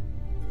village.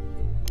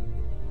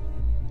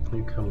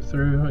 You come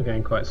through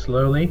again quite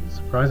slowly,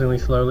 surprisingly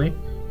slowly,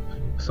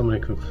 for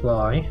someone who can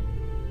fly.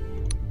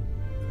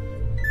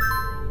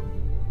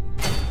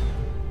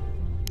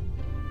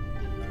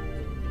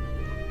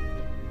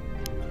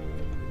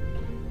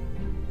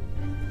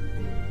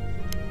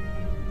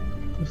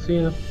 See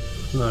ya.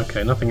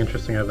 Okay, nothing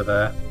interesting over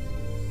there.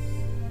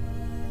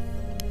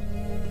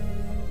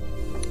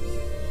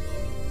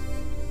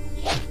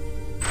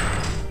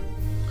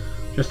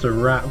 Just a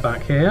rat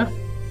back here.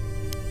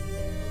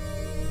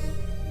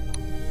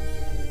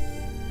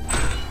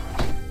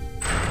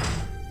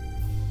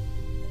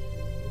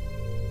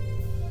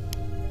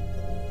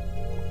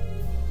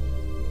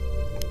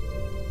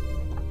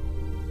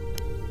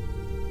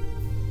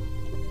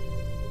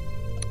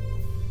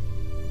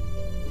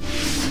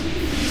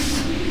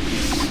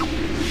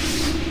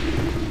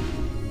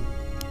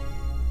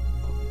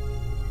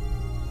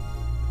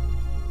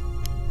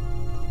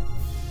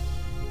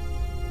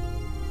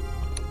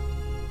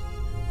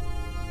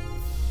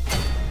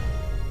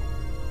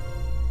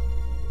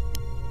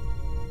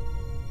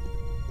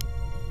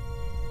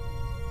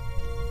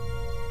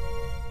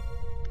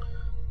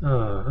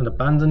 An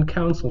abandoned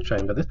council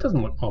chamber. This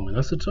doesn't look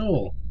ominous at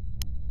all.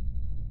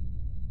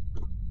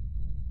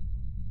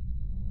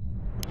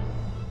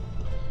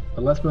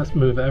 But let's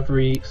move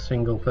every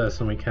single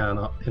person we can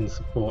up in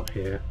support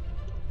here.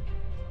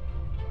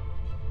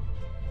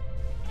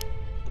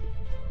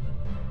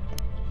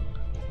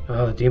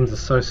 Oh, the demons are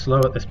so slow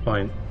at this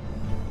point.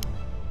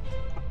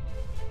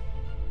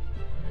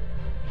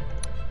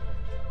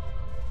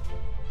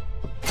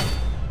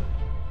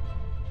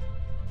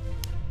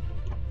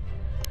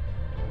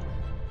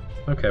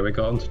 Okay, we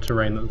got onto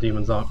terrain that the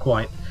demons aren't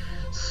quite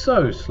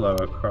so slow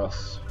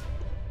across.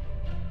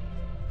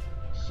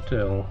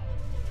 Still.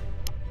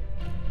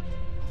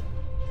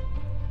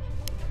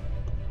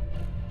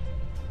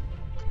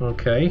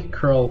 Okay,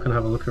 Kroll can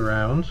have a look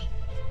around.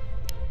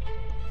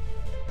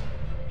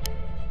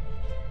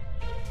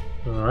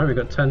 Alright, we've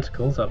got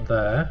tentacles up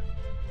there.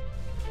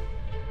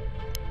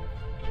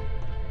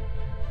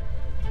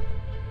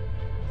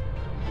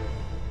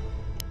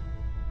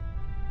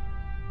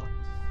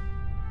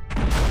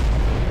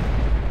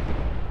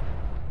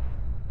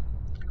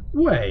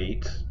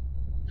 Wait,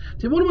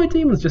 did one of my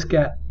demons just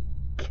get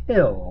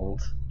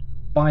killed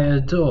by a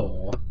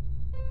door?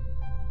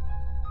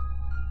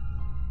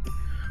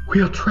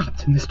 We are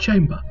trapped in this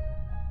chamber.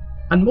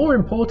 And more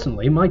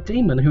importantly, my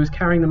demon who was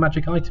carrying the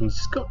magic items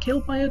just got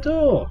killed by a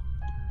door.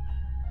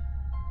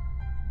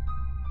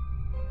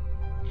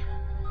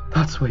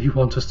 That's where you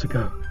want us to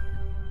go.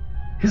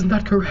 Isn't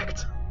that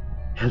correct,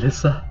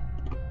 Elyssa?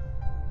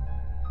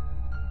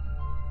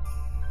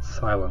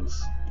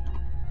 Silence.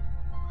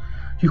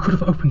 You could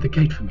have opened the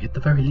gate for me at the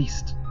very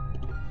least.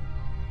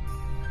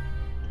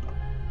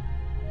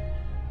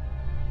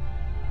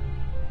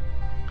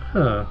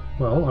 Huh,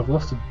 well, I've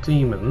lost a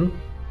demon.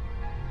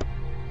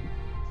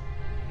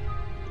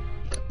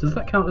 Does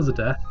that count as a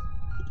death?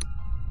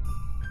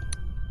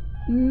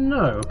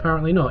 No,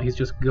 apparently not. He's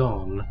just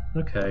gone.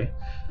 Okay.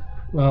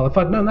 Well, if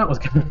I'd known that was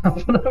going to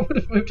happen, I would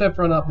have moved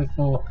everyone up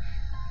before.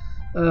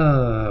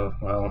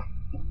 Well.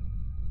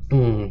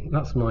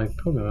 That's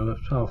probably my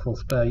most powerful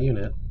spare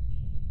unit.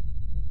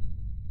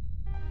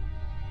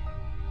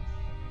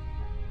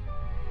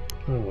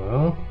 Oh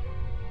well.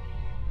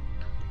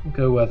 We'll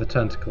go where the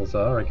tentacles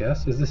are, I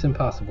guess. Is this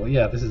impassable?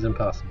 Yeah, this is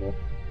impassable.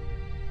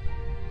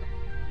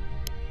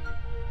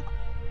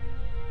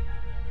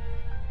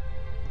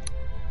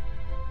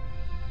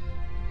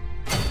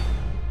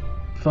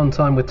 Fun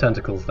time with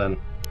tentacles then.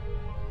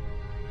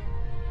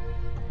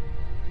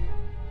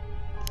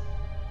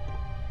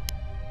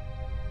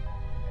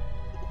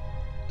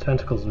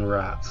 Tentacles and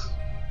rats.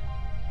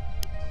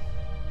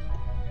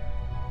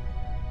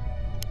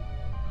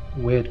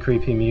 Weird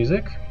creepy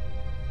music.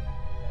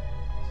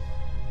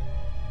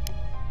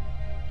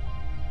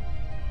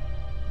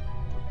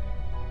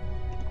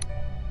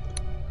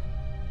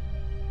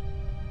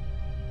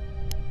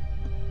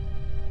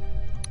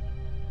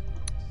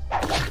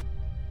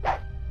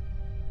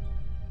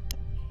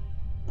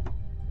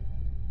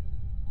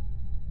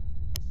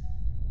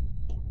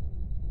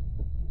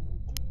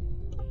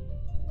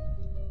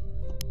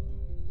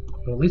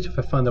 Well, at least if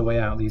I find a way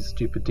out, these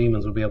stupid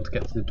demons will be able to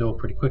get to the door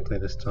pretty quickly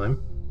this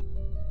time.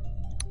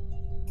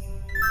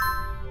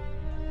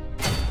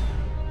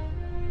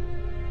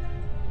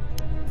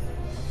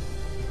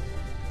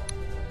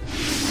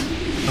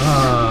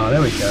 Ah,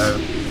 there we go.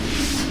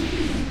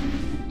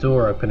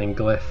 Door opening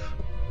glyph.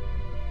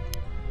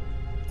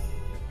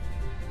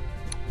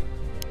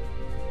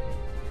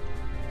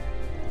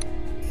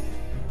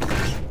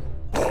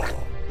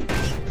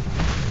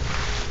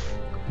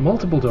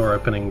 Multiple door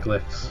opening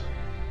glyphs.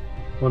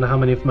 Wonder how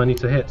many of them I need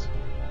to hit.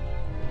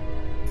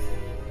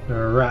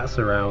 There are rats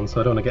around,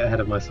 so I don't want to get ahead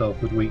of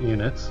myself with weak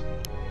units.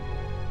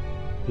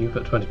 You've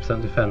got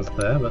 20% defense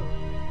there, but...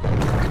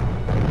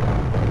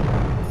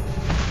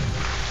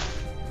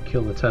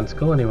 kill the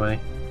tentacle anyway.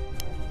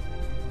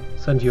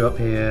 Send you up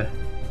here.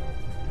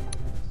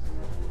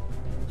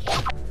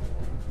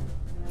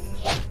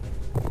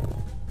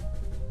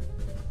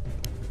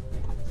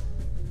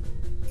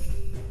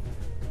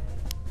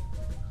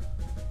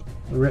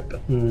 Rip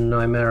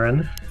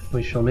Nymerin.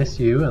 We shall miss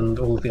you and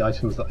all of the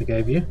items that I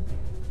gave you.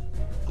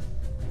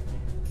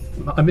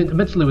 I mean,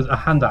 admittedly it was a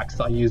hand axe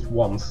that I used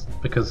once,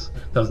 because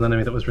there was an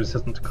enemy that was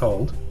resistant to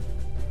cold.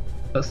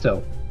 But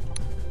still.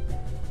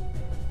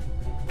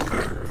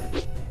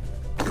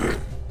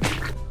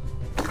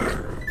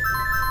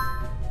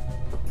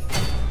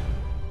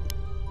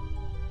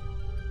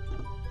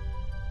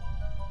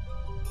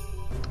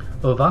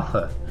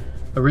 Ovatha.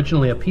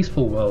 Originally a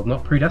peaceful world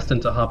not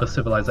predestined to harbour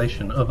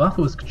civilization, Ovatha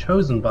was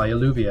chosen by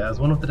Illuvia as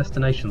one of the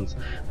destinations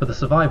for the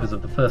survivors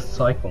of the first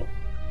cycle.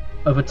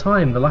 Over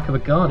time, the lack of a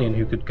guardian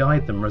who could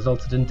guide them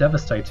resulted in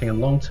devastating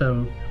and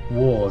long-term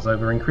wars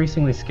over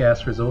increasingly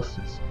scarce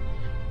resources,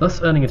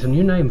 thus earning it a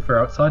new name for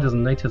outsiders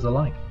and natives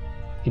alike,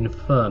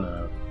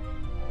 Inferno.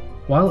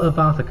 While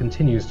Ovatha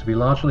continues to be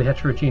largely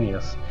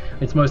heterogeneous,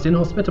 its most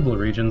inhospitable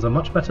regions are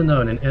much better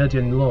known in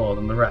Erdian lore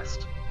than the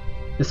rest.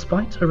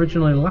 Despite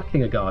originally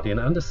lacking a guardian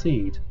and a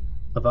seed,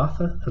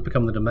 Ovatha has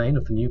become the domain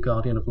of the new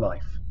guardian of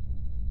life.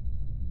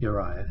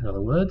 Uriah, in other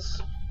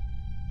words.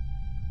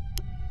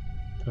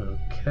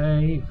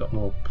 Okay, you've got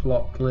more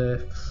plot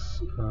glyphs.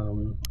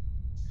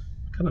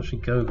 Can't actually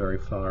go very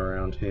far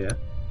around here.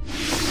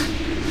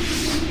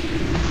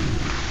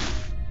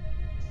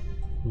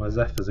 My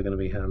Zephyrs are going to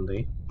be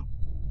handy.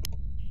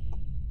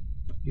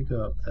 You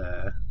go up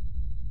there.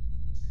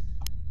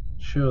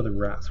 Sure, the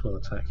rats will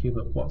attack you,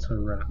 but what's a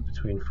rat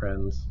between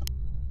friends?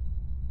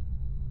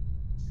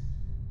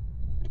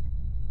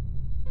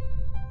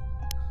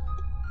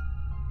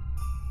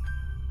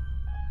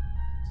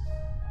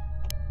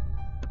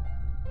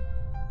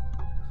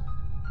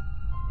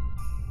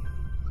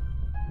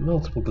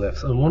 Multiple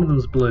glyphs, and one of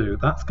them's blue.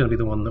 That's going to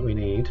be the one that we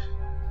need.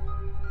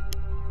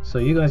 So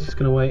you guys just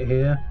going to wait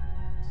here?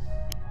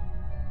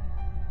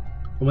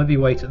 Or maybe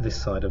wait at this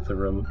side of the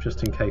room,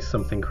 just in case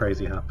something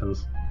crazy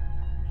happens.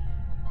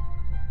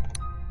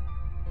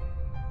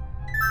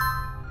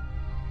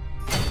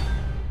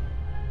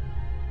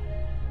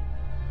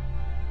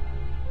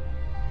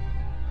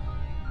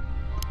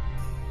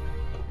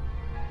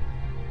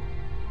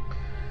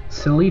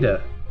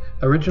 Selida.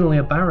 Originally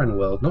a barren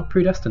world, not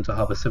predestined to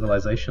harbour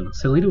civilization,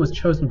 Selida was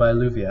chosen by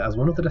Illuvia as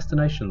one of the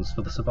destinations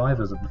for the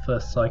survivors of the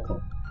first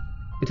cycle.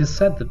 It is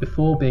said that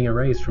before being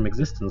erased from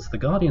existence, the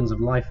Guardians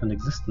of Life and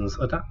Existence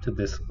adapted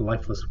this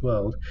lifeless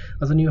world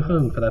as a new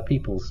home for their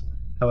peoples.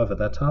 However,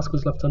 their task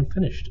was left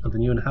unfinished, and the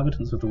new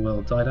inhabitants of the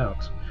world died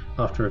out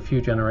after a few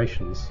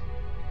generations.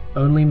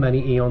 Only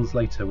many eons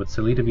later would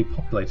Selida be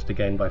populated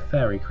again by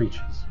fairy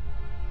creatures.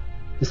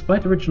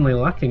 Despite originally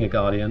lacking a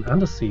guardian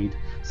and a seed,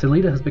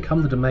 Selida has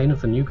become the domain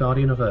of the new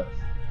Guardian of Earth.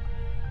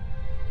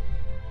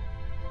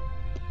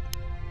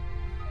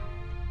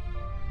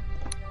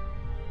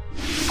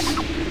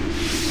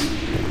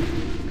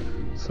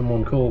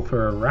 Someone call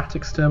for a rat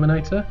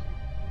exterminator?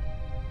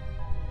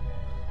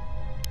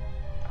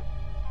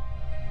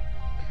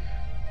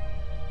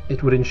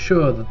 It would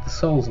ensure that the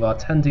souls of our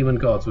 10 demon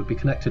gods would be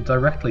connected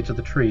directly to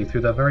the tree through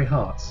their very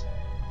hearts,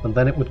 and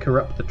then it would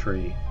corrupt the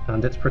tree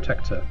and its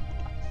protector.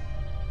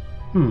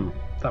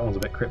 That one's a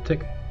bit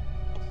cryptic.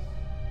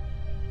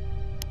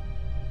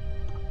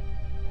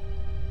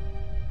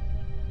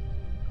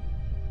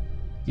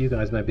 You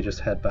guys maybe just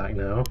head back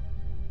now.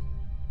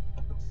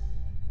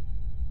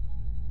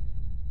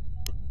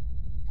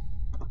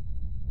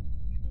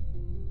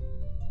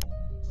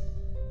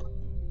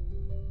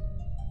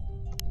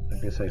 I'm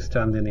going to say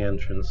stand in the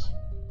entrance.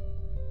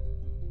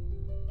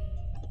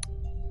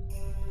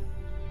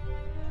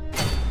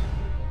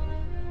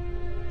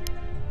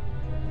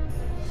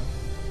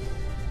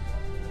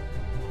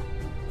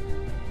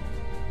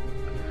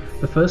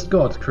 The first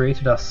gods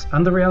created us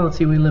and the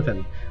reality we live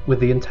in, with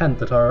the intent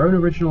that our own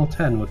original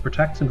 10 would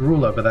protect and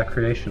rule over their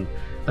creation,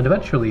 and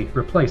eventually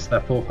replace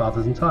their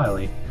forefathers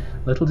entirely.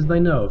 Little did they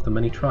know of the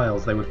many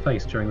trials they would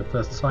face during the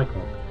first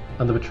cycle,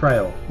 and the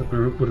betrayal that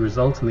would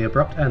result in the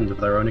abrupt end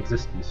of their own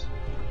existence.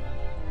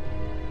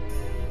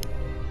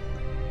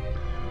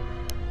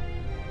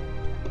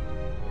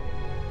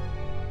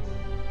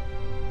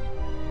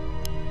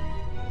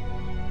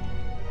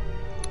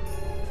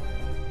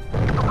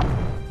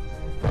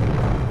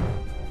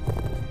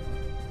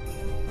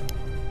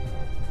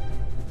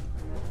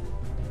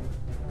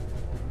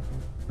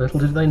 Little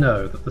did they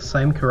know that the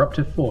same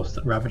corruptive force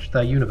that ravaged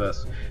their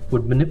universe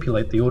would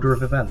manipulate the order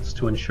of events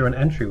to ensure an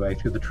entryway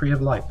through the Tree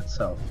of Life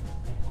itself.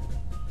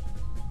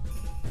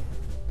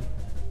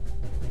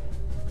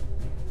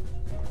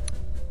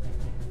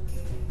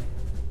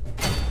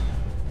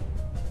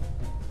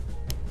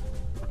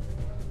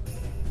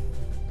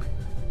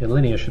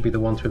 Elynia should be the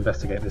one to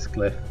investigate this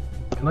glyph.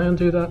 Can I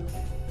undo that?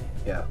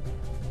 Yeah.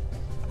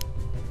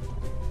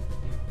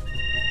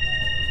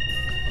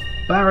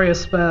 Barrier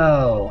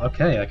spell!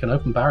 Okay, I can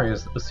open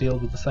barriers that were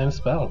sealed with the same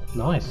spell.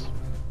 Nice.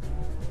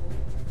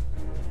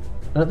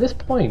 And at this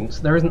point,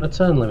 there isn't a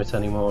turn limit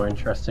anymore,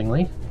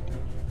 interestingly.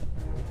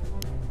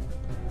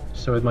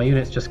 So with my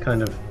units just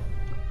kind of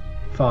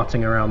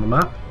farting around the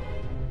map.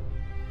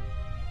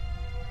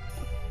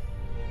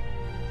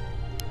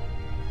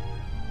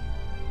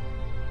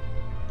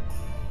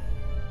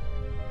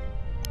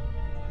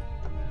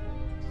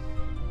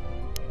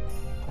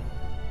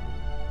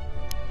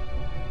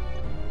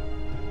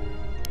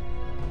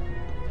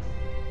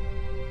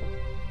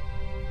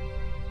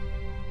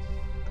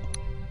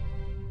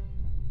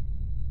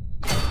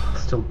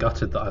 Still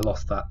gutted that I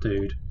lost that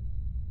dude.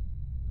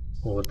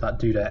 Or that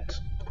dudette.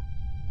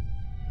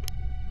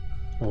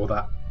 Or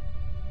that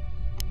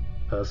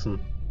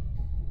person.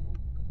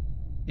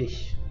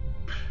 Which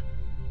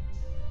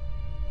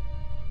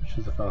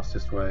is the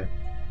fastest way?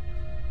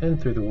 In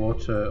through the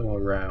water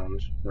or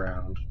round?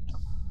 Round.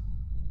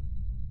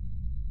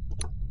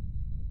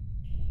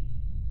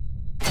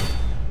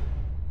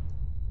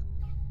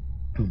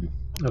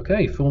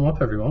 Okay, form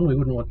up everyone. We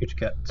wouldn't want you to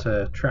get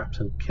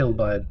trapped and killed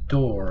by a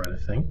door or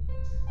anything.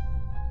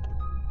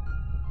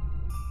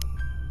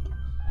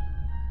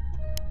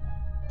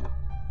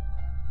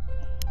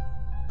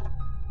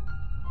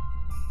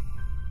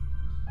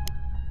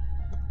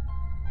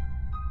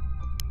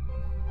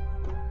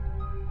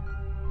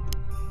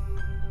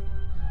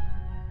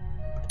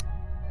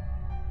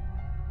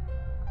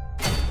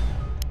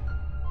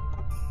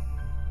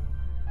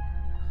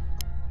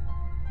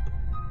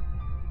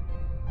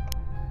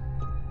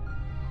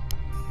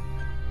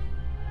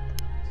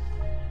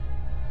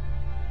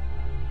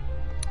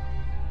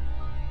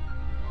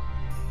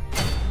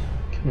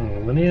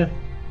 Elynia?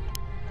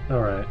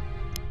 Alright.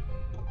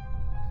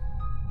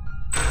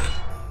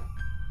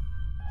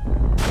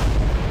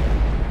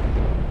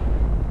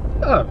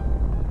 Oh!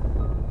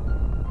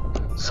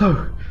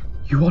 So,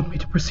 you want me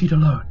to proceed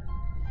alone?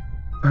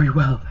 Very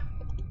well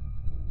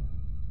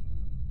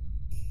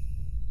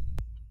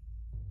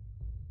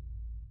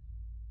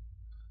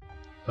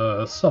then.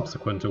 A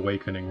subsequent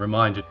awakening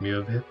reminded me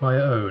of my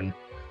own,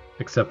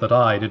 except that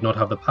I did not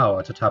have the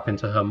power to tap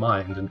into her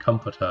mind and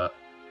comfort her,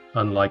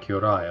 unlike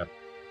Uriah.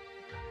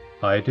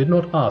 I did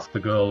not ask the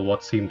girl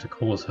what seemed to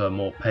cause her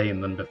more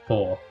pain than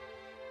before.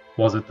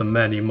 Was it the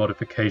many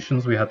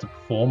modifications we had to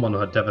perform on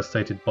her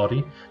devastated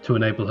body to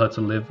enable her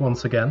to live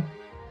once again?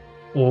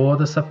 Or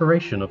the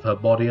separation of her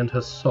body and her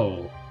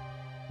soul?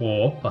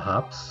 Or,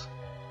 perhaps,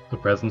 the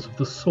presence of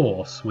the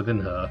source within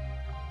her?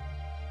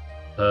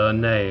 Her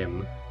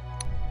name.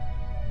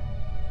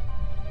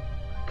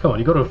 Come on,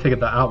 you got to have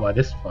figured that out by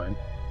this point.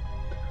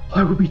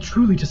 I will be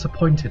truly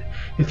disappointed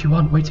if you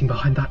aren't waiting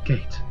behind that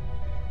gate.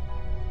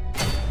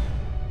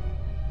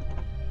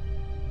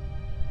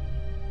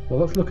 Well,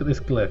 let's look at this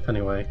glyph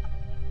anyway.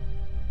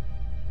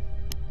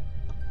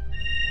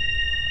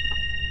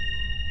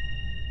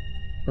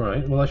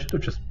 Alright, well I should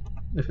have just...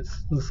 if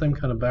it's the same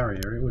kind of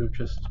barrier, it would have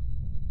just...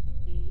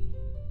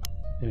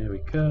 Here we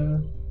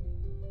go.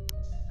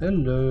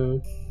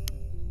 Hello.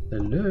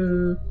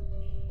 Hello.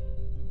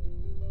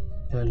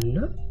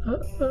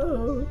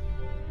 Hello.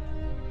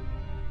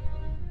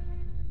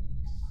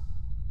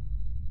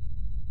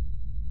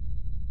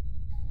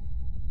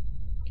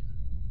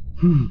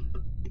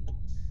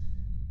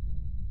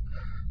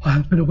 I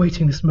have been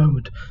awaiting this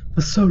moment for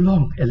so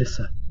long,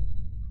 Elyssa.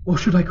 Or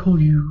should I call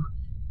you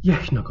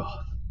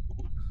Yechnagoth?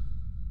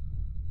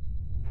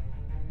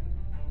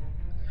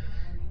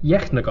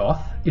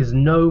 Yechnagoth is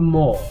no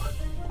more.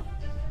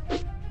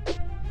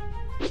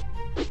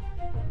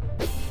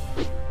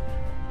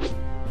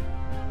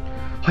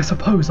 I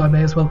suppose I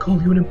may as well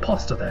call you an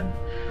imposter then.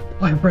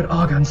 I have read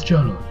Argan's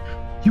journal.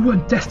 You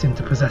weren't destined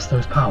to possess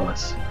those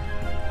powers.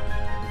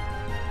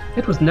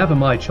 It was never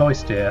my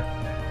choice, dear.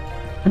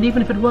 And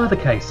even if it were the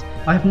case,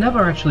 I have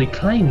never actually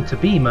claimed to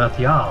be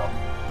Mirthial.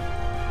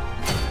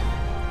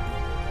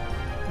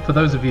 For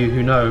those of you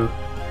who know,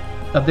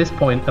 at this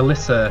point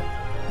Elyssa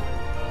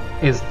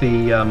is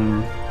the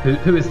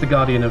who is the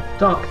Guardian of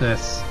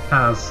Darkness,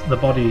 has the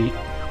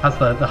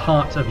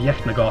heart of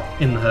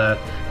Yechnagoth in her.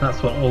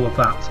 That's what all of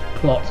that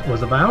plot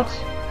was about.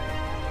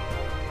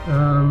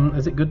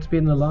 Is it good to be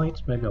in the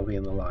light? Maybe I'll be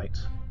in the light.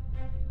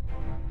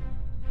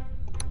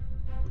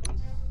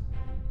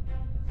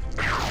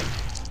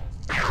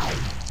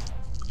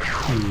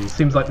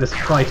 Seems like this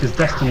fight is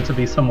destined to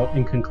be somewhat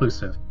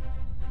inconclusive.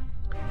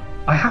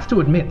 I have to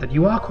admit that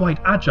you are quite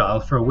agile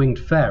for a winged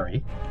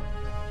fairy.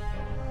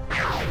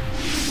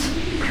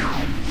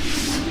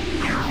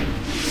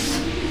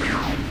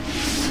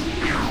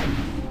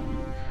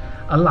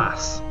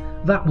 Alas,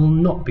 that will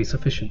not be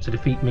sufficient to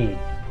defeat me.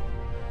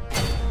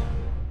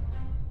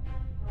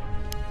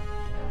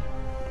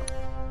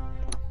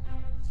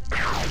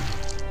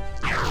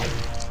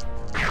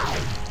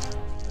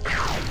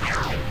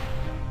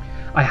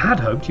 I had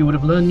hoped you would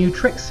have learned new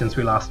tricks since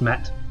we last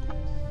met.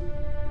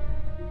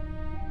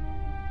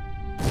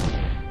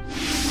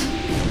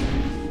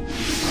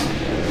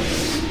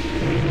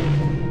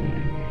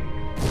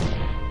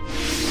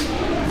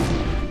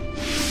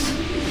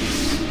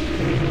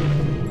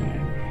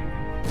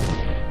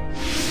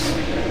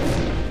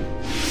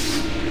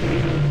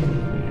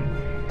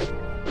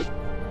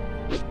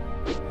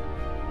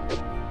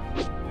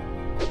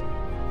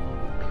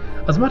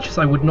 As much as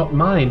I would not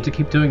mind to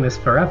keep doing this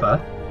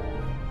forever,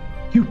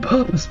 you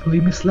purposefully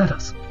misled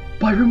us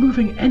by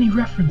removing any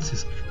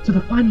references to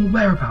the final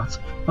whereabouts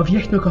of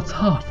Yechnagoth's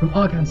heart from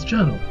Argan's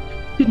journal,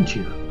 didn't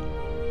you?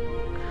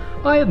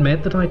 I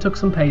admit that I took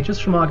some pages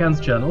from Argan's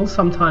journal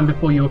sometime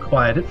before you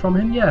acquired it from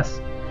him,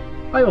 yes.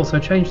 I also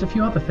changed a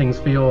few other things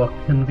for your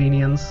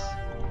convenience.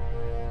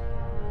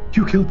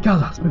 You killed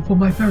Galas before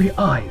my very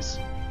eyes.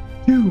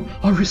 You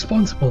are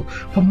responsible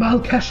for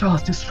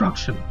Malkeshar's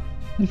destruction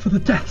and for the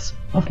deaths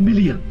of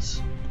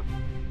millions.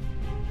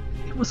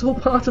 It was all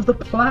part of the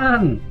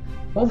plan.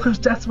 All those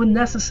deaths were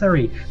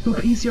necessary to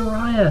appease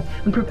Uriah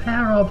and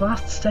prepare our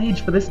vast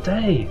stage for this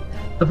day.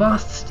 The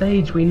vast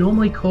stage we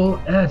normally call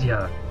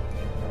Erdia.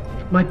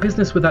 My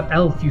business with that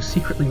elf you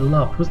secretly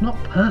loved was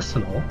not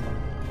personal.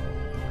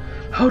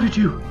 How did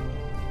you?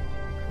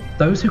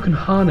 Those who can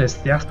harness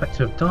the aspect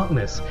of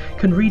darkness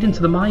can read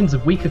into the minds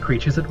of weaker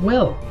creatures at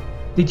will.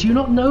 Did you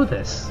not know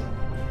this?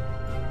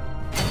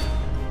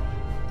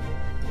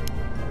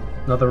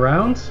 Another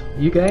round?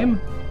 You game?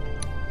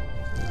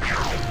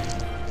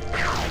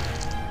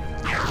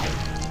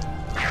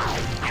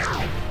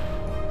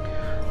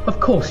 Of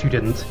course you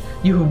didn't.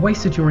 You have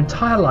wasted your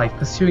entire life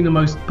pursuing the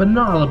most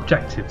banal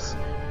objectives.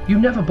 You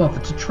never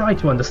bothered to try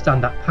to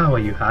understand that power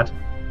you had.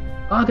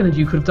 Argan and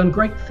you could have done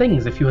great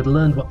things if you had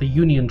learned what the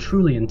Union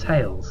truly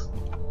entails.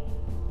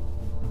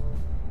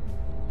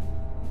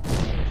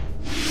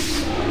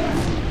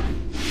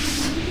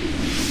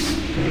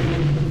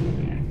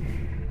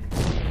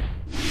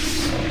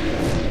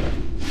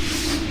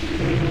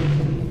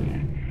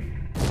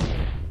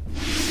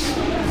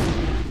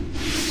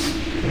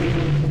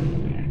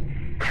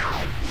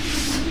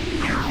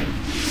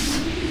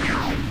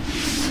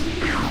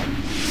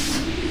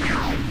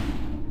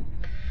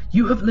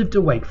 You have lived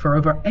awake for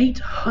over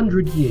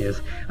 800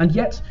 years, and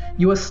yet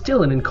you are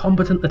still an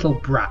incompetent little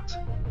brat.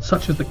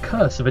 Such is the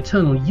curse of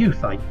eternal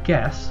youth, I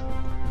guess.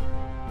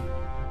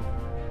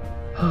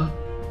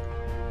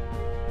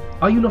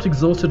 Are you not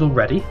exhausted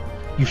already?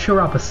 You sure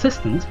are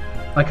persistent.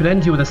 I could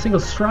end you with a single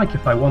strike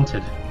if I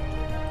wanted.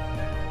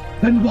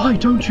 Then why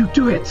don't you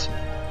do it?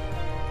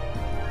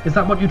 Is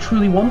that what you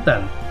truly want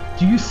then?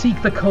 Do you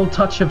seek the cold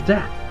touch of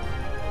death?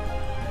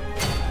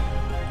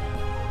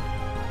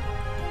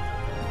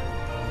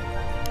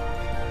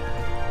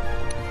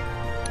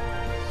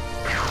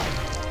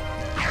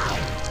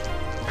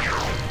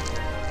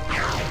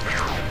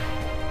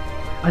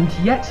 And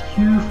yet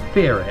you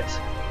fear it.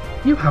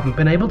 You haven't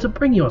been able to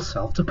bring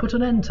yourself to put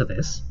an end to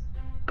this.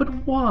 But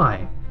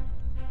why?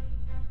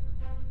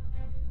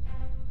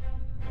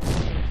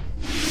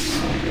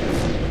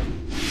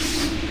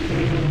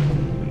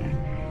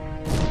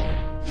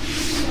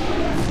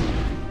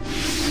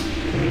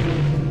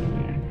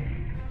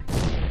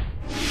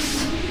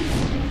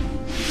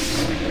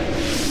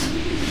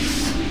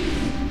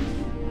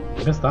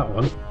 I missed that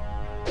one.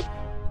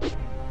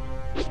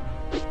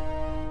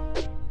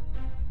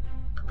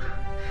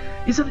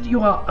 Is it that you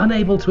are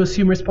unable to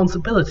assume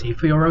responsibility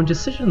for your own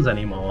decisions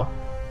anymore?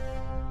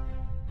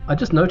 I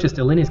just noticed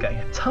Elynia's getting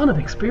a ton of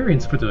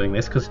experience for doing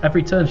this, because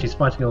every turn she's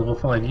fighting a level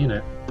 5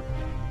 unit.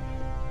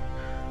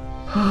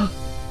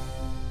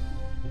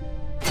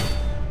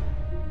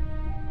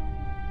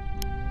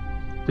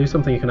 Do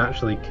something you can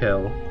actually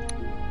kill.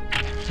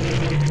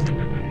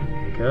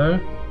 There we go.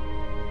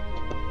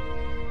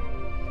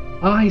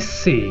 I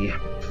see.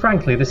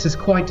 Frankly, this is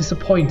quite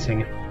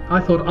disappointing. I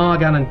thought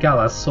Argan and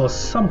Galas saw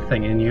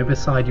something in you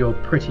beside your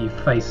pretty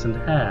face and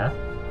hair.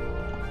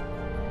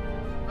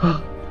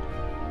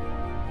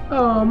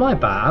 Oh, my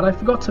bad. I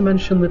forgot to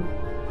mention that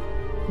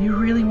you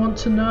really want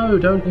to know,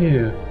 don't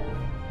you?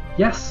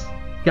 Yes,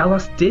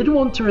 Galas did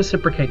want to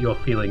reciprocate your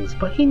feelings,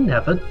 but he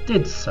never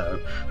did so,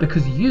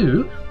 because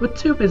you were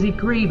too busy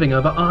grieving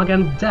over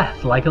Argan's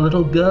death like a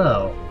little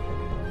girl.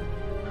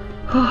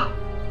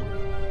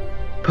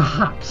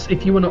 Perhaps,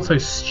 if you were not so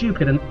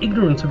stupid and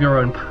ignorant of your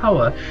own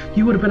power,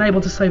 you would have been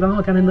able to save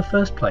Argan in the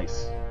first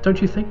place,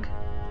 don't you think?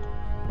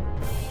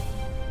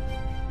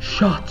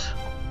 Shut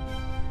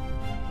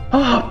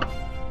up!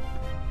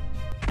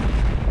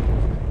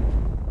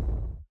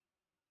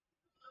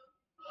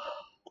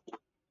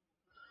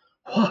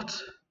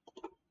 What?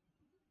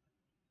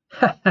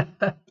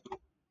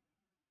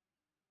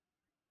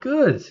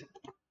 Good.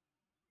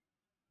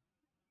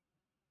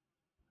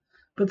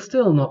 But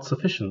still not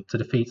sufficient to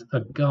defeat a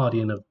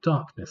Guardian of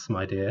Darkness,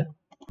 my dear.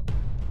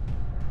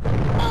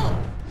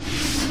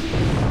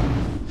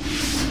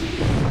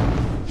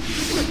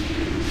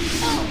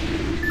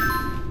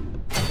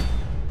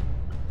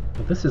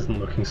 Well, this isn't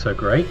looking so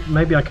great.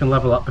 Maybe I can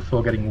level up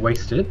before getting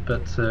wasted,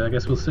 but I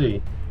guess we'll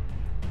see.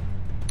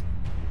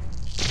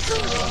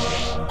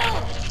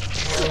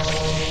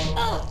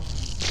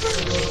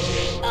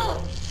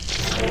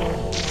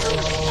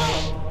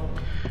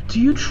 Do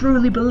you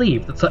truly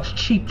believe that such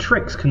cheap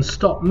tricks can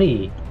stop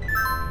me?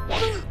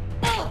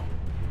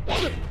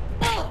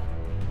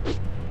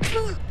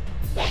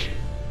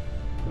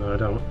 No, I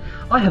don't.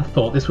 I had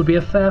thought this would be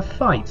a fair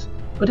fight,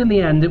 but in the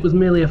end it was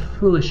merely a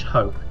foolish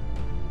hope.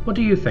 What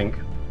do you think?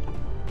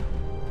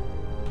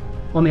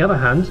 On the other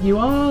hand, you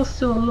are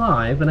still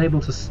alive and able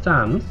to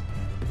stand.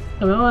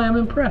 I mean, I am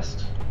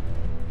impressed.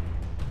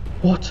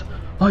 What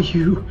are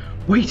you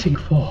waiting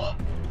for?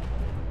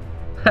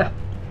 Heh.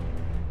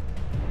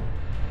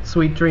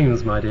 Sweet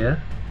dreams, my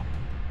dear.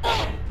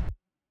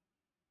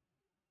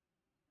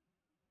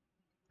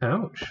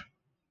 Ouch.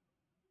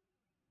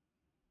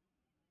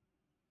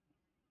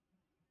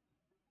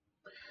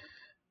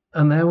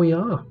 And there we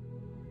are.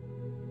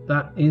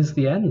 That is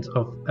the end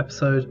of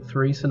episode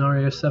 3,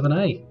 scenario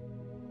 7A.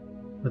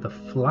 With a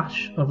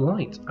flash of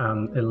light,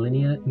 and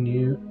Elynia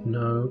knew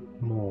no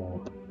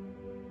more.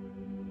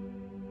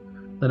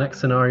 The next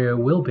scenario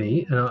will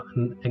be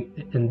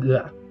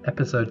in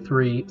episode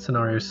 3,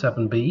 scenario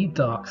 7B,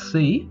 Dark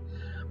Sea.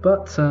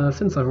 But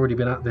since I've already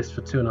been at this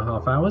for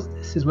 2.5 hours,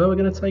 this is where we're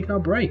going to take our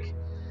break.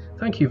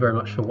 Thank you very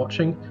much for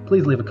watching.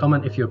 Please leave a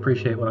comment if you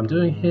appreciate what I'm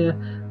doing here,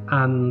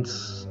 and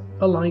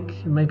a like,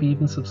 and maybe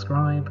even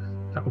subscribe.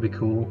 That would be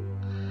cool.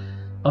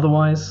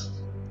 Otherwise,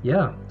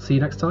 yeah, see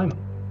you next time.